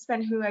a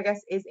participant who I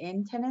guess is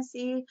in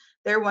Tennessee.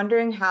 They're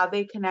wondering how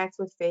they connect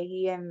with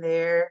Fahey and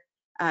their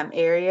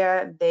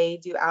area. They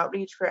do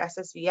outreach for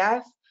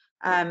SSVF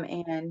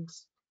and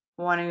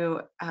want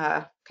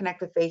to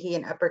connect with Fahey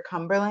in Upper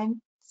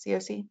Cumberland,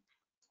 COC.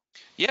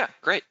 Yeah,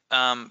 great.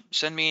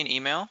 Send me an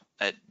email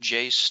at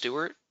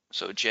jstewart,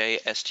 so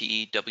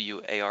JSTEWART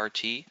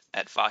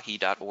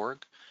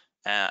 @fahi.org,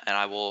 and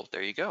I will.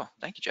 There you go.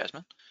 Thank you,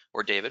 Jasmine,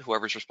 or David,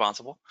 whoever's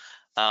responsible.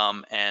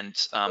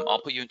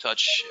 I'll put you in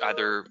touch.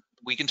 Either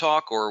we can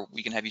talk, or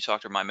we can have you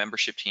talk to my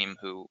membership team,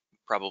 who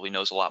probably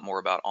knows a lot more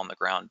about on the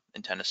ground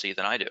in Tennessee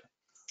than I do.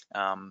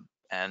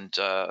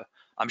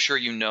 I'm sure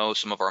you know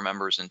some of our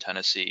members in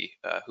Tennessee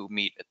who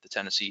meet at the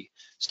Tennessee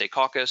State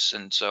Caucus,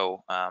 and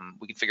so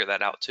we can figure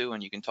that out too,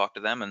 and you can talk to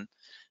them, and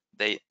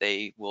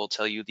they will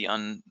tell you the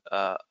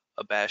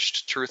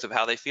unabashed truth of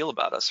how they feel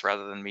about us,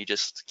 rather than me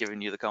just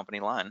giving you the company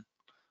line.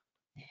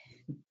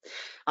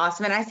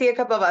 Awesome. And I see a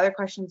couple of other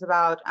questions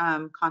about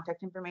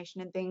contact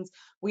information and things.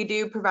 We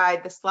do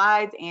provide the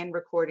slides and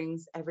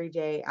recordings every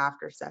day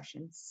after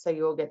sessions, so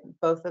you'll get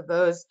both of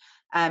those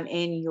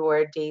in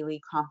your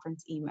daily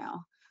conference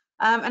email.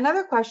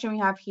 Another question we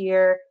have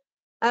here,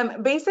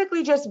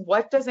 basically just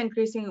what does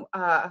increasing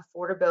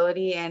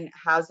affordability and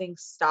housing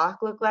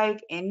stock look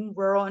like in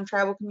rural and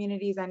tribal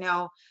communities? I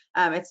know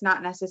it's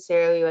not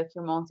necessarily like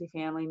your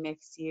multifamily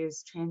mixed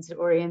use, transit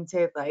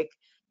oriented, like,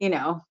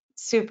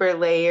 super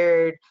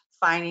layered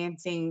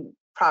financing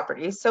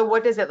properties. So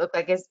what does it look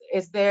like?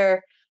 Is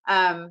there,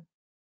 I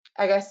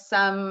guess,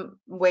 some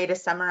way to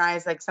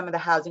summarize like some of the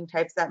housing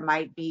types that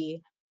might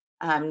be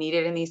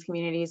needed in these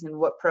communities and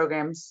what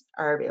programs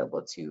are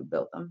available to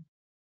build them?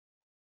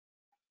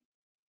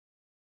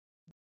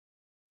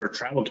 For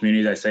tribal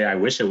communities, I say I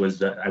wish that was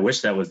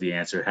the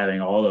answer,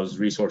 having all those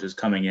resources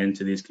coming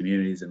into these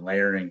communities and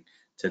layering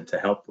to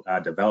help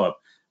develop.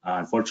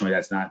 Unfortunately,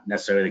 that's not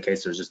necessarily the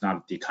case. There's just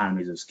not the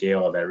economies of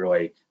scale that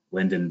really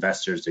lend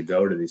investors to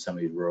go to some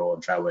of these rural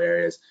and tribal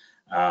areas.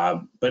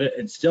 But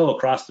it's still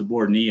across the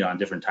board need on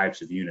different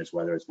types of units,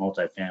 whether it's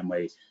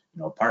multifamily,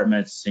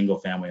 apartments, single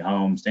family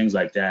homes, things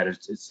like that.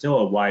 It's still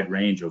a wide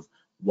range of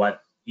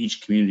what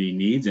each community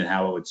needs and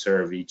how it would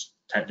serve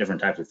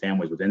different types of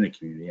families within the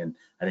community. And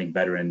I think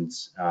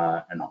veterans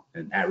and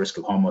at risk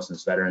of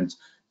homelessness veterans,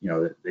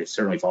 they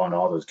certainly fall into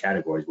all those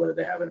categories, whether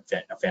they have a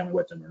family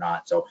with them or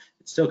not. So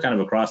it's still kind of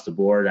across the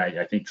board.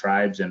 I think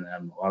tribes and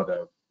a lot of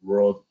the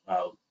rural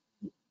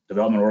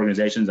development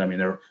organizations, I mean,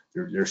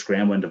 they're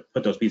scrambling to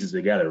put those pieces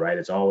together, right?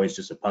 It's always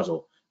just a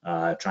puzzle,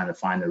 trying to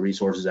find the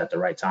resources at the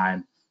right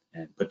time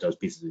and put those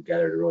pieces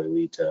together to really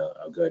lead to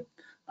a good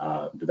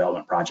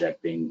development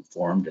project being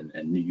formed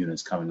and new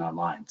units coming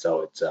online.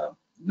 So it's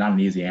not an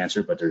easy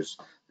answer, but there's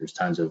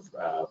tons of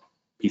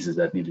pieces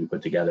that need to be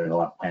put together and a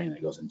lot of planning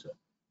that goes into it.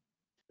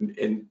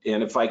 And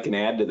if I can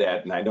add to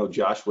that, and I know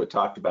Joshua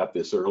talked about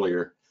this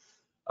earlier,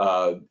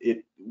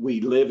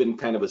 we live in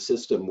kind of a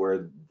system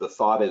where the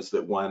thought is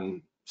that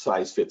one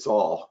size fits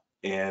all.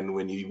 And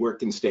when you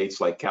work in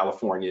states like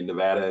California,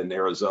 Nevada, and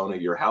Arizona,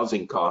 your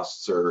housing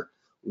costs are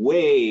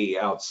way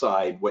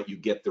outside what you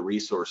get the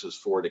resources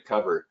for to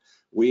cover.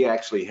 We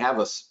actually have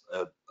a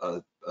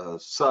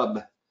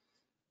sub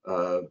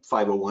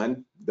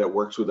 501 that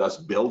works with us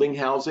building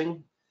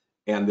housing.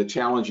 And the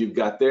challenge you've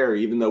got there,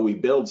 even though we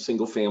build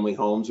single family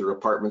homes or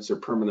apartments or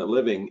permanent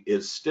living,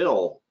 is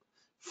still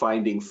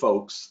finding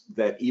folks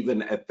that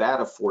even at that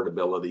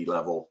affordability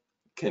level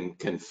can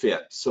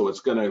fit. So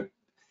it's going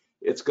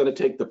to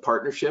take the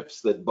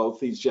partnerships that both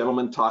these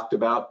gentlemen talked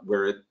about,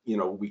 where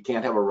we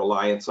can't have a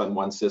reliance on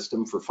one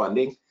system for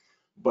funding.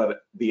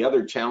 But the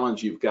other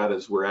challenge you've got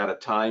is we're at a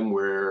time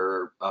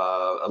where,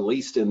 at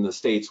least in the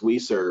states we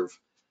serve,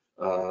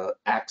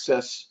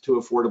 access to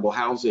affordable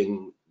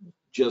housing,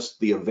 just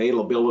the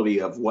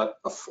availability of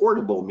what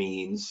affordable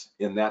means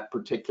in that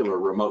particular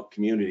remote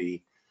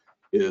community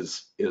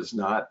is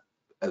not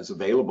as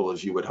available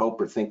as you would hope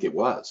or think it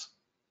was.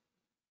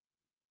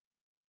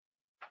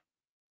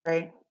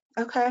 Right.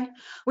 Okay.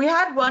 We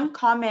had one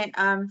comment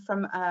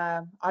from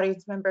an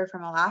audience member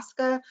from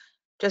Alaska,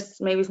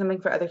 just maybe something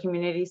for other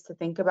communities to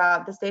think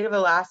about. The state of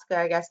Alaska,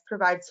 I guess,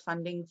 provides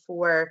funding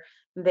for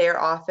their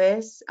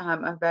Office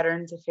of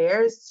Veterans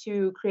Affairs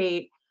to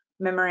create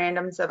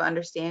memorandums of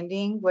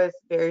understanding with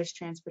various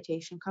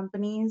transportation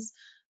companies,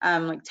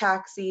 like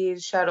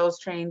taxis, shuttles,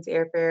 trains,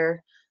 airfare.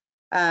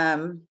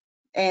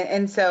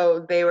 And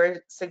so they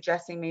were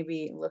suggesting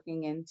maybe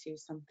looking into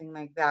something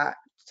like that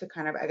to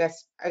kind of, I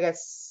guess,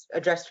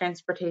 address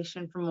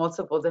transportation from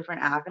multiple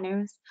different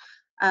avenues.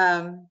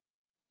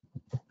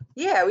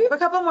 Yeah, we have a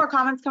couple more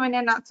comments coming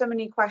in, not so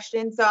many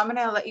questions. So I'm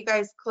gonna let you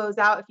guys close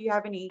out if you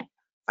have any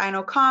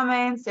final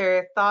comments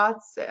or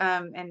thoughts.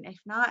 And if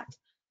not,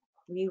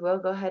 we will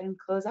go ahead and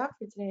close out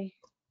for today.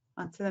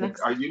 On to the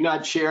next. Are you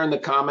not sharing the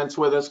comments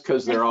with us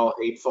because they're all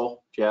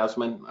hateful,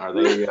 Jasmine? Are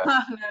they?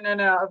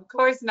 No, of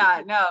course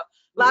not. No,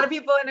 a lot of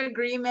people in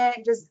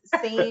agreement, just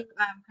same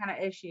kind of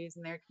issues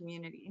in their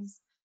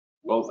communities.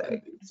 Well,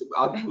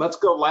 let's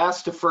go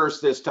last to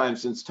first this time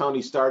since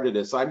Tony started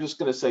this. I'm just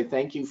going to say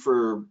thank you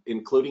for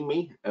including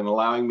me and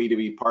allowing me to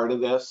be part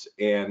of this.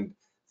 And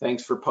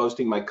thanks for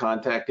posting my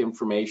contact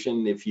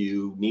information. If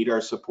you need our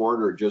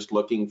support or just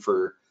looking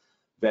for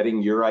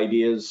vetting your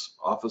ideas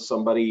off of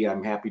somebody,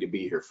 I'm happy to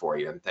be here for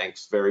you. And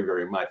thanks very,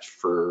 very much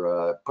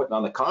for putting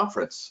on the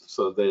conference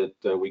so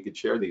that we could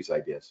share these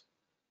ideas.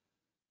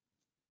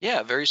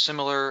 Yeah, very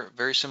similar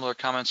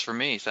comments for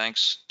me.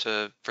 Thanks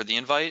for the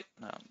invite.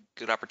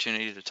 Good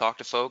opportunity to talk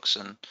to folks,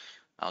 and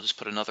I'll just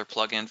put another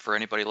plug in for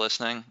anybody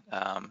listening.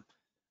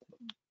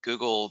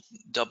 Google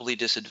Doubly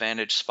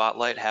Disadvantaged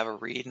Spotlight, have a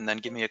read, and then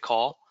give me a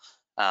call.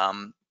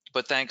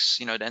 But thanks,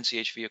 to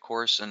NCHV, of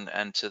course,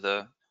 and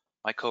to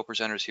my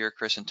co-presenters here,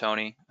 Chris and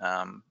Tony.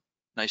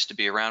 Nice to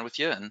be around with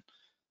you, and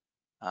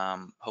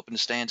hoping to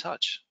stay in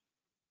touch.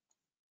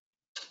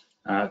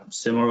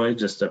 Similarly,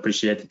 just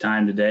appreciate the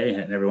time today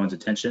and everyone's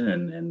attention,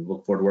 and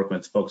look forward to working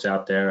with folks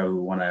out there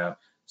who want to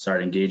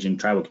start engaging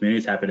tribal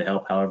communities. Happy to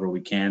help however we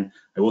can.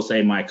 I will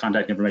say my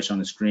contact information on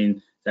the screen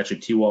is actually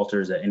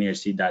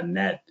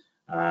twalters@nehc.net.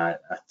 A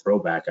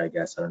throwback, I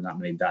guess. There are not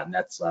many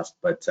 .nets left,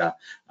 but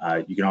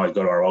you can always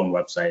go to our own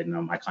website, and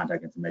my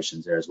contact information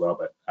is there as well.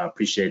 But I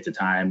appreciate the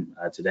time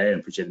today, and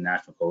appreciate the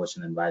National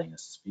Coalition inviting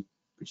us to speak.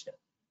 Appreciate it.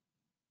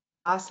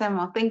 Awesome.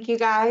 Well, thank you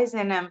guys,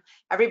 and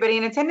everybody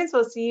in attendance.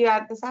 We'll see you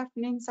at this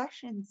afternoon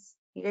sessions.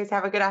 You guys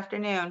have a good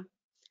afternoon.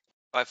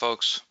 Bye,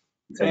 folks.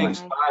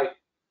 Thanks. Bye.